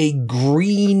out a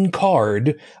green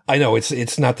card. I know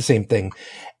it's not the same thing.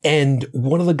 And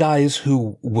one of the guys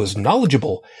who was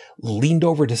knowledgeable leaned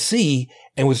over to see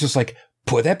and was just like,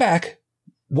 put that back.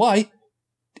 Why?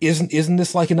 Isn't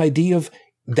this like an ID of,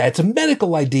 that's a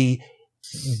medical ID.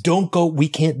 Don't go. We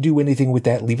can't do anything with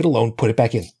that. Leave it alone. Put it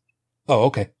back in. Oh,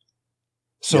 okay.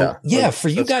 So for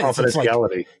you guys, it's like,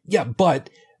 but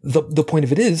the point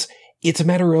of it is, it's a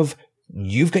matter of,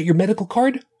 you've got your medical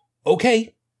card.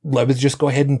 Okay. Let us just go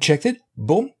ahead and check it.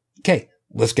 Boom. Okay.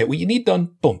 Let's get what you need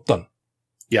done. Boom. Done.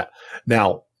 Yeah.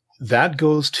 Now that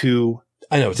goes to,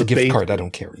 I know it's a gift card. I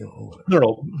don't care.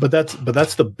 No, but that's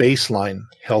the baseline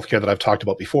healthcare that I've talked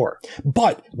about before.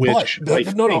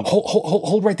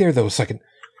 Hold right there though a second.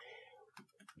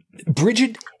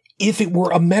 Bridget, if it were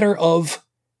a matter of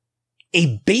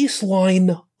a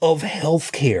baseline of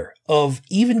healthcare, of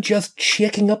even just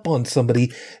checking up on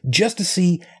somebody just to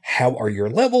see how are your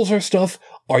levels or stuff,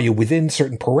 are you within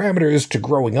certain parameters to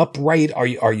growing up right? Are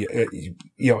you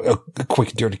quick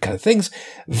and dirty kind of things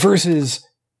versus,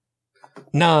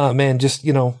 nah, man, just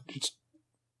you're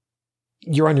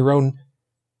on your own.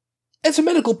 As a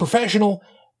medical professional,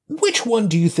 which one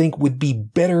do you think would be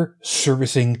better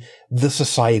servicing the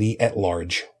society at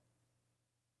large?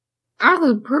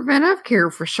 The preventive care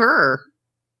for sure.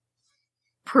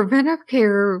 Preventive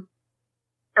care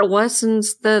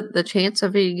lessens the chance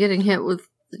of you getting hit with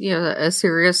a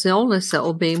serious illness that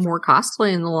will be more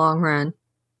costly in the long run.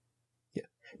 Yeah.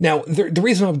 Now, the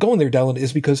reason I'm going there, Dallin,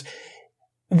 is because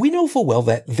we know full well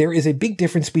that there is a big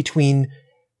difference between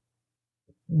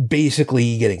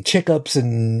basically getting checkups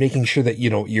and making sure that,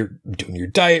 you're doing your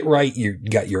diet right, you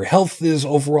got your health is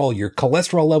overall, your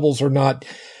cholesterol levels are not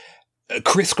a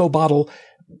Crisco bottle,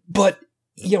 but,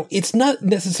 it's not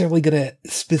necessarily going to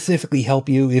specifically help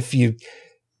you if you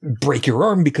break your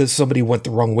arm because somebody went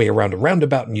the wrong way around a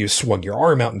roundabout and you swung your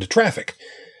arm out into traffic.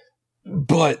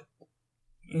 But,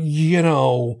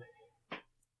 you're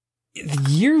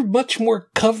much more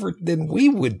covered than we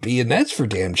would be, and that's for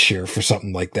damn sure for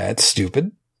something like that.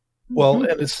 Stupid. Well,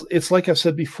 and it's like I've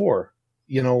said before,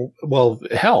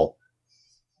 hell,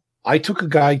 I took a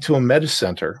guy to a med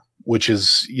center, which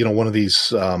is, one of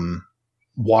these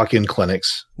walk-in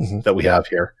clinics that we have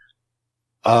here.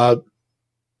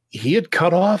 He had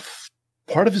cut off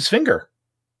part of his finger.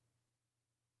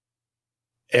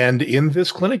 And in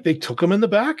this clinic, they took him in the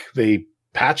back. They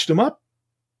patched him up.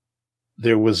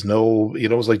 There was no, it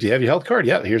was like, do you have your health card?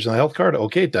 Yeah, here's my health card.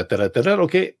 Okay,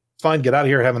 okay, fine, get out of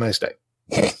here. Have a nice day.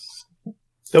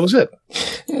 That was it.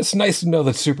 It's nice to know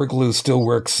that super glue still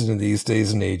works in these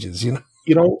days and ages, The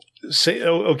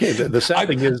sad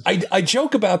thing is, I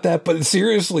joke about that, but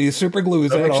seriously, super glue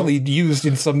is actually used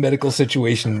in some medical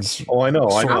situations. Oh, I know.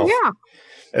 Oh, yeah.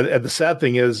 And the sad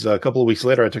thing is, a couple of weeks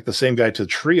later, I took the same guy to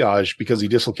triage because he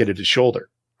dislocated his shoulder.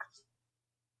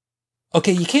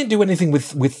 Okay, you can't do anything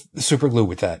with super glue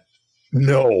with that.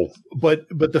 No, but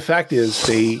the fact is,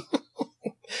 they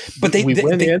took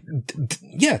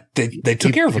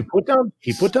care of him.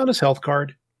 He put down his health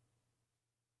card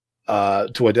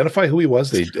to identify who he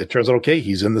was. It turns out, okay,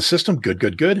 he's in the system.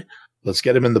 Good. Let's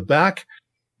get him in the back.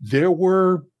 There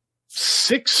were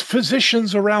 6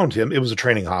 physicians around him. It was a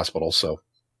training hospital, so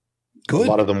good. A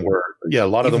lot of them were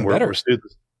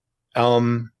students.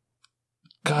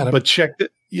 But check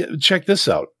this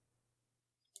out.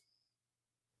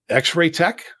 X-ray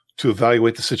tech to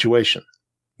evaluate the situation.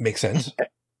 Makes sense.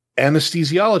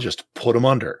 Anesthesiologist, put him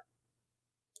under.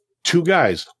 2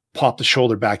 guys, pop the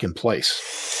shoulder back in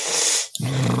place.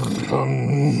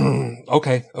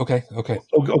 Okay.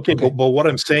 But what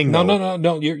I'm saying,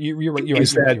 no, you're right. You're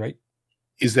right.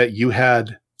 Is that you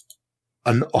had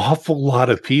an awful lot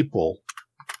of people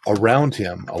around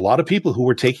him, a lot of people who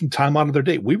were taking time out of their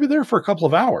day. We were there for a couple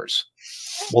of hours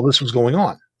while this was going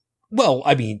on. Well,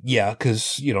 I mean, yeah,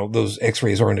 because, those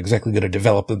x-rays aren't exactly going to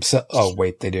develop themselves. Oh,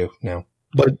 wait, they do now.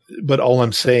 But all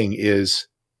I'm saying is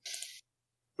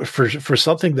for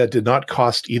something that did not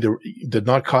cost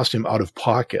him out of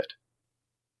pocket,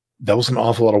 that was an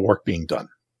awful lot of work being done.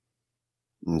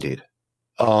 Indeed.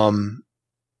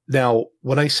 Now,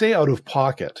 when I say out of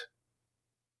pocket,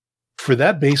 for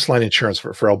that baseline insurance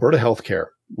for Alberta Healthcare,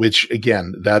 which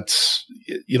again, that's,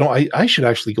 I should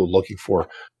actually go looking for,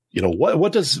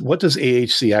 what does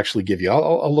AHC actually give you?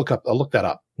 I'll look that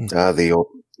up.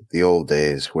 The old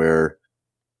days where,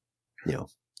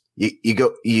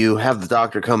 you have the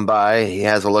doctor come by, he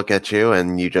has a look at you,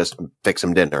 and you just fix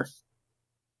him dinner.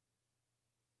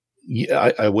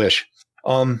 Yeah, I wish.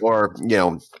 Or,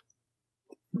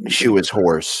 shoe his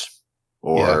horse.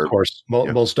 Or, yeah, of course.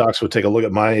 Most docs would take a look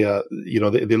at my,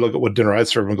 they look at what dinner I'd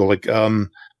serve and go like,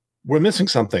 we're missing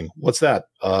something. What's that?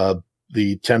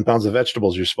 The 10 pounds of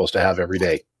vegetables you're supposed to have every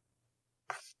day.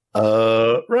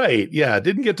 Right. Yeah.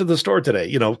 Didn't get to the store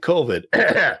today. COVID.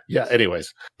 Yeah.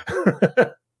 Anyways.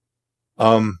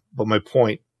 But my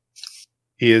point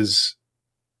is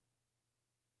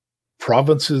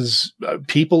provinces,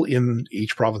 people in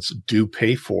each province do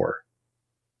pay for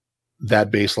that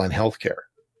baseline healthcare.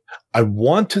 I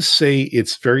want to say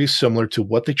it's very similar to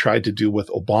what they tried to do with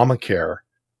Obamacare,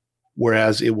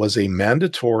 whereas it was a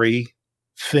mandatory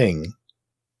thing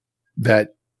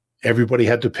that everybody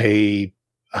had to pay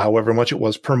however much it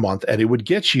was per month, and it would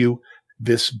get you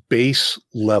this base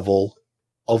level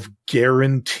of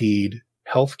guaranteed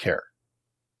healthcare.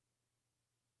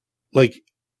 Like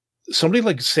somebody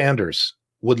like Sanders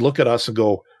would look at us and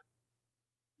go,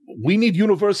 we need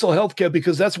universal healthcare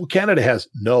because that's what Canada has.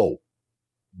 No,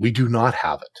 we do not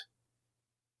have it.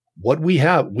 What we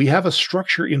have a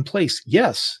structure in place.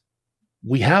 Yes,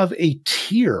 we have a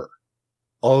tier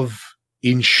of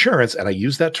insurance, and I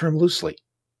use that term loosely.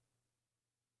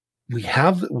 We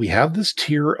have this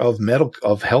tier of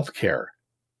healthcare,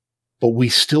 but we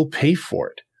still pay for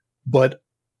it. But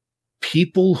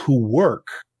people who work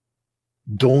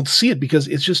don't see it because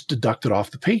it's just deducted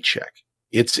off the paycheck.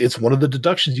 It's one of the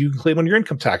deductions you can claim on your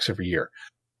income tax every year.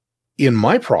 In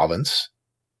my province,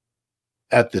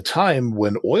 at the time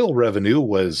when oil revenue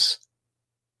was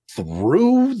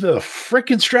through the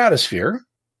frickin' stratosphere,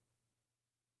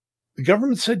 the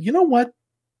government said, you know what?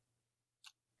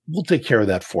 We'll take care of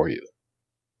that for you.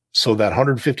 So that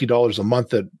 $150 a month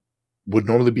that would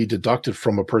normally be deducted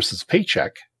from a person's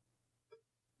paycheck,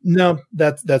 no,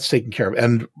 that's taken care of.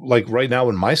 And like right now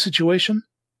in my situation,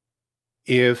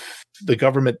 if the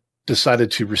government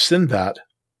decided to rescind that,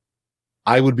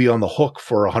 I would be on the hook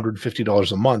for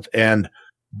 $150 a month. And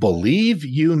believe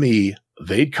you me,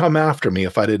 they'd come after me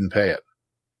if I didn't pay it.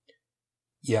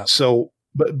 Yeah. So,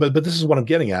 but this is what I'm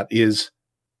getting at is,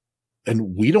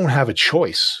 and we don't have a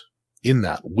choice in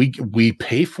that. We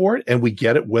pay for it and we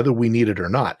get it whether we need it or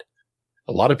not.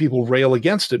 A lot of people rail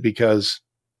against it because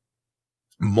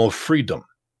more freedom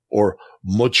or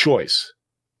more choice.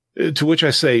 To which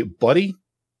I say, buddy,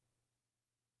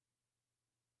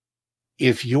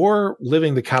 if you're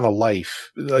living the kind of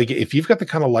life, like if you've got the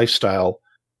kind of lifestyle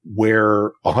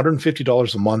where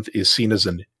 $150 a month is seen as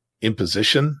an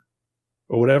imposition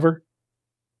or whatever,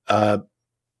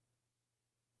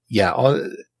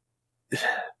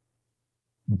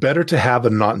 better to have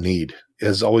and not need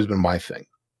has always been my thing.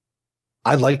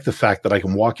 I like the fact that I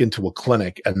can walk into a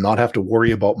clinic and not have to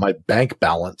worry about my bank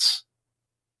balance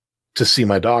to see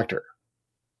my doctor.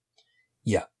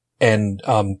 Yeah. And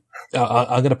I'm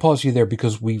going to pause you there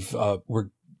because we're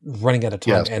running out of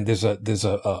time. Yes. And there's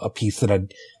a piece that I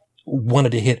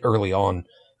wanted to hit early on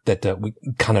that we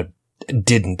kind of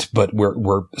didn't, but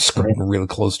we're skirting really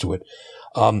close to it.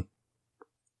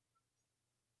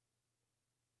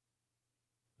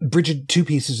 Bridget, 2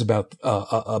 pieces about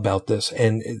this,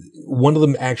 and one of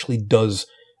them actually does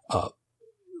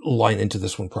line into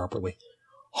this one properly.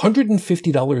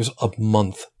 $150 a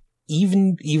month,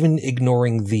 even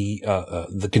ignoring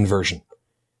the conversion.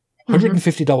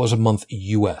 $150 a month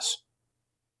US.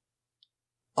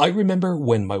 I remember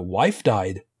when my wife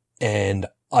died and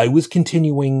I was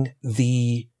continuing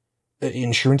the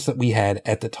insurance that we had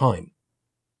at the time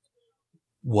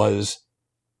was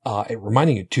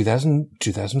reminding you,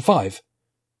 2005,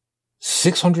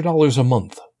 $600 a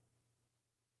month.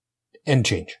 And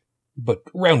change. But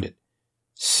round it.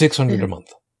 $600 a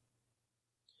month.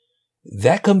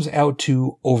 That comes out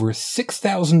to over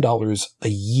 $6,000 a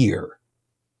year.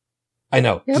 I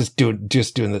know, yep.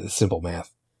 just doing the simple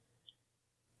math.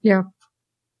 Yeah.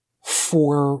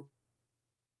 For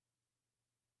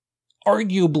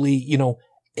arguably,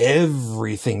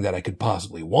 everything that I could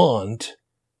possibly want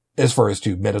as far as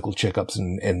to medical checkups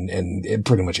and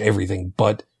pretty much everything.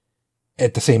 But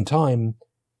at the same time,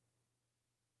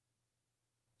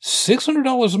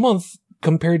 $600 a month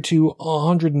compared to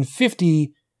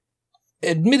 $150,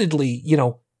 admittedly,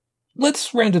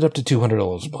 let's round it up to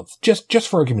 $200 a month, just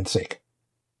for argument's sake.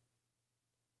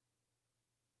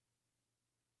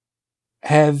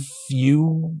 Have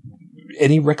you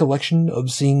any recollection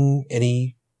of seeing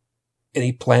any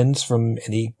plans from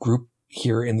any group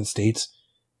here in the States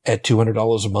at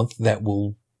 $200 a month that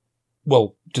will,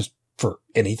 just for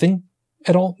anything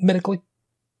at all medically?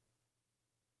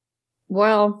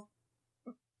 Well,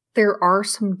 there are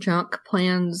some junk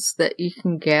plans that you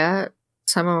can get.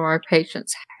 Some of my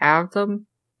patients have them,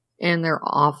 and they're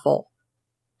awful.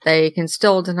 They can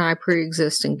still deny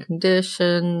pre-existing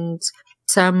conditions.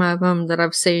 Some of them that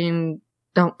I've seen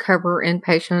don't cover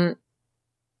inpatient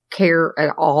care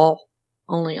at all,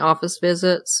 only office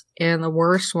visits. And the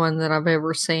worst one that I've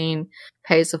ever seen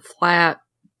pays a flat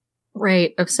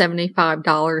rate of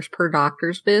 $75 per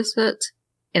doctor's visit,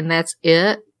 and that's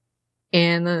it.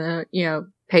 And,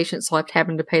 patients left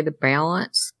having to pay the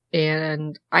balance.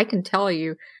 And I can tell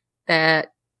you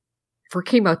that for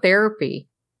chemotherapy,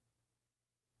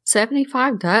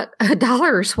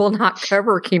 $75 will not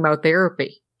cover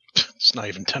chemotherapy. It's not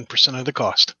even 10% of the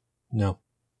cost. No.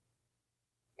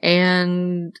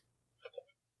 And,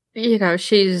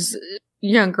 she's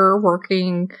younger,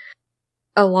 working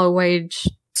a low-wage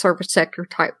service sector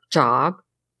type job.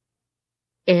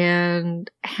 And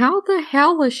how the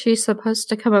hell is she supposed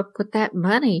to come up with that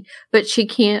money, but she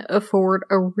can't afford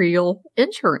a real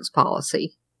insurance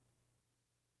policy?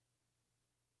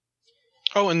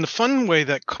 Oh, and the fun way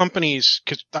that companies,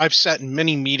 because I've sat in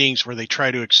many meetings where they try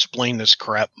to explain this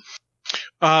crap.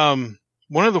 One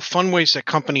of the fun ways that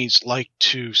companies like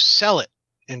to sell it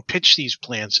and pitch these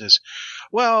plans is,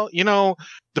 well,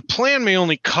 the plan may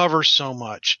only cover so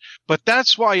much, but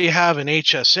that's why you have an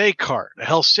HSA card, a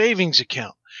health savings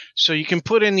account. So you can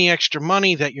put in the extra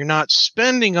money that you're not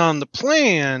spending on the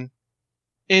plan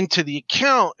into the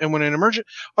account. And when an emergency,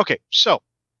 okay, so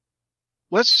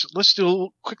let's do a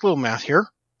quick little math here.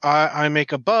 I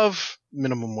make above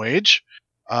minimum wage.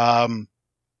 I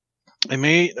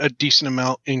made a decent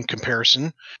amount in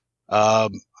comparison. I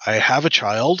have a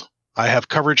child. I have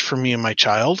coverage for me and my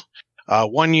child.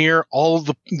 1 year, all of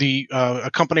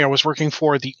a company I was working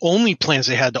for, the only plans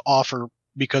they had to offer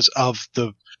because of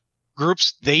the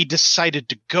groups they decided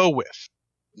to go with,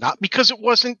 not because it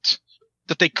wasn't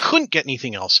that they couldn't get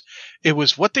anything else. It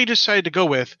was what they decided to go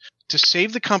with to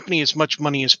save the company as much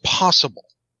money as possible.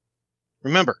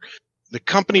 Remember, the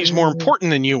company is more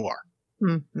important than you are.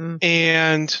 Mm-hmm.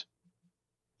 And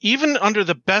even under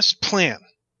the best plan,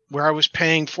 where I was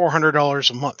paying $400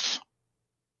 a month,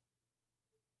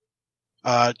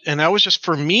 and that was just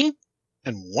for me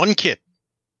and one kid.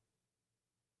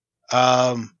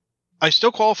 I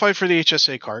still qualified for the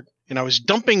HSA card, and I was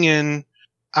dumping in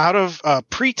out of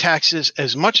pre-taxes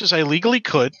as much as I legally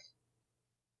could.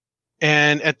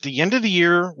 And at the end of the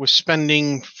year, was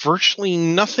spending virtually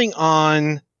nothing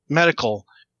on medical.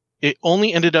 It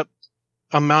only ended up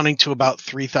amounting to about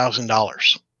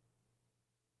 $3,000.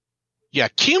 Yeah,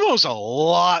 chemo's a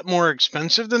lot more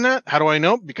expensive than that. How do I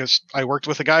know? Because I worked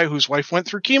with a guy whose wife went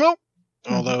through chemo,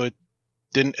 although it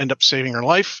didn't end up saving her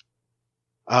life.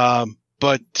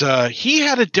 But he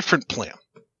had a different plan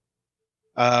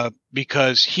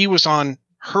because he was on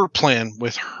her plan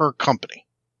with her company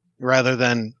rather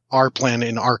than our plan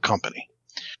in our company.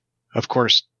 Of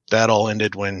course, that all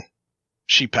ended when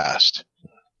she passed.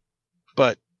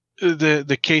 But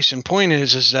the case in point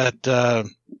is that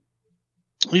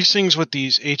these things with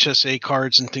these HSA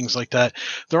cards and things like that,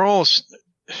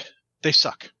 they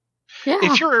suck. Yeah.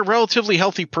 If you're a relatively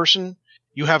healthy person,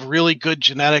 you have really good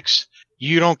genetics,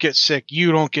 you don't get sick,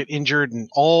 you don't get injured, and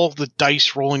all the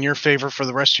dice roll in your favor for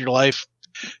the rest of your life.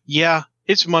 Yeah,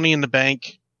 it's money in the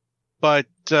bank, but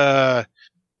guess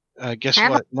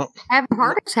what? Have a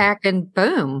heart attack and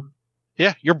boom.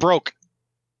 Yeah, you're broke.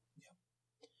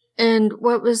 And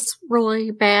what was really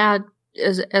bad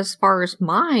as far as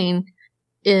mine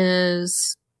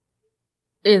is,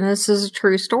 and this is a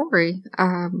true story,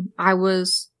 I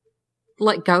was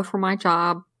let go from my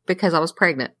job because I was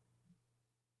pregnant.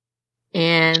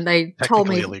 And they told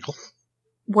me illegal.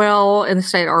 Well, in the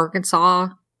state of Arkansas,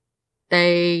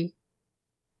 they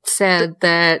said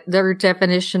that their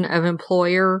definition of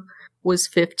employer was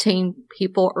 15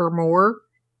 people or more,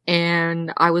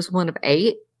 and I was one of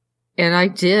 8, and I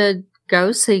did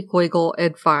go seek legal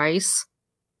advice,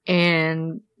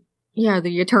 and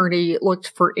the attorney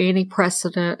looked for any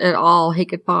precedent at all he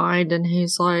could find, and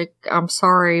he's like, I'm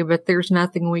sorry, but there's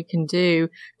nothing we can do.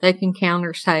 They can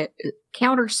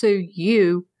countersue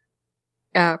you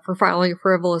for filing a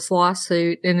frivolous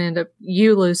lawsuit and end up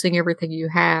you losing everything you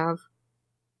have.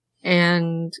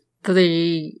 And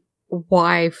the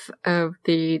wife of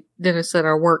the dentist that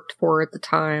I worked for at the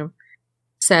time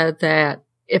said that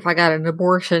if I got an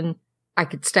abortion, I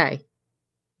could stay.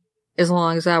 As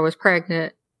long as I was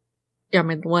pregnant,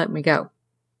 let me go.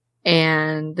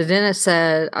 And the dentist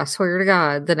said, I swear to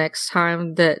God, the next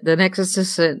time that the next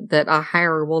assistant that I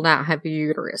hire will not have a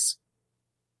uterus.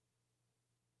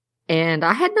 And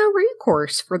I had no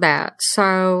recourse for that.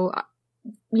 So,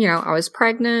 I was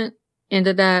pregnant,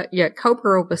 ended up,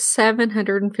 Cobra was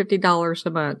 $750 a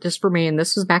month just for me. And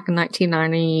this was back in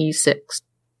 1996.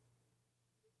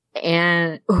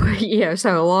 And,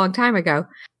 so a long time ago.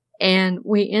 And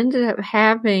we ended up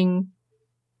having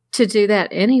to do that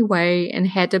anyway and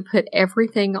had to put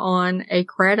everything on a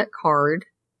credit card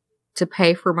to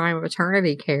pay for my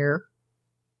maternity care.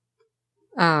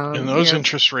 And those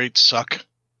interest rates suck.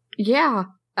 Yeah.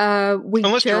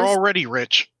 Unless you're already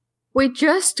rich. We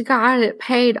just got it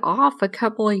paid off a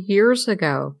couple of years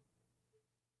ago.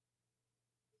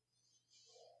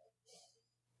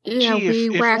 Yeah,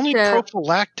 if only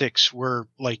prophylactics were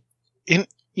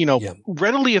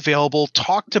readily available,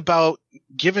 talked about,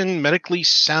 given medically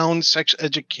sound sex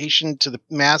education to the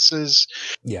masses.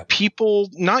 Yeah. People,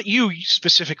 not you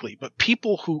specifically, but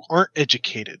people who aren't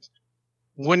educated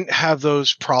wouldn't have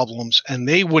those problems and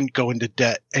they wouldn't go into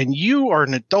debt. And you are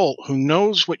an adult who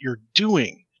knows what you're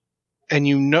doing,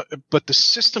 and but the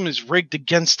system is rigged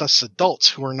against us adults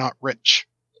who are not rich.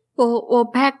 Well,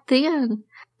 back then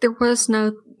there was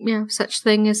no, such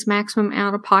thing as maximum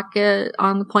out of pocket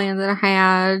on the plan that I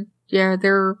had. Yeah,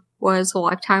 there was a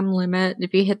lifetime limit.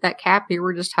 If you hit that cap, you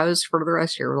were just hosed for the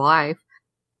rest of your life.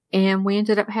 And we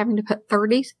ended up having to put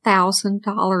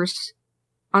 $30,000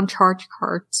 on charge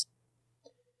cards.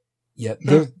 Yeah,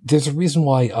 there's a reason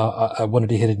why I wanted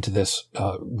to hit into this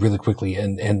really quickly,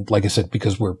 and like I said,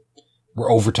 because we're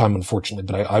over time, unfortunately,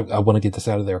 but I want to get this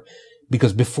out of there,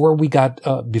 because before we got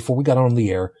on the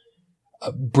air,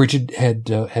 Bridget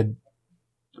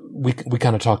we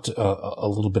kind of talked a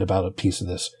little bit about a piece of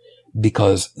this,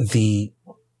 because the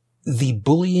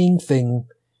bullying thing,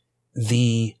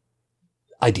 the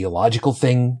ideological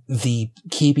thing, the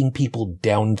keeping people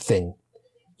down thing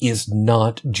is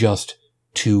not just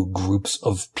to groups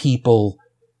of people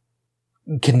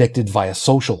connected via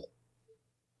social.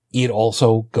 It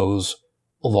also goes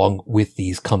along with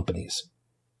these companies.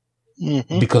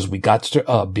 Mm-hmm. Because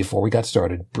before we got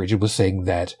started, Bridget was saying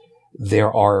that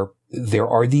there are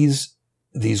these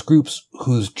groups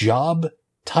whose job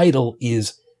title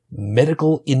is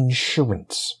medical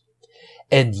insurance.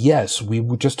 And yes, we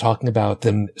were just talking about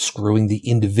them screwing the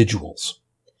individuals.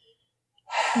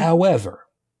 However,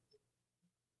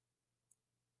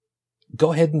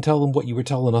 go ahead and tell them what you were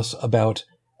telling us about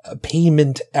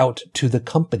payment out to the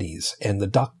companies and the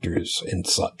doctors and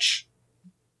such.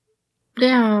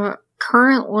 Yeah,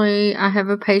 currently I have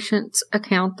a patient's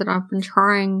account that I've been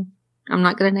trying. I'm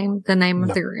not going to name the name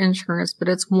of their insurance, but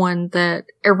it's one that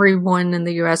everyone in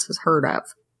the U.S. has heard of.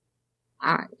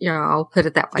 I'll put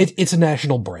it that way. It's a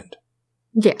national brand.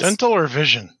 Yes. Dental or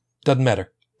vision? Doesn't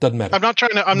matter. I'm not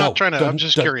trying to. I'm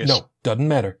just curious. No, doesn't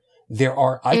matter. There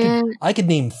are. I could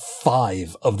name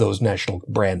 5 of those national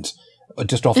brands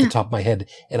just off the top of my head,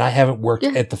 and I haven't worked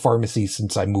at the pharmacy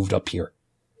since I moved up here.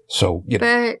 So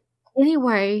But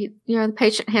anyway, the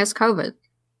patient has COVID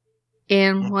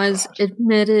and was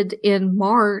admitted in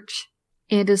March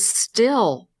and is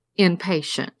still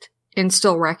inpatient and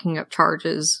still racking up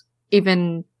charges,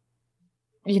 even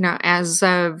as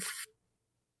of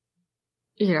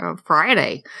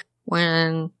Friday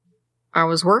when I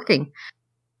was working.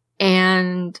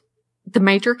 And the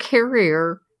major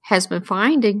carrier has been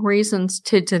finding reasons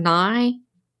to deny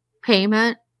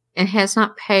payment and has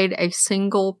not paid a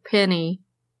single penny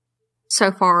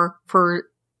so far for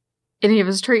any of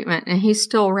his treatment, and he's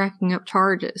still racking up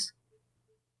charges.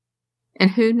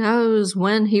 And who knows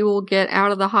when he will get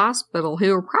out of the hospital. He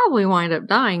will probably wind up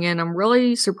dying, and I'm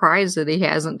really surprised that he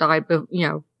hasn't died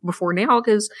before now,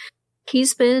 because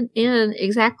he's been in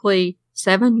exactly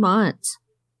 7 months.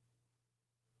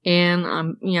 And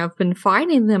I've been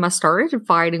fighting them. I started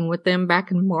fighting with them back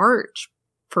in March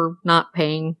for not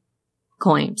paying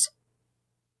claims.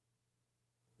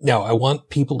 Now, I want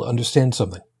people to understand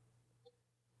something.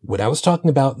 When I was talking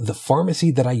about the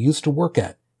pharmacy that I used to work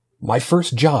at, my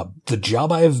first job, the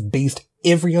job I have based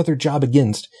every other job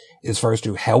against as far as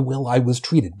to how well I was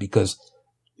treated, because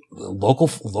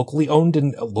locally owned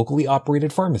and locally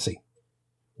operated pharmacy.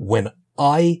 When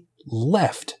I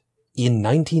left in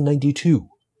 1992,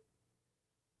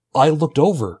 I looked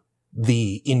over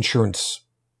the insurance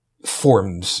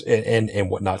forms and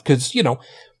whatnot, because,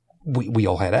 we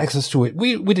all had access to it.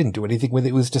 We didn't do anything with it.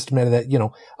 It was just a matter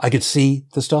that, I could see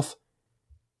the stuff.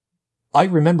 I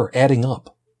remember adding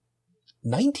up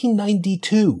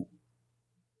 1992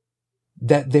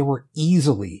 that there were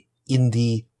easily in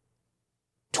the,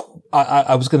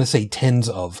 I was going to say tens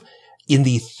of, in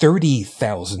the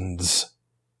 30,000s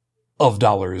of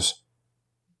dollars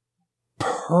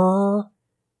per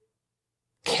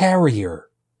carrier.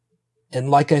 And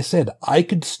like I said, I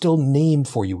could still name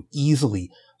for you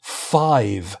easily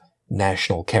 5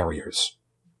 national carriers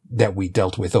that we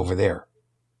dealt with over there.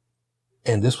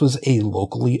 And this was a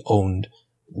locally owned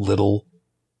little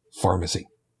pharmacy.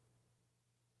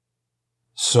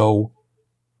 So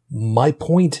my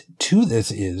point to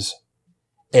this is,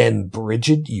 and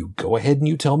Bridget, you go ahead and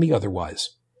you tell me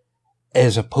otherwise,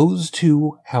 as opposed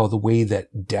to how the way that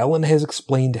Dallin has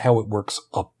explained how it works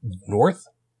up north,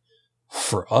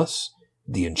 for us,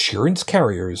 the insurance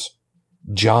carriers'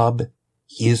 job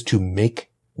is to make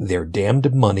their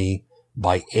damned money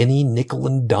by any nickel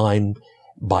and dime,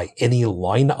 by any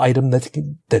line item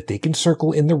that they can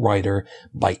circle in the rider,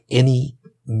 by any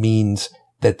means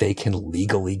that they can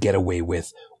legally get away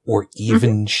with, or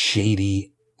even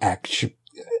shady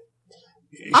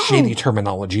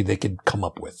terminology they could come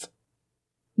up with.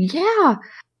 Yeah.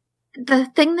 The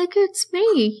thing that gets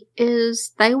me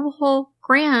is they will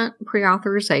grant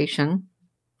pre-authorization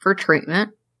for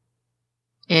treatment,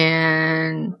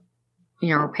 and,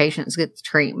 patients get the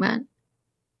treatment,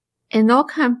 and they'll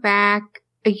come back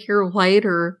a year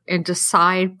later and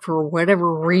decide for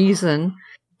whatever reason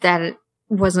that it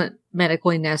wasn't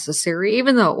medically necessary,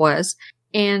 even though it was,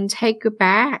 and take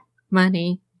back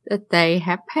money that they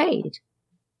have paid.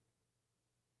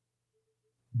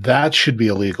 That should be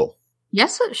illegal.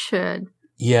 Yes, it should.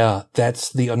 Yeah,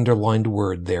 that's the underlined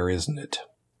word there, isn't it?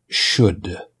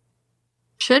 Should.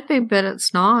 Should be, but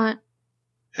it's not.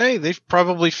 Hey, they've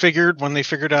probably figured when they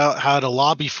figured out how to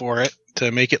lobby for it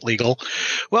to make it legal.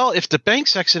 Well, if the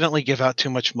banks accidentally give out too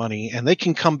much money and they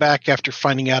can come back after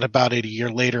finding out about it a year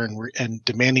later and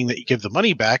demanding that you give the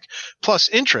money back plus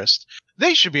interest,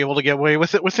 they should be able to get away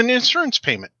with it with an insurance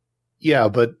payment. Yeah,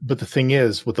 but the thing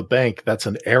is, with the bank, that's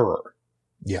an error.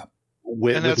 Yeah.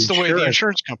 And that's the way the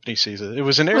insurance company sees it. It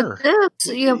was an error.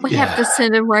 We have to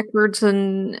send in records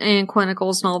and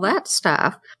clinicals and all that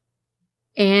stuff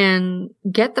and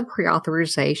get the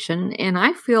pre-authorization. And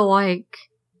I feel like,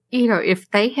 if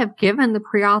they have given the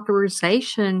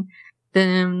pre-authorization,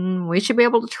 then we should be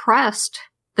able to trust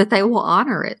that they will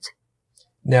honor it.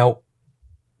 Now,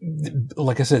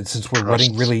 like I said, since we're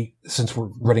running really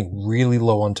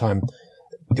low on time,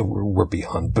 we're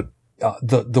beyond. But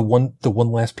the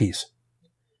one last piece.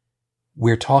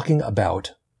 We're talking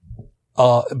about,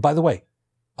 by the way,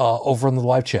 over on the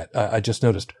live chat, I just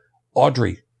noticed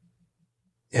Audrey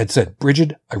had said,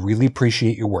 Bridget, I really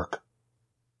appreciate your work.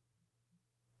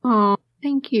 Oh,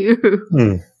 thank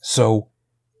you. So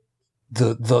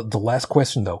the last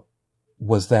question though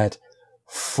was that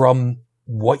from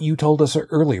what you told us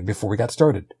earlier before we got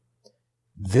started,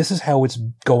 this is how it's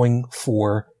going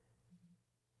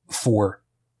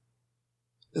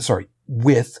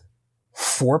with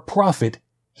for-profit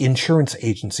insurance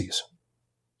agencies.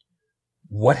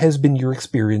 What has been your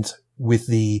experience with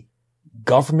the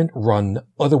government-run,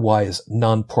 otherwise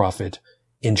non-profit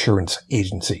insurance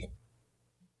agency?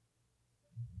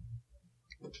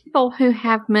 People who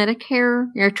have Medicare,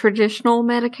 traditional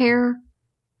Medicare,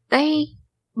 they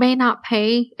may not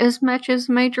pay as much as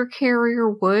a major carrier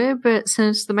would, but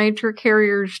since the major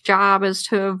carrier's job is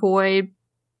to avoid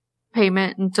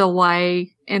payment and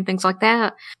delay and things like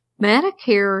that,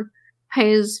 Medicare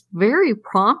pays very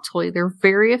promptly. They're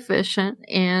very efficient,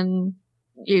 and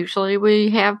usually we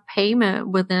have payment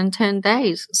within 10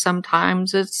 days.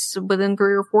 Sometimes it's within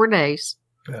 3 or 4 days.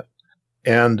 Yeah.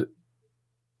 And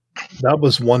that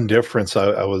was one difference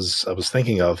I was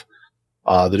thinking of.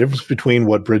 The difference between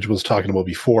what Bridge was talking about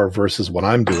before versus what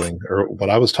I'm doing, or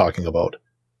what I was talking about.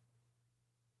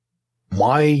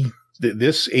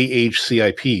 This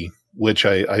AHCIP, which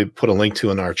I put a link to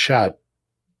in our chat,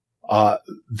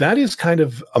 that is kind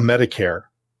of a Medicare.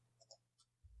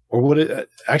 Or would it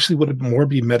more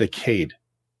be Medicaid?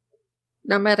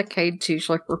 No, Medicaid's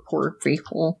usually for poor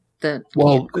people. that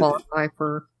can't qualify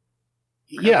for.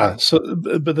 Yeah. So,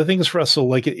 but the thing is for us, so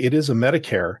like it is a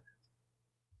Medicare,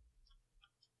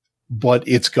 but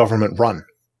it's government run.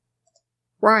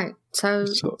 Right. So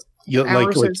yeah,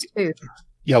 ours is too.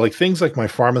 Yeah, like things like my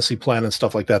pharmacy plan and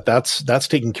stuff like that, that's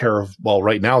taken care of. Well,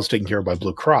 right now it's taken care of by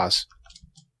Blue Cross,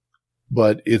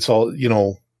 but it's all,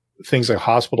 things like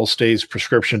hospital stays,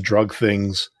 prescription drug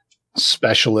things,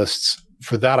 specialists.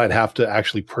 For that, I'd have to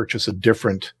actually purchase a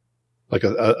different, like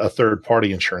a third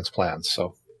party insurance plan.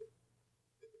 So.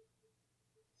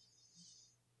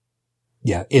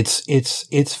 Yeah,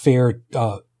 it's fair,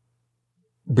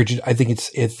 Bridget. I think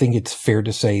it's fair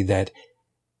to say that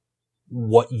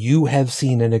what you have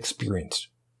seen and experienced,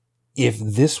 if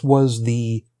this was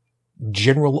the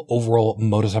general overall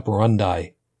modus operandi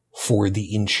for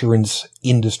the insurance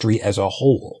industry as a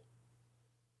whole,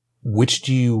 which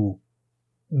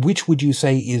would you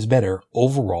say is better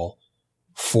overall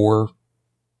for,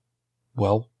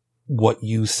 well, what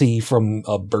you see from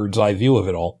a bird's eye view of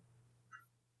it all?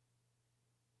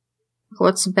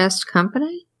 What's the best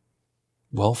company?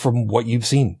 Well, from what you've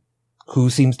seen, who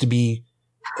seems to be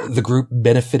the group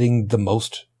benefiting the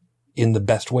most in the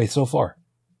best way so far?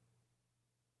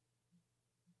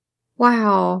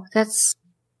 Wow, that's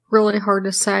really hard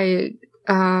to say.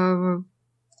 Blue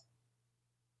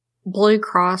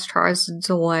Cross tries to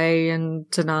delay and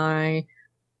deny.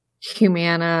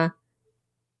 Humana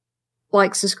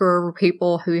likes to screw over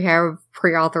people who have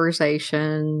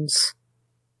pre-authorizations.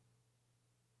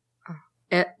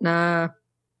 Aetna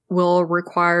will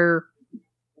require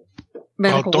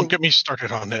medical... Oh, don't get me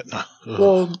started on Aetna.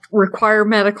 Will require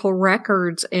medical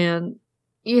records, and,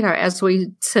 as we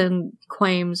send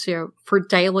claims, for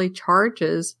daily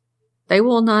charges, they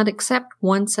will not accept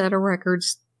one set of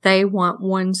records. They want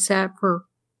one set for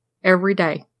every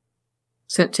day,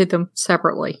 sent to them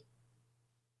separately.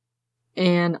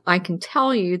 And I can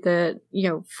tell you that,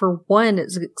 for one,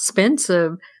 it's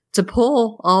expensive to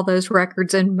pull all those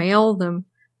records and mail them.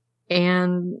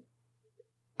 And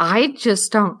I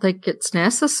just don't think it's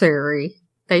necessary.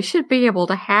 They should be able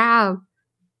to have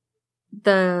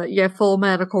the full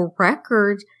medical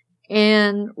record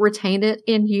and retain it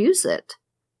and use it.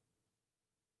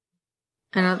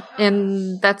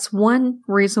 And that's one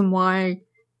reason why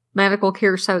medical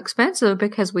care is so expensive,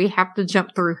 because we have to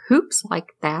jump through hoops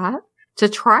like that to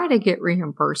try to get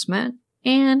reimbursement,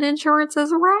 and insurance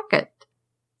is a racket.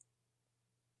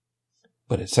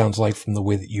 But it sounds like from the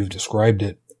way that you've described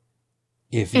it,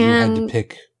 if you had to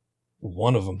pick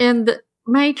one of them. And the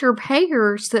major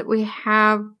payers that we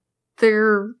have,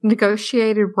 their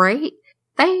negotiated rate,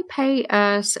 they pay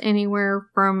us anywhere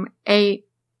from 8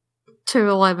 to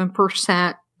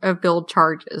 11% of billed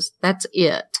charges. That's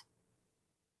it.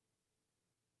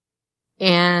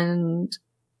 And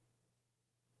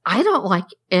I don't like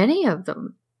any of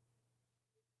them.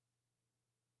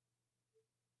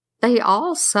 They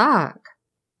all suck.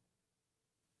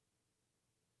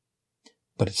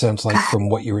 But it sounds like from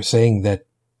what you were saying that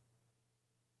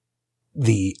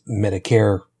the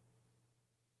Medicare...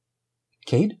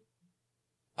 Cade?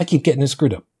 I keep getting it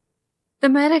screwed up. The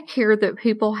Medicare that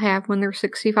people have when they're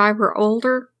 65 or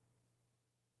older,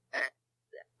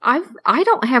 I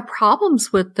don't have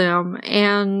problems with them.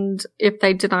 And if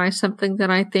they deny something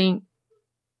that I think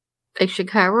they should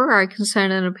cover, I can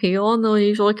send an appeal and they'll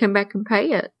usually come back and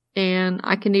pay it. And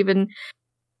I can even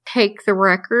take the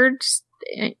records,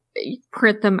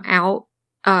 print them out,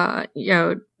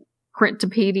 print to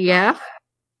PDF.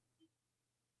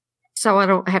 So I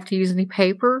don't have to use any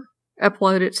paper,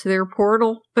 upload it to their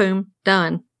portal, boom,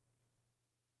 done.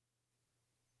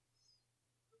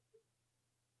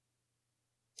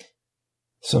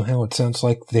 Somehow it sounds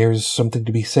like there's something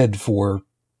to be said for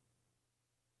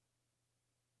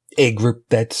a group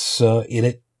that's in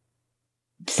it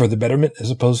for the betterment as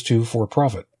opposed to for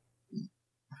profit.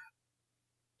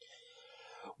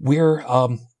 We're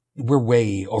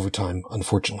way over time,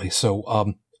 unfortunately.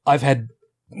 So I've had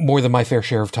more than my fair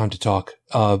share of time to talk.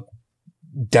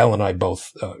 Dal and I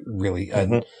both, really.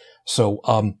 And so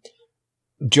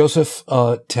Joseph,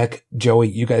 Tech, Joey,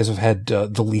 you guys have had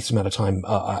the least amount of time,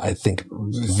 I think,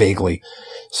 vaguely.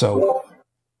 So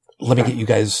let me get you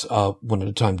guys one at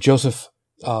a time. Joseph,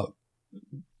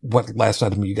 what last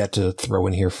item you got to throw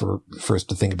in here for us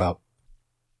to think about?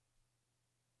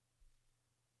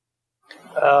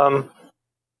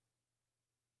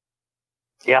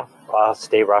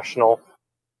 Stay rational.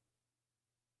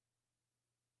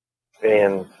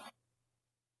 And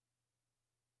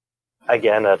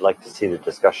again, I'd like to see the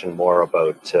discussion more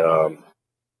about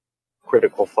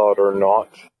critical thought or not,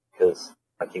 because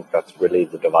I think that's really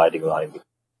the dividing line.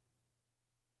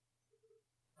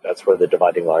 That's where the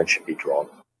dividing line should be drawn.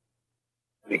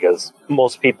 Because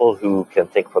most people who can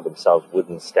think for themselves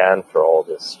wouldn't stand for all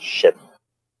this shit.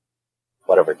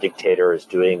 Whatever dictator is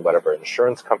doing, whatever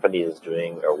insurance company is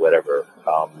doing, or whatever,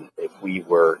 if we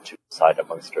were to decide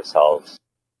amongst ourselves,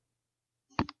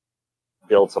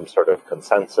 build some sort of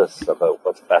consensus about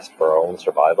what's best for our own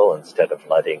survival instead of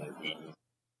letting the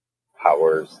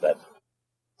powers that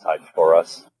decide for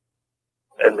us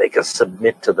and make us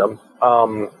submit to them,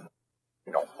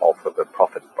 all for the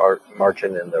profit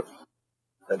margin and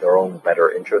their own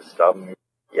better interest.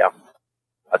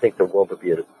 I think the world would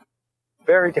be a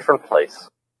very different place.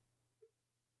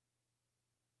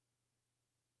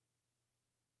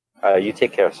 You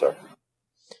take care, sir.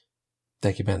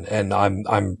 Thank you, Ben. And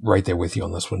I'm right there with you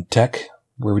on this one. Tech,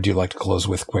 where would you like to close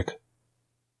with quick?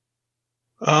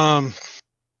 I'm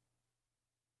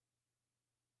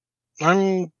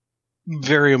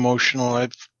very emotional.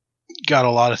 I've got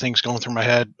a lot of things going through my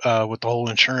head with the whole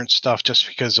insurance stuff just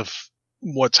because of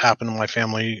what's happened to my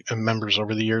family and members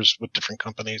over the years with different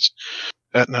companies.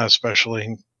 Aetna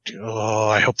especially. Oh,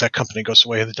 I hope that company goes the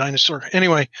way of the dinosaur.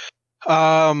 Anyway, so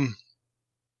I'm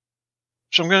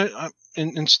going to,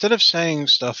 instead of saying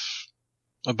stuff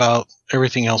about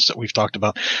everything else that we've talked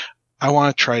about, I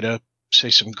want to try to say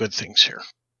some good things here.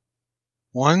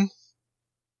 One,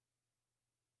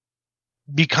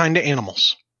 be kind to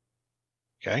animals.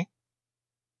 Okay?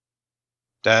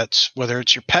 That's whether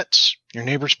it's your pets, your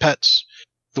neighbor's pets,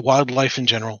 the wildlife in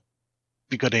general.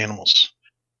 Be good animals.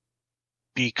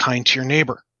 Be kind to your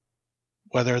neighbor.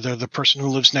 Whether they're the person who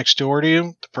lives next door to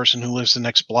you, the person who lives the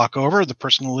next block over, the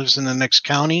person who lives in the next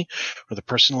county, or the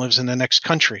person who lives in the next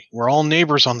country. We're all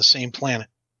neighbors on the same planet.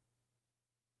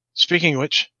 Speaking of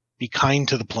which, be kind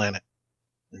to the planet.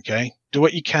 Okay? Do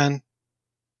what you can.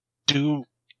 Do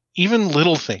even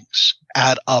little things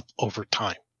add up over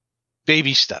time.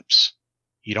 Baby steps.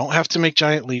 You don't have to make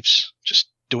giant leaps. Just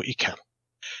do what you can.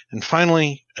 And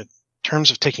finally, in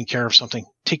terms of taking care of something,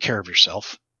 take care of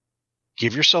yourself.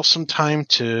 Give yourself some time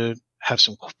to have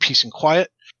some peace and quiet.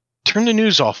 Turn the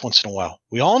news off once in a while.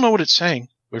 We all know what it's saying.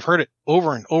 We've heard it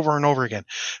over and over and over again.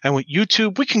 And with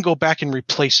YouTube, we can go back and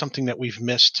replay something that we've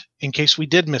missed in case we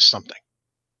did miss something.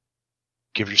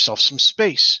 Give yourself some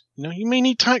space. You may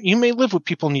need time. You may live with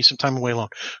people who need some time away alone.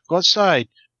 Go outside,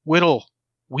 whittle,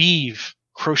 weave,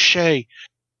 crochet,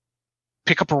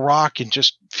 pick up a rock and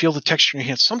just feel the texture in your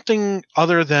hands. Something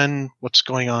other than what's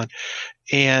going on.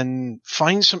 And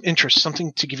find some interest,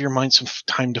 something to give your mind some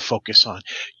time to focus on.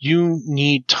 You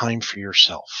need time for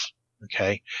yourself.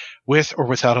 Okay? With or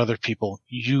without other people,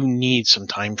 you need some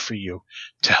time for you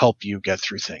to help you get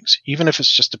through things. Even if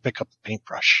it's just to pick up a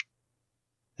paintbrush.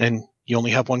 And you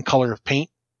only have one color of paint?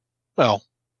 Well,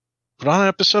 put on an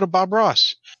episode of Bob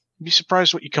Ross. You'd be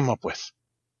surprised what you come up with.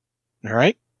 All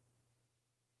right?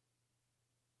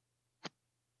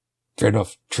 Fair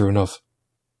enough. True enough.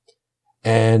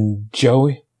 And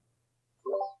Joey,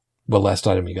 what last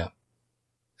item you got?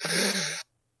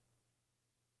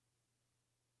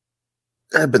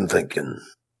 I've been thinking.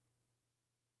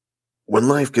 When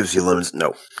life gives you lemons,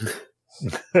 no.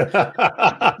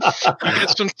 Get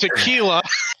some tequila.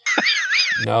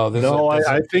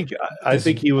 I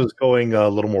think he was going a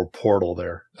little more Portal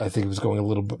there. I think he was going a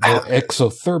little bit more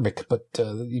exothermic, but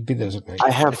you'd be designated.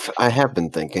 I have been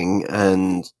thinking,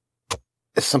 and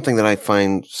it's something that I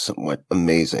find somewhat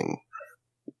amazing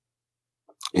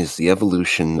is the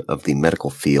evolution of the medical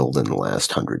field in the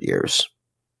last 100 years.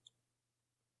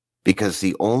 Because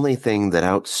the only thing that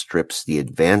outstrips the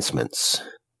advancements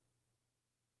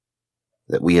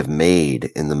that we have made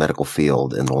in the medical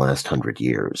field in the last 100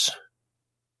 years,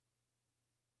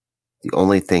 the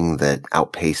only thing that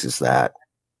outpaces that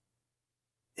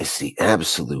is the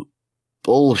absolute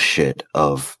bullshit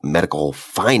of medical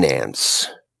finance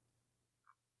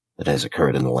that has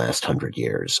occurred in the last 100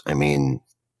 years. I mean,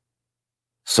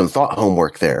 some thought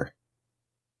homework there.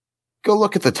 Go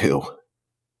look at the two.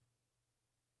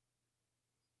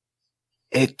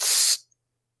 It's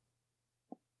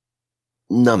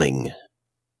numbing.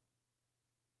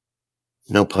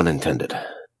 No pun intended.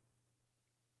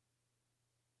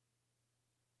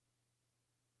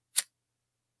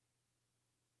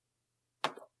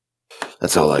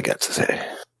 That's all I got to say.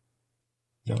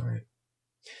 All right.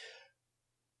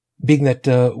 Being that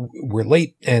we're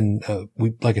late and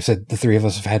we, like I said, the three of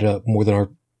us have had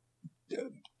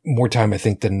more time, I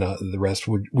think, than the rest.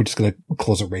 We're just going to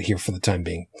close it right here for the time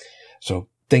being. So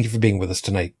thank you for being with us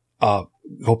tonight.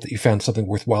 Hope that you found something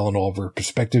worthwhile in all of our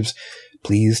perspectives.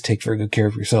 Please take very good care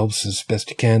of yourselves as best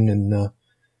you can, and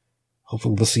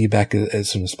hopefully we'll see you back as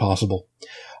soon as possible.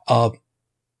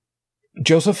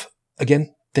 Joseph,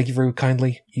 again, thank you very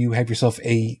kindly. You have yourself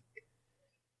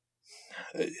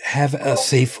have a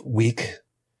safe week.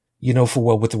 You know full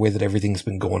well with the way that everything's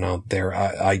been going out there.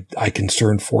 I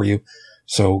concerned for you.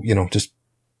 So, just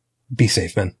be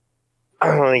safe, man.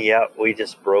 Yeah, we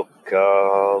just broke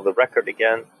the record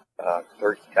again.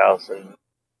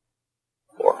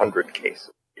 30,400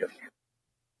 cases. Yes.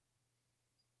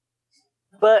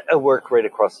 But I work right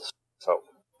across the street, so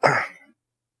not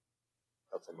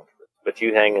so much. But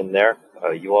you hang in there.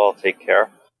 You all take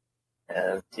care.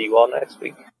 And see you all next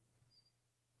week.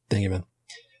 Thank you, man.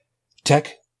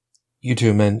 Tech, you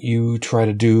too, man. You try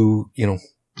to do,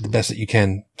 the best that you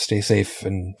can. Stay safe,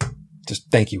 and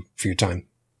just thank you for your time.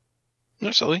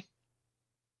 No, silly.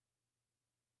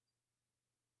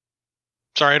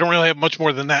 Sorry, I don't really have much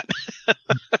more than that.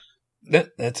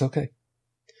 That's okay.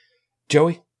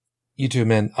 Joey, you too,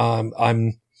 man.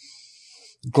 I'm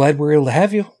glad we're able to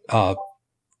have you.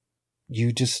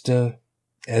 You just,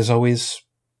 as always,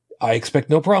 I expect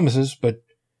no promises, but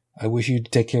I wish you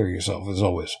to take care of yourself, as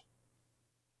always.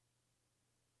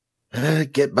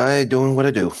 Get by doing what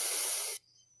I do.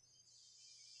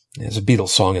 There's a Beatles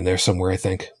song in there somewhere, I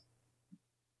think.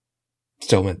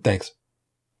 Still, man, thanks.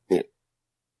 Yeah.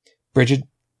 Bridget,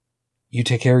 you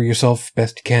take care of yourself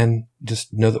best you can.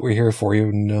 Just know that we're here for you,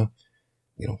 and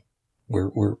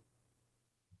we're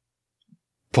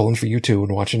pulling for you too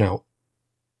and watching out.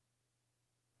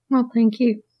 Well, thank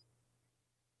you.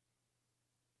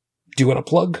 Do you want to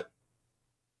plug?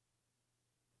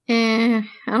 I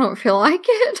don't feel like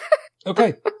it.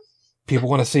 Okay. People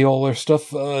want to see all their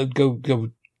stuff. Go.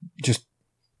 Just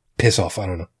piss off. I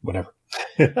don't know. Whatever.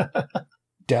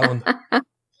 Dallin,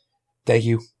 thank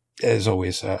you as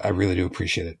always. I really do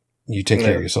appreciate it. You take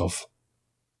care of yourself.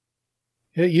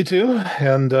 Yeah, you too.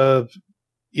 And I'm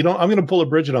going to pull a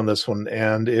Bridget on this one.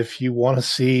 And if you want to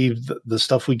see the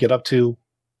stuff we get up to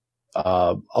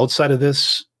outside of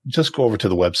this, just go over to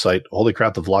the website,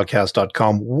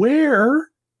 holycrapthevlogcast.com, where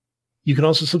you can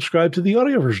also subscribe to the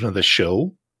audio version of the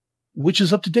show, which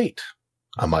is up to date,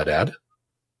 I might add.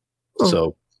 Oh.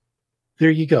 So there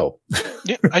you go.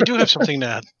 Yeah, I do have something to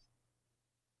add.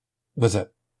 What's that?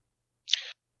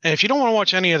 And if you don't want to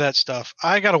watch any of that stuff,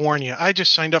 I got to warn you, I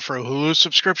just signed up for a Hulu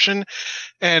subscription,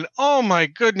 and oh my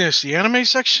goodness, the anime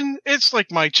section, it's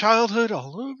like my childhood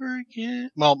all over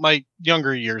again. Well, my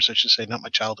younger years, I should say, not my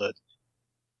childhood.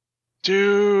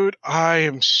 Dude, I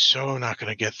am so not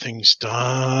going to get things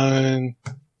done.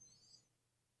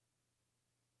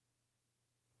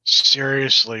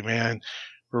 Seriously, man.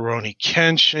 Rurouni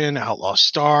Kenshin, Outlaw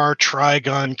Star,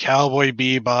 Trigun, Cowboy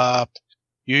Bebop,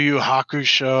 Yu Yu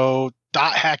Hakusho,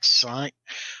 Dot Hack Sign.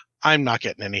 I'm not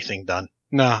getting anything done.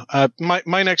 No,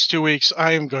 my next 2 weeks,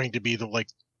 I am going to be the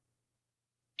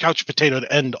couch potato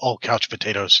to end all couch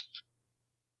potatoes.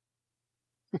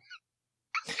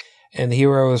 And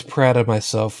here I was proud of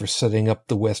myself for setting up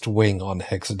the West Wing on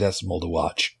hexadecimal to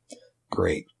watch.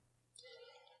 Great.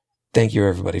 Thank you,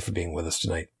 everybody, for being with us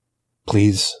tonight.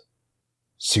 Please,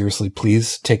 seriously,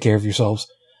 please take care of yourselves.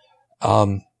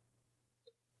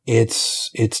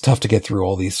 It's tough to get through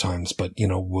all these times, but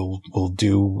we'll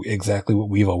do exactly what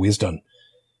we've always done.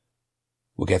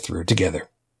 We'll get through it together.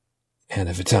 And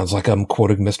if it sounds like I'm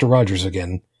quoting Mr. Rogers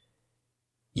again,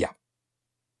 yeah.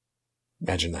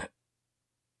 Imagine that.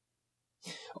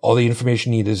 All the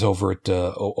information you need is over at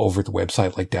the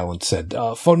website, like Dallin said.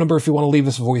 Phone number, if you want to leave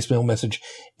us a voicemail message,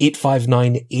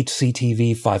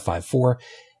 859-HCTV-554,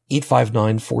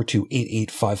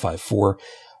 859-4288-554.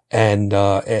 And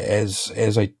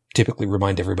as I typically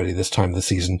remind everybody this time of the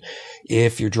season,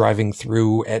 if you're driving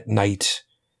through at night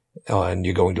and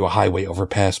you're going to a highway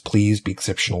overpass, please be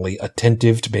exceptionally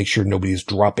attentive to make sure nobody's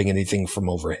dropping anything from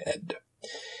overhead.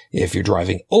 If you're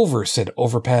driving over said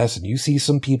overpass and you see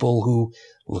some people who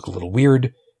look a little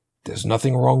weird, there's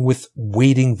nothing wrong with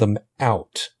waiting them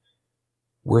out.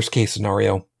 Worst case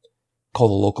scenario, call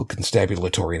the local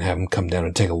constabulary and have them come down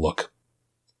and take a look.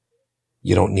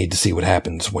 You don't need to see what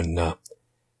happens when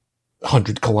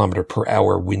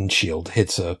 100-kilometer-per-hour windshield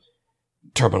hits a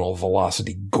terminal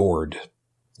velocity gourd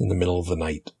in the middle of the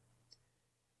night.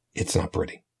 It's not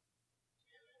pretty.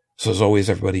 So as always,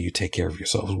 everybody, you take care of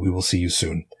yourselves. We will see you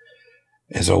soon.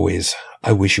 As always,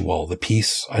 I wish you all the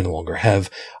peace I no longer have.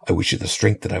 I wish you the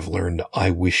strength that I've learned. I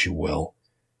wish you well.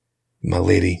 My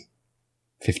lady,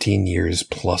 15 years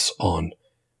plus on,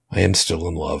 I am still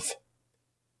in love.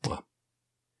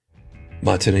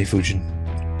 Matane Fujin,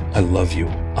 I love you.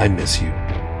 I miss you.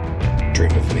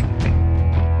 Dream of me.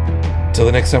 Till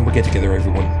the next time we get together,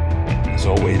 everyone, as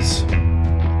always,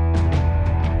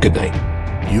 good night.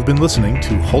 You've been listening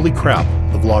to Holy Crap,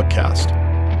 the Vlogcast.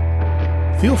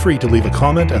 Feel free to leave a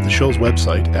comment at the show's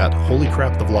website at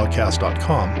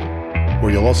holycrapthevlogcast.com,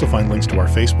 where you'll also find links to our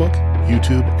Facebook,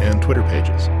 YouTube, and Twitter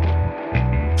pages.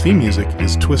 Theme music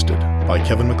is Twisted by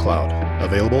Kevin MacLeod,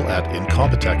 available at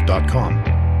incompetech.com.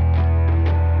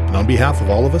 And on behalf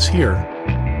of all of us here,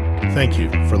 thank you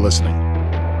for listening.